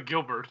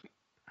Gilbert.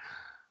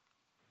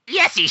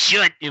 Yes, he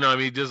should. You know, I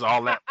mean, just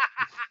all that.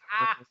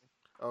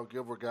 Oh,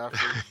 Gilbert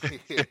Godfrey.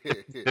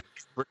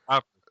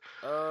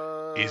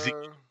 Is he?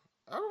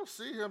 I don't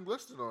see him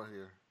listed on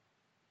here.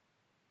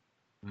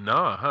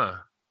 No, huh?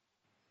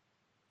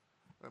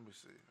 Let me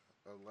see.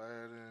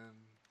 Aladdin.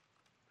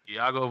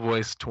 Iago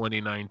voice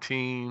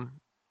 2019.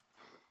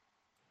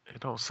 It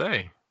don't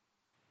say.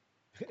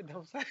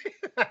 Don't say.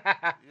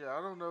 Yeah,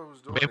 I don't know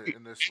who's doing Maybe it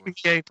in this one.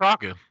 he ain't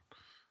talking.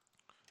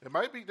 It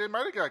might be. They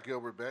might have got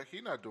Gilbert back.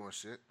 He not doing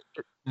shit.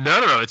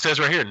 No. It says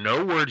right here,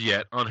 no word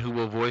yet on who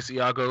will voice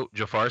Iago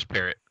Jafar's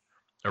parrot.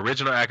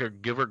 Original actor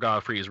Gilbert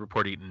Godfrey is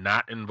reportedly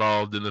not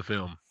involved in the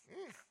film.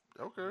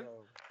 Okay.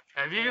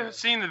 Have you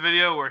seen the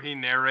video where he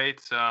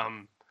narrates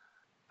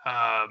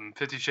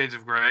 50 Shades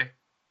of Grey?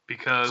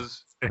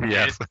 Because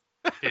Yes.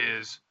 it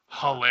is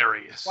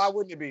hilarious. Why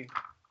wouldn't it be?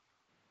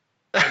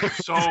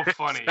 It's so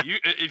funny.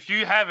 If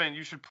you haven't,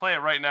 you should play it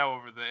right now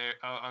over there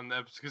on the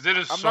episode because it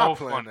is I'm so not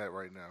playing funny. that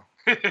right now.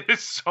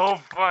 It's so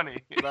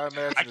funny. But I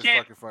imagine it's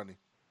can't- fucking funny.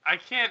 I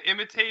can't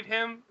imitate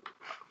him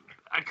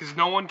because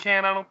no one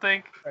can. I don't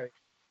think. Right.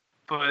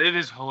 But it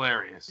is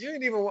hilarious. You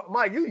ain't even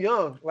Mike. You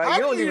young. Like How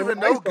you don't do you even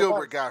I know used to Gilbert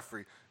watch-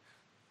 Godfrey?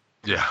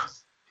 Yeah.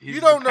 He's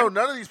You don't the know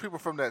none of these people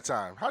from that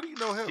time. How do you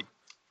know him?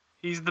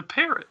 He's the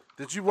parrot.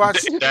 Did you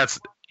watch? That's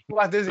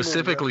Watch Disney movies,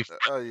 specifically.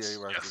 Oh yeah,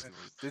 you watched Yes. this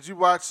movie. Did you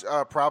watch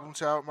Problem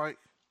Child, Mike?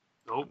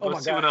 Nope. Oh my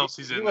Let's see God. what else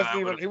he's he in. wasn't now.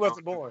 even. What He it's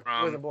wasn't from. born.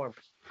 He wasn't born.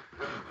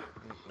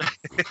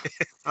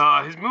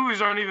 His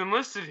movies aren't even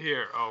listed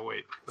here. Oh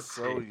wait. Let's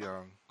So see.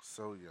 young,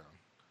 so young.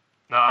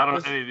 No, I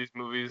don't know any of these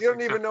movies. You don't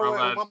even except know for what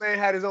Aladdin. my man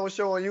had his own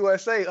show on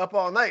USA Up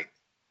All Night.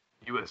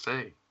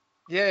 USA.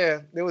 Yeah,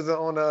 there was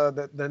on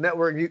the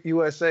network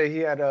USA. He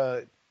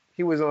had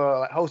he was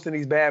hosting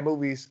these bad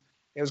movies.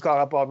 It was called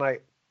Up All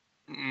Night.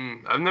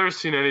 I've never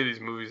seen any of these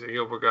movies that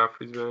Gilbert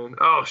Gottfried's been in.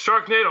 Oh,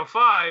 Sharknado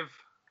 5.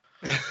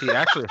 He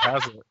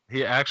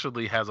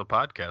actually has a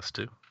podcast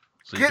too.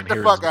 So you Get can the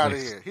hear fuck his out of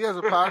voice here. He has a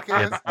in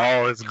podcast.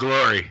 all its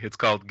glory. It's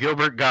called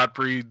Gilbert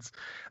Gottfried's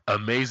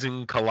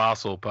Amazing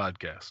Colossal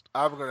Podcast.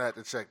 I'm gonna have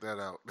to check that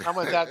out. I'm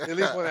gonna at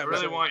least one I really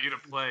episode. want you to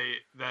play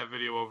that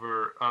video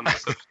over on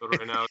this episode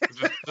right now,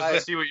 just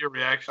to see what your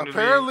reaction would be.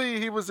 Apparently,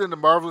 he was in the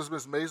Marvelous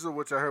Miss Maisel,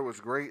 which I heard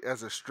was great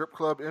as a strip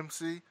club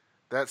MC.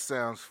 That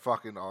sounds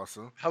fucking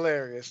awesome.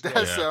 Hilarious. That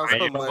Yeah. sounds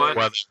Hey, you know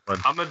hilarious.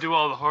 what? I'm gonna do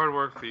all the hard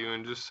work for you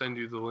and just send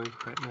you the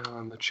link right now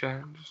on the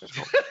chat.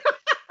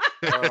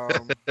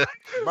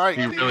 Mike,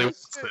 He do really you,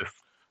 wants this.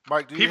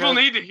 Mike, do you People have,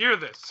 need to hear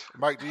this.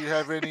 Mike, do you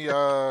have any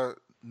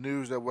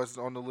news that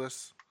wasn't on the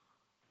list?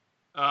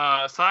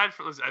 Aside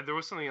from there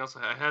was something else.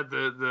 I had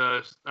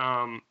the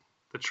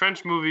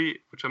Trench movie,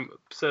 which I'm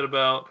upset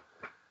about.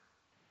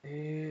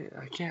 I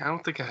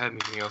don't think I had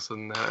anything else other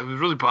than that. It was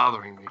really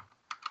bothering me.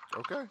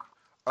 Okay.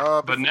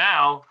 But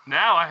now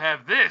I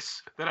have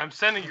this that I'm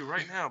sending you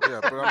right now. Yeah,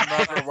 but I'm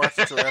not gonna watch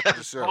it till after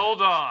the show.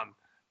 Hold on.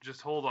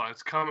 Just hold on.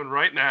 It's coming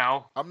right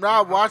now. I'm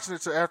not watching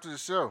it till after the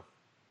show.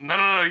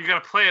 No. You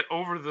gotta play it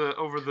over the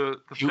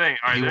thing.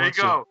 All right, He there you wants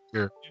go.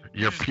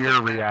 Your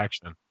pure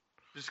reaction.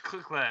 Just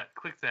click that.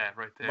 Click that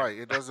right there. Mike,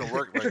 it doesn't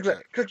work like Click that.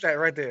 that. Click that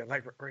right there.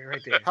 Like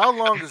right there. How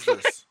long is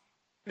this?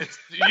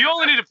 You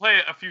only need to play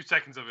a few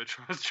seconds of it.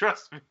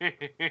 Trust me.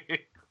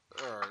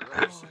 All right,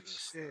 let me see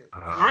this. Shit.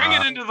 Bring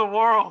it into the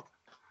world.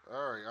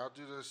 All right, I'll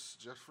do this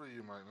just for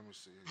you, Mike. Let me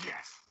see.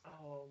 Yes.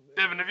 Oh, man.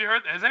 Devin, have you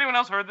heard? Has anyone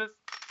else heard this?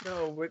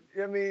 No, but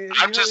I mean,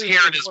 I'm you just know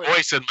hearing his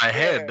voice in my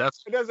head. Yeah.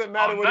 That's It doesn't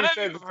matter what none he of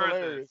says. you It's have heard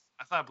hilarious. this.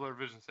 I thought Blurred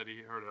Vision said he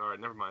heard it. All right,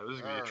 never mind. This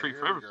is gonna be All a right, treat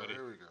here for we go, everybody.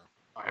 Here we go.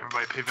 All right,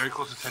 everybody, pay very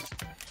close attention.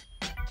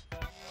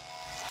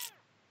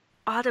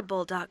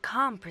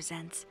 Audible.com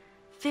presents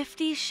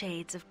 50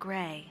 Shades of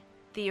Grey,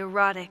 the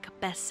erotic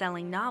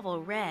best-selling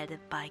novel read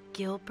by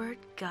Gilbert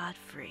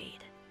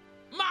Gottfried.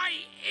 My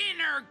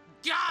inner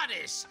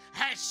goddess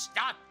has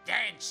stopped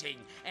dancing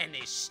and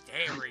is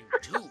staring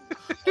too,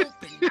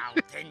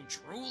 open-mouthed and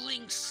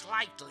drooling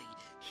slightly.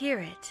 Hear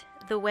it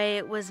the way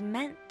it was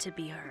meant to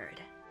be heard.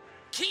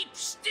 Keep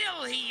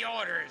still, he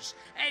orders,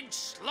 and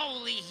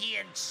slowly he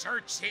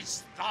inserts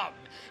his thumb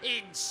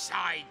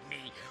inside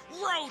me,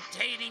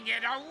 rotating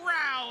it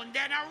around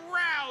and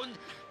around,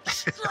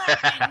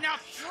 stroking the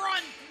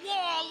front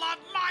wall of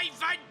my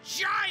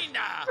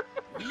vagina.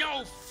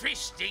 No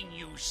fisting,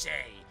 you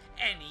say.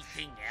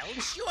 Anything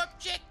else you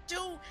object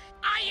to?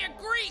 I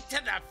agree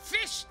to the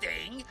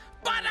fisting,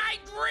 but I'd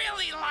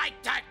really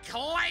like to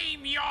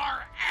claim your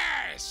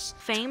ass.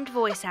 Famed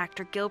voice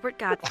actor Gilbert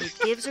Gottfried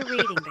gives a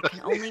reading that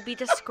can only be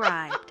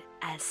described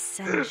as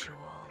sensual.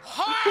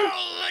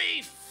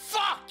 Holy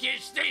fuck,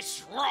 is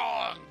this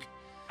wrong?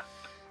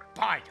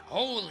 But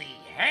holy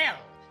hell,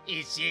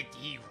 is it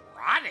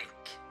erotic?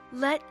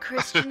 Let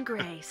Christian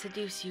Grey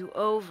seduce you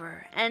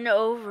over and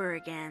over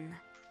again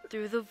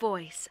through the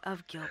voice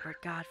of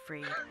Gilbert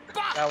Gottfried. But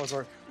That was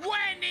worth.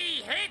 when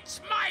he hits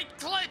my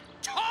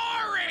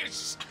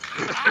clitoris,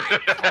 I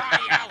cry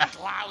out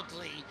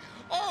loudly,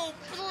 Oh,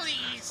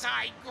 please,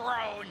 I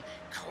groan.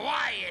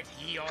 Quiet,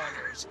 he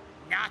orders,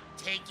 not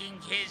taking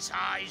his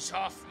eyes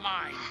off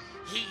mine.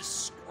 He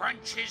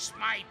scrunches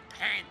my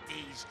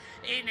panties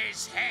in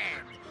his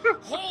hand,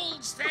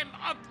 holds them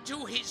up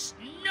to his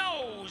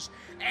nose,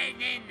 and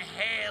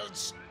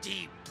inhales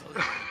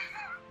deeply.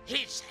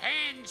 His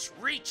hands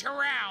reach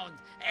around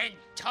and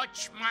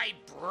touch my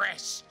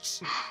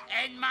breasts,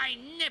 and my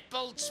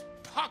nipples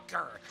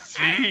pucker.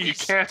 See, you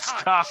can't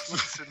stop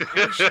listening.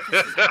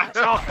 I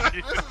told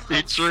you.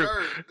 It's true.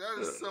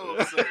 That is so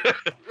absurd.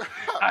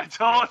 I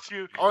told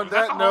you. On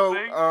that note,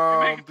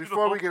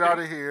 before we get out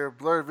of here,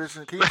 Blurred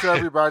Vision, can you tell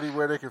everybody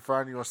where they can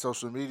find you on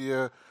social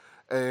media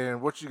and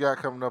what you got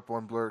coming up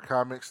on Blurred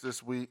Comics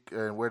this week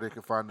and where they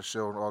can find the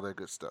show and all that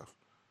good stuff?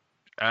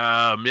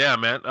 Yeah,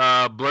 man.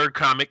 Blurred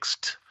Comics.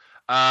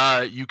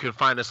 You can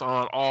find us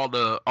on all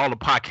the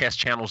podcast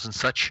channels and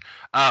such.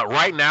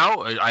 Right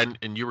now,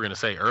 and you were gonna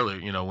say earlier,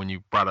 you know, when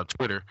you brought up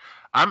Twitter,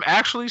 I'm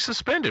actually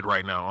suspended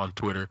right now on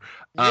Twitter.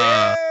 What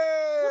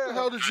the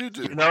hell did you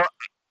do? You know,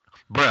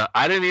 bruh,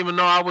 I didn't even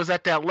know I was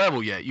at that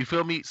level yet. You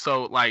feel me?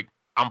 So like,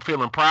 I'm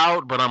feeling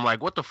proud, but I'm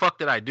like, what the fuck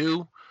did I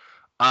do?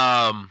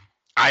 I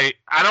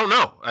don't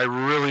know. I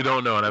really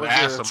don't know. And I've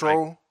asked some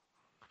troll.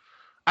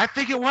 I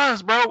think it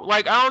was, bro.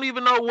 Like, I don't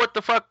even know what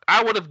the fuck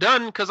I would have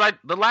done because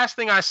the last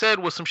thing I said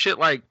was some shit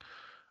like,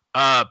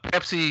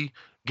 Pepsi,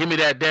 give me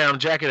that damn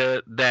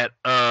jacket that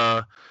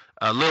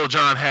Lil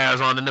Jon has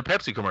on in the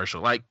Pepsi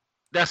commercial. Like,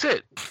 that's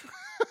it.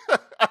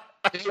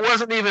 It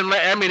wasn't even.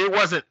 I mean, it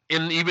wasn't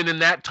even in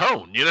that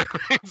tone. You know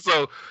what I mean?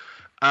 So,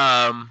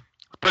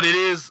 but it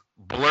is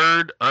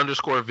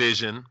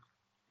blurred_vision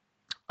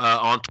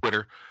on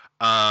Twitter.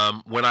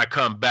 When I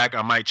come back,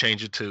 I might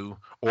change it to,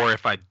 or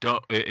if I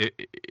don't get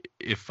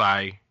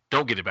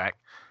it back,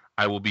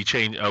 I'll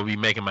be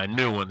making my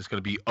new one. It's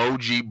going to be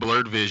OG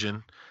Blurred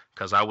Vision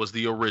because I was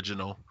the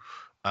original.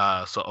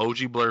 So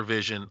OG Blurred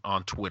Vision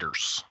on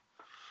Twitters.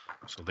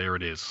 So there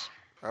it is.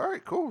 All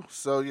right, cool.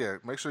 So yeah,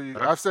 make sure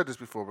I've said this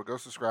before, but go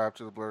subscribe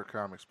to the Blurred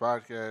Comics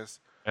podcast.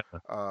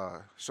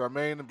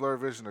 Charmaine and Blurred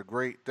Vision are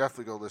great.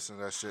 Definitely go listen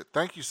to that shit.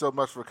 Thank you so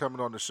much for coming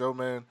on the show,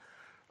 man.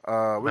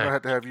 We're going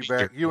to have you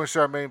back, you and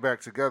Charmaine back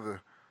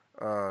together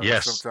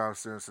sometime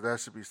soon, so that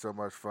should be so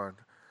much fun.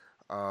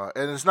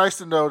 And it's nice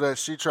to know that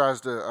she tries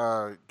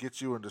to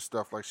get you into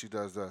stuff like she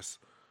does us.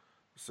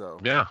 So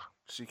yeah,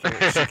 she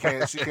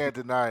can't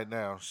deny it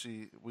now.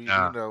 We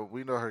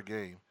know her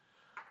game.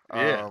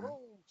 Yeah.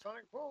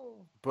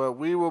 But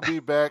we will be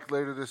back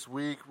later this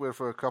week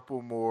with a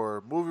couple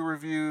more movie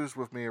reviews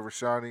with me and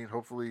Rashani.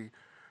 Hopefully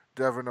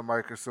Devin or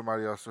Mike or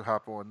somebody else will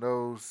hop on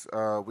those.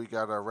 We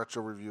got our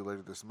retro review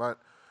later this month.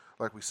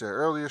 Like we said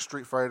earlier,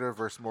 Street Fighter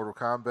versus Mortal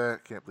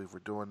Kombat. Can't believe we're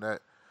doing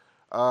that.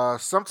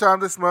 Sometime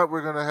this month,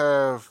 we're going to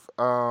have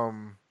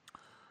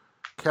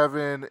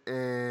Kevin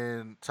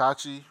and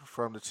Tachi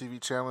from the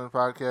TV Channel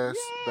podcast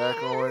back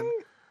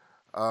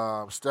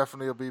on.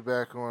 Stephanie will be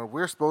back on.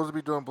 We're supposed to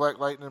be doing Black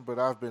Lightning, but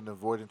I've been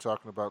avoiding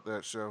talking about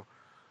that show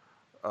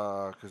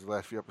because the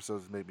last few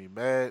episodes made me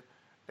mad.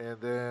 And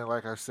then,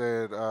 like I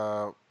said,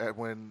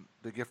 when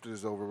The Gifted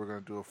is over, we're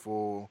going to do a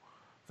full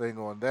thing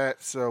on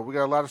that. So we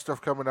got a lot of stuff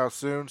coming out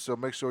soon, so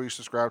make sure you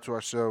subscribe to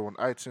our show on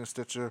iTunes,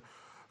 Stitcher,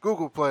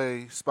 Google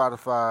Play,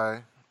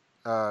 Spotify,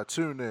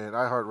 TuneIn,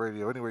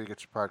 iHeartRadio, anywhere you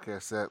get your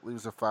podcasts at. Leave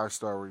us a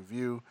 5-star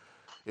review.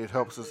 It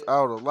helps us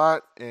out a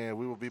lot, and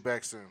we will be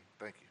back soon.